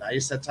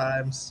nice at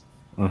times.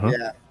 Mm-hmm.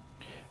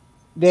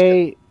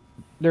 Yeah.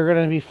 they're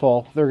going to be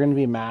full. They're going to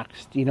be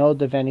maxed. You know,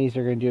 the Vennies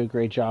are going to do a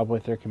great job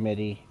with their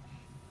committee.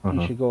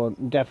 You should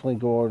definitely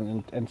go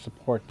and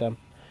support them.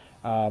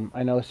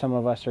 I know some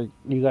of us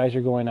you guys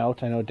are going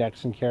out. I know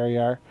Dex and Carrie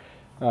are.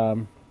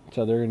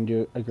 So they're going to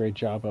do a great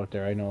job out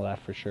there. I know that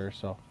for sure.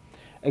 So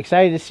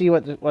excited to see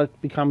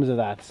what becomes of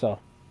that. So,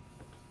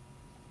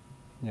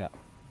 yeah.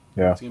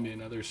 Yeah. It's going to be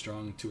another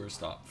strong tour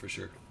stop for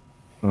sure.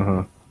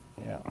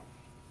 Yeah.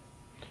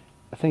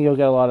 I think you'll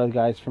get a lot of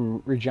guys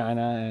from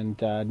Regina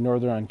and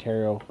Northern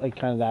Ontario, like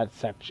kind of that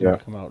section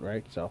come out,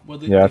 right? So. Well,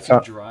 they it's can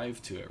not...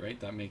 drive to it, right?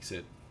 That makes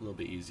it a little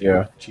bit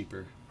easier,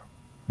 cheaper.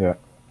 Yeah.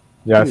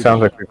 Yeah, it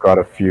sounds like we've got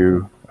a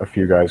few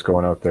guys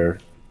going out there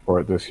for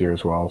it this year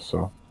as well.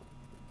 So.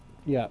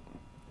 Yeah.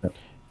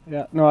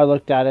 Yeah. No, I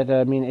looked at it.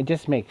 I mean, it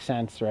just makes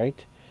sense,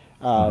 right?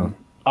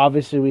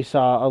 Obviously, we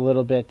saw a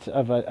little bit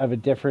of a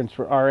difference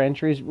for our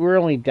entries. We're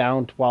only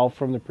down 12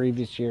 from the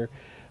previous year.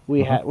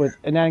 We had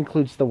and that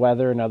includes the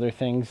weather and other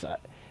things.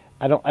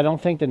 I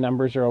don't think the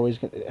numbers are always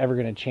ever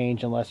going to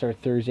change unless our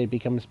Thursday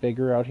becomes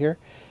bigger out here.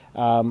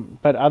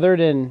 But other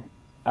than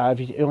if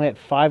you only had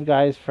 5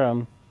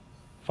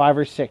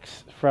 or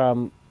 6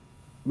 from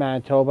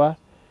Manitoba,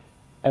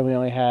 and we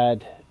only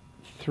had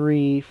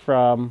 3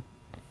 from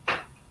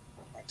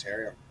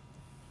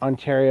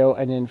Ontario,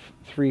 and then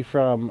 3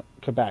 from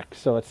Quebec.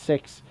 So it's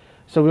 6.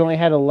 So we only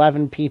had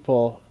 11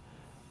 people.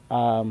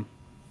 Only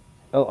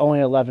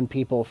 11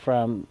 people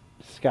from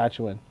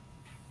Saskatchewan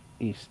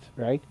East,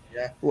 right?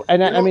 Yeah.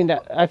 And I mean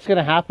that's going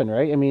to happen,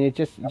 right? I mean, it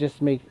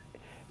just make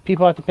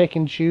people have to pick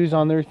and choose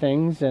on their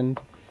things, and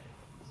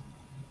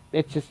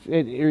it's just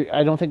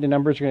I don't think the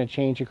numbers are going to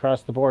change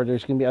across the board.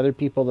 There's going to be other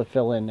people that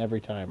fill in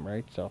every time,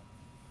 right? So.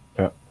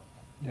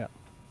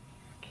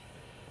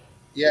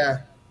 Yeah.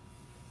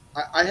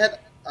 I had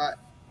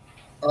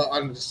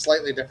on a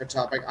slightly different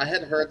topic. I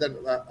had heard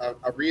that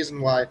a reason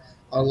why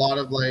a lot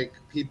of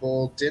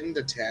people didn't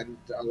attend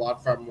a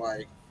lot from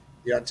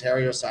the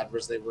Ontario side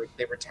was they were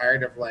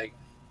tired of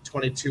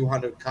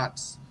 2,200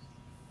 cuts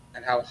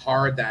and how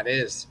hard that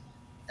is,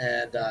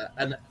 and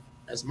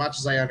as much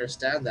as I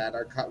understand that,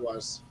 our cut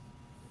was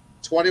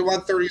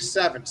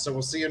 21:37. So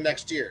we'll see you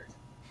next year.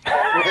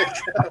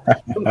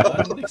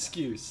 Not an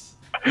excuse.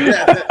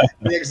 Yeah,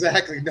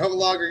 exactly. No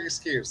longer an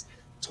excuse.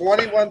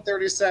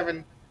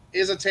 21:37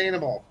 is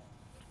attainable.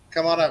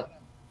 Come on out.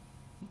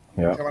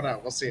 Yeah. Come on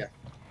out. We'll see you.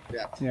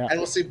 Yeah. Yeah. And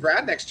we'll see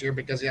Brad next year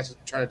because he has to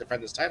try to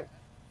defend his title.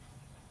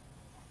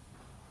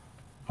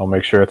 I'll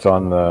make sure it's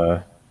on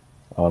the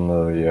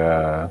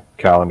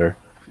calendar.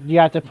 You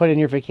have to put in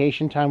your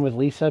vacation time with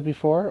Lisa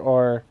before,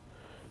 or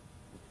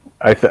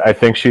I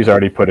think she's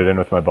already put it in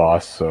with my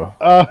boss, so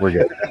we're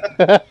good.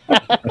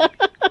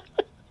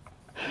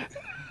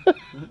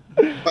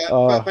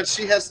 But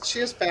she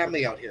has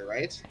family out here,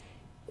 right?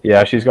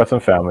 Yeah, she's got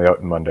some family out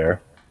in Mundare.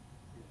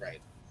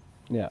 Right.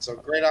 Yeah. So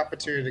great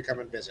opportunity to come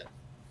and visit.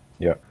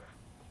 Yeah.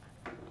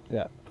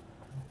 Yeah.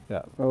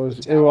 Yeah.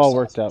 It all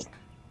worked out.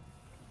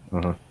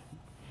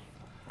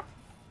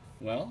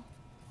 Well,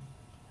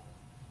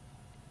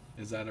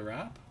 is that a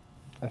wrap?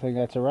 I think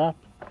that's a wrap.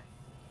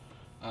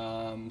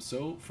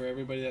 So for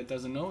everybody that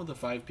doesn't know, the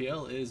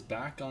 5PL is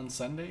back on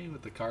Sunday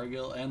with the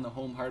Cargill and the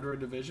Home Hardware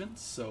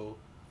divisions. So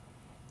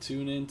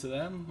tune in to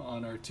them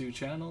on our 2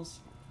 channels.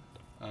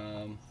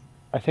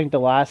 I think the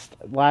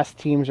last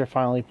teams are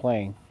finally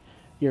playing.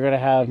 You're going to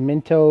have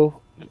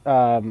Minto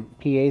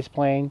PAs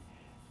playing,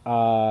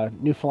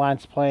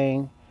 Newfoundland's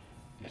playing.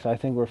 So I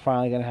think we're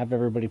finally going to have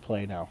everybody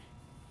play now.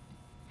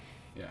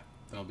 Yeah,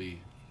 that'll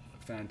be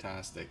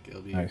fantastic.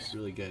 It'll be nice.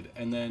 Really good.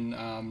 And then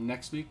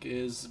next week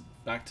is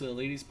back to the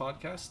ladies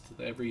podcast.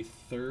 Every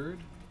third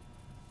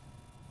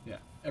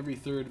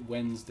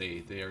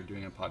Wednesday they are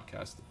doing a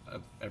podcast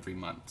of every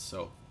month.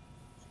 So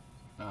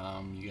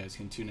you guys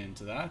can tune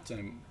into that.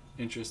 I'm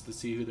interested to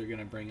see who they're going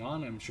to bring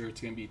on. I'm sure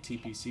it's going to be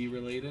TPC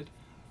related.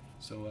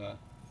 So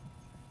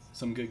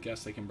some good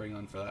guests they can bring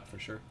on for that for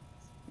sure.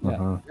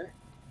 Yeah.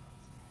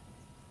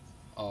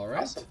 All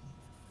right. Awesome.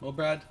 Well,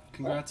 Brad,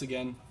 congrats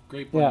again.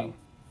 Great playing.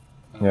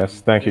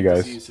 Yes, thank you great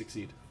guys. To see you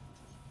succeed.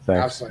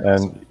 Thanks. Absolutely.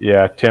 And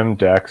yeah, Tim,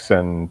 Dex,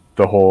 and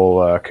the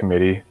whole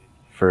committee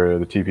for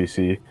the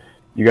TPC,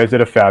 you guys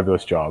did a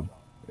fabulous job.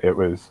 It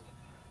was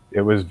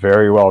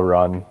very well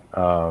run.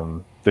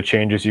 The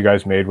changes you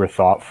guys made were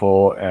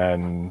thoughtful,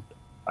 and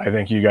I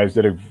think you guys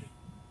did a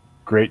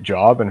great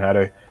job and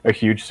had a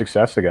huge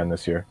success again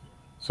this year.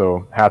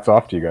 So hats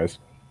off to you guys.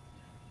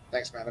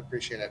 Thanks, man. I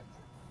appreciate it.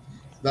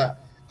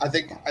 I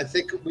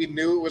think we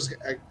knew it was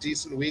a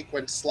decent week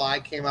when Sly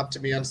came up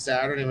to me on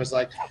Saturday and was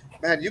like,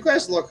 "Man, you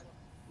guys look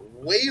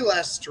way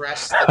less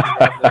stressed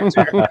than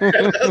you normally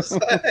do."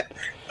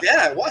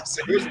 Yeah, it was.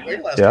 It was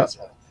way less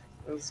stressful.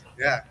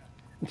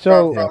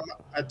 So from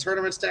a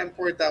tournament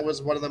standpoint, that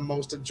was one of the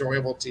most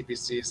enjoyable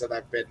TPCs that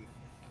I've been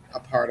a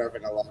part of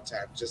in a long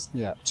time. Just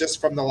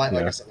from the like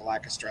I said, the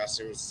lack of stress,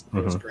 it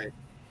was great.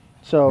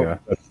 So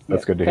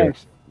that's good to hear.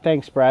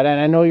 Thanks, Brad.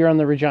 And I know you're on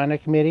the Regina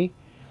committee.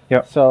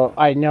 Yeah. So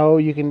I know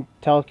you can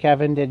tell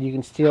Kevin that you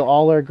can steal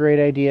all our great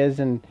ideas,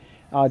 and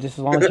just as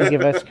long as you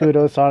give us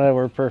kudos on it,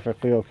 we're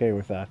perfectly okay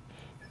with that.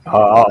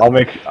 I'll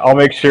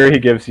make sure he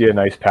gives you a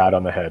nice pat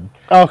on the head.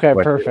 Okay,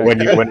 when, perfect.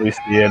 when we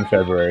see you in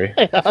February.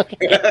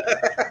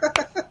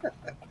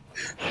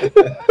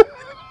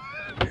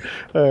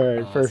 All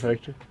right, Awesome.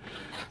 perfect.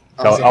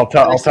 I'll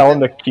tell him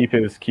to keep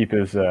his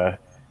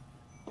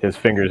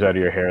fingers out of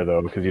your hair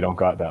though, because you don't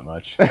got that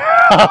much.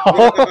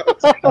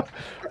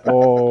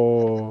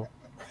 Oh,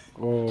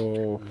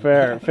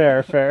 fair.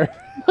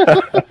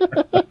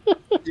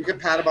 You can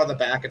pat him on the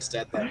back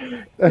instead, though.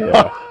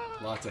 Yeah.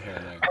 Lots of hair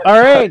there. All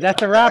right,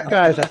 that's a wrap,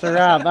 guys. That's a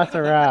wrap.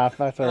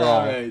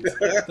 All right.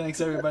 Thanks,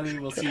 everybody.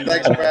 We'll see you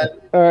Thanks, Brad.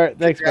 All right,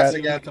 thanks, Congrats Brad.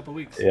 in a again. couple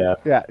weeks. Yeah.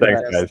 Yeah,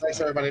 Thanks, Yes, guys. thanks,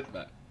 everybody.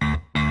 Bye.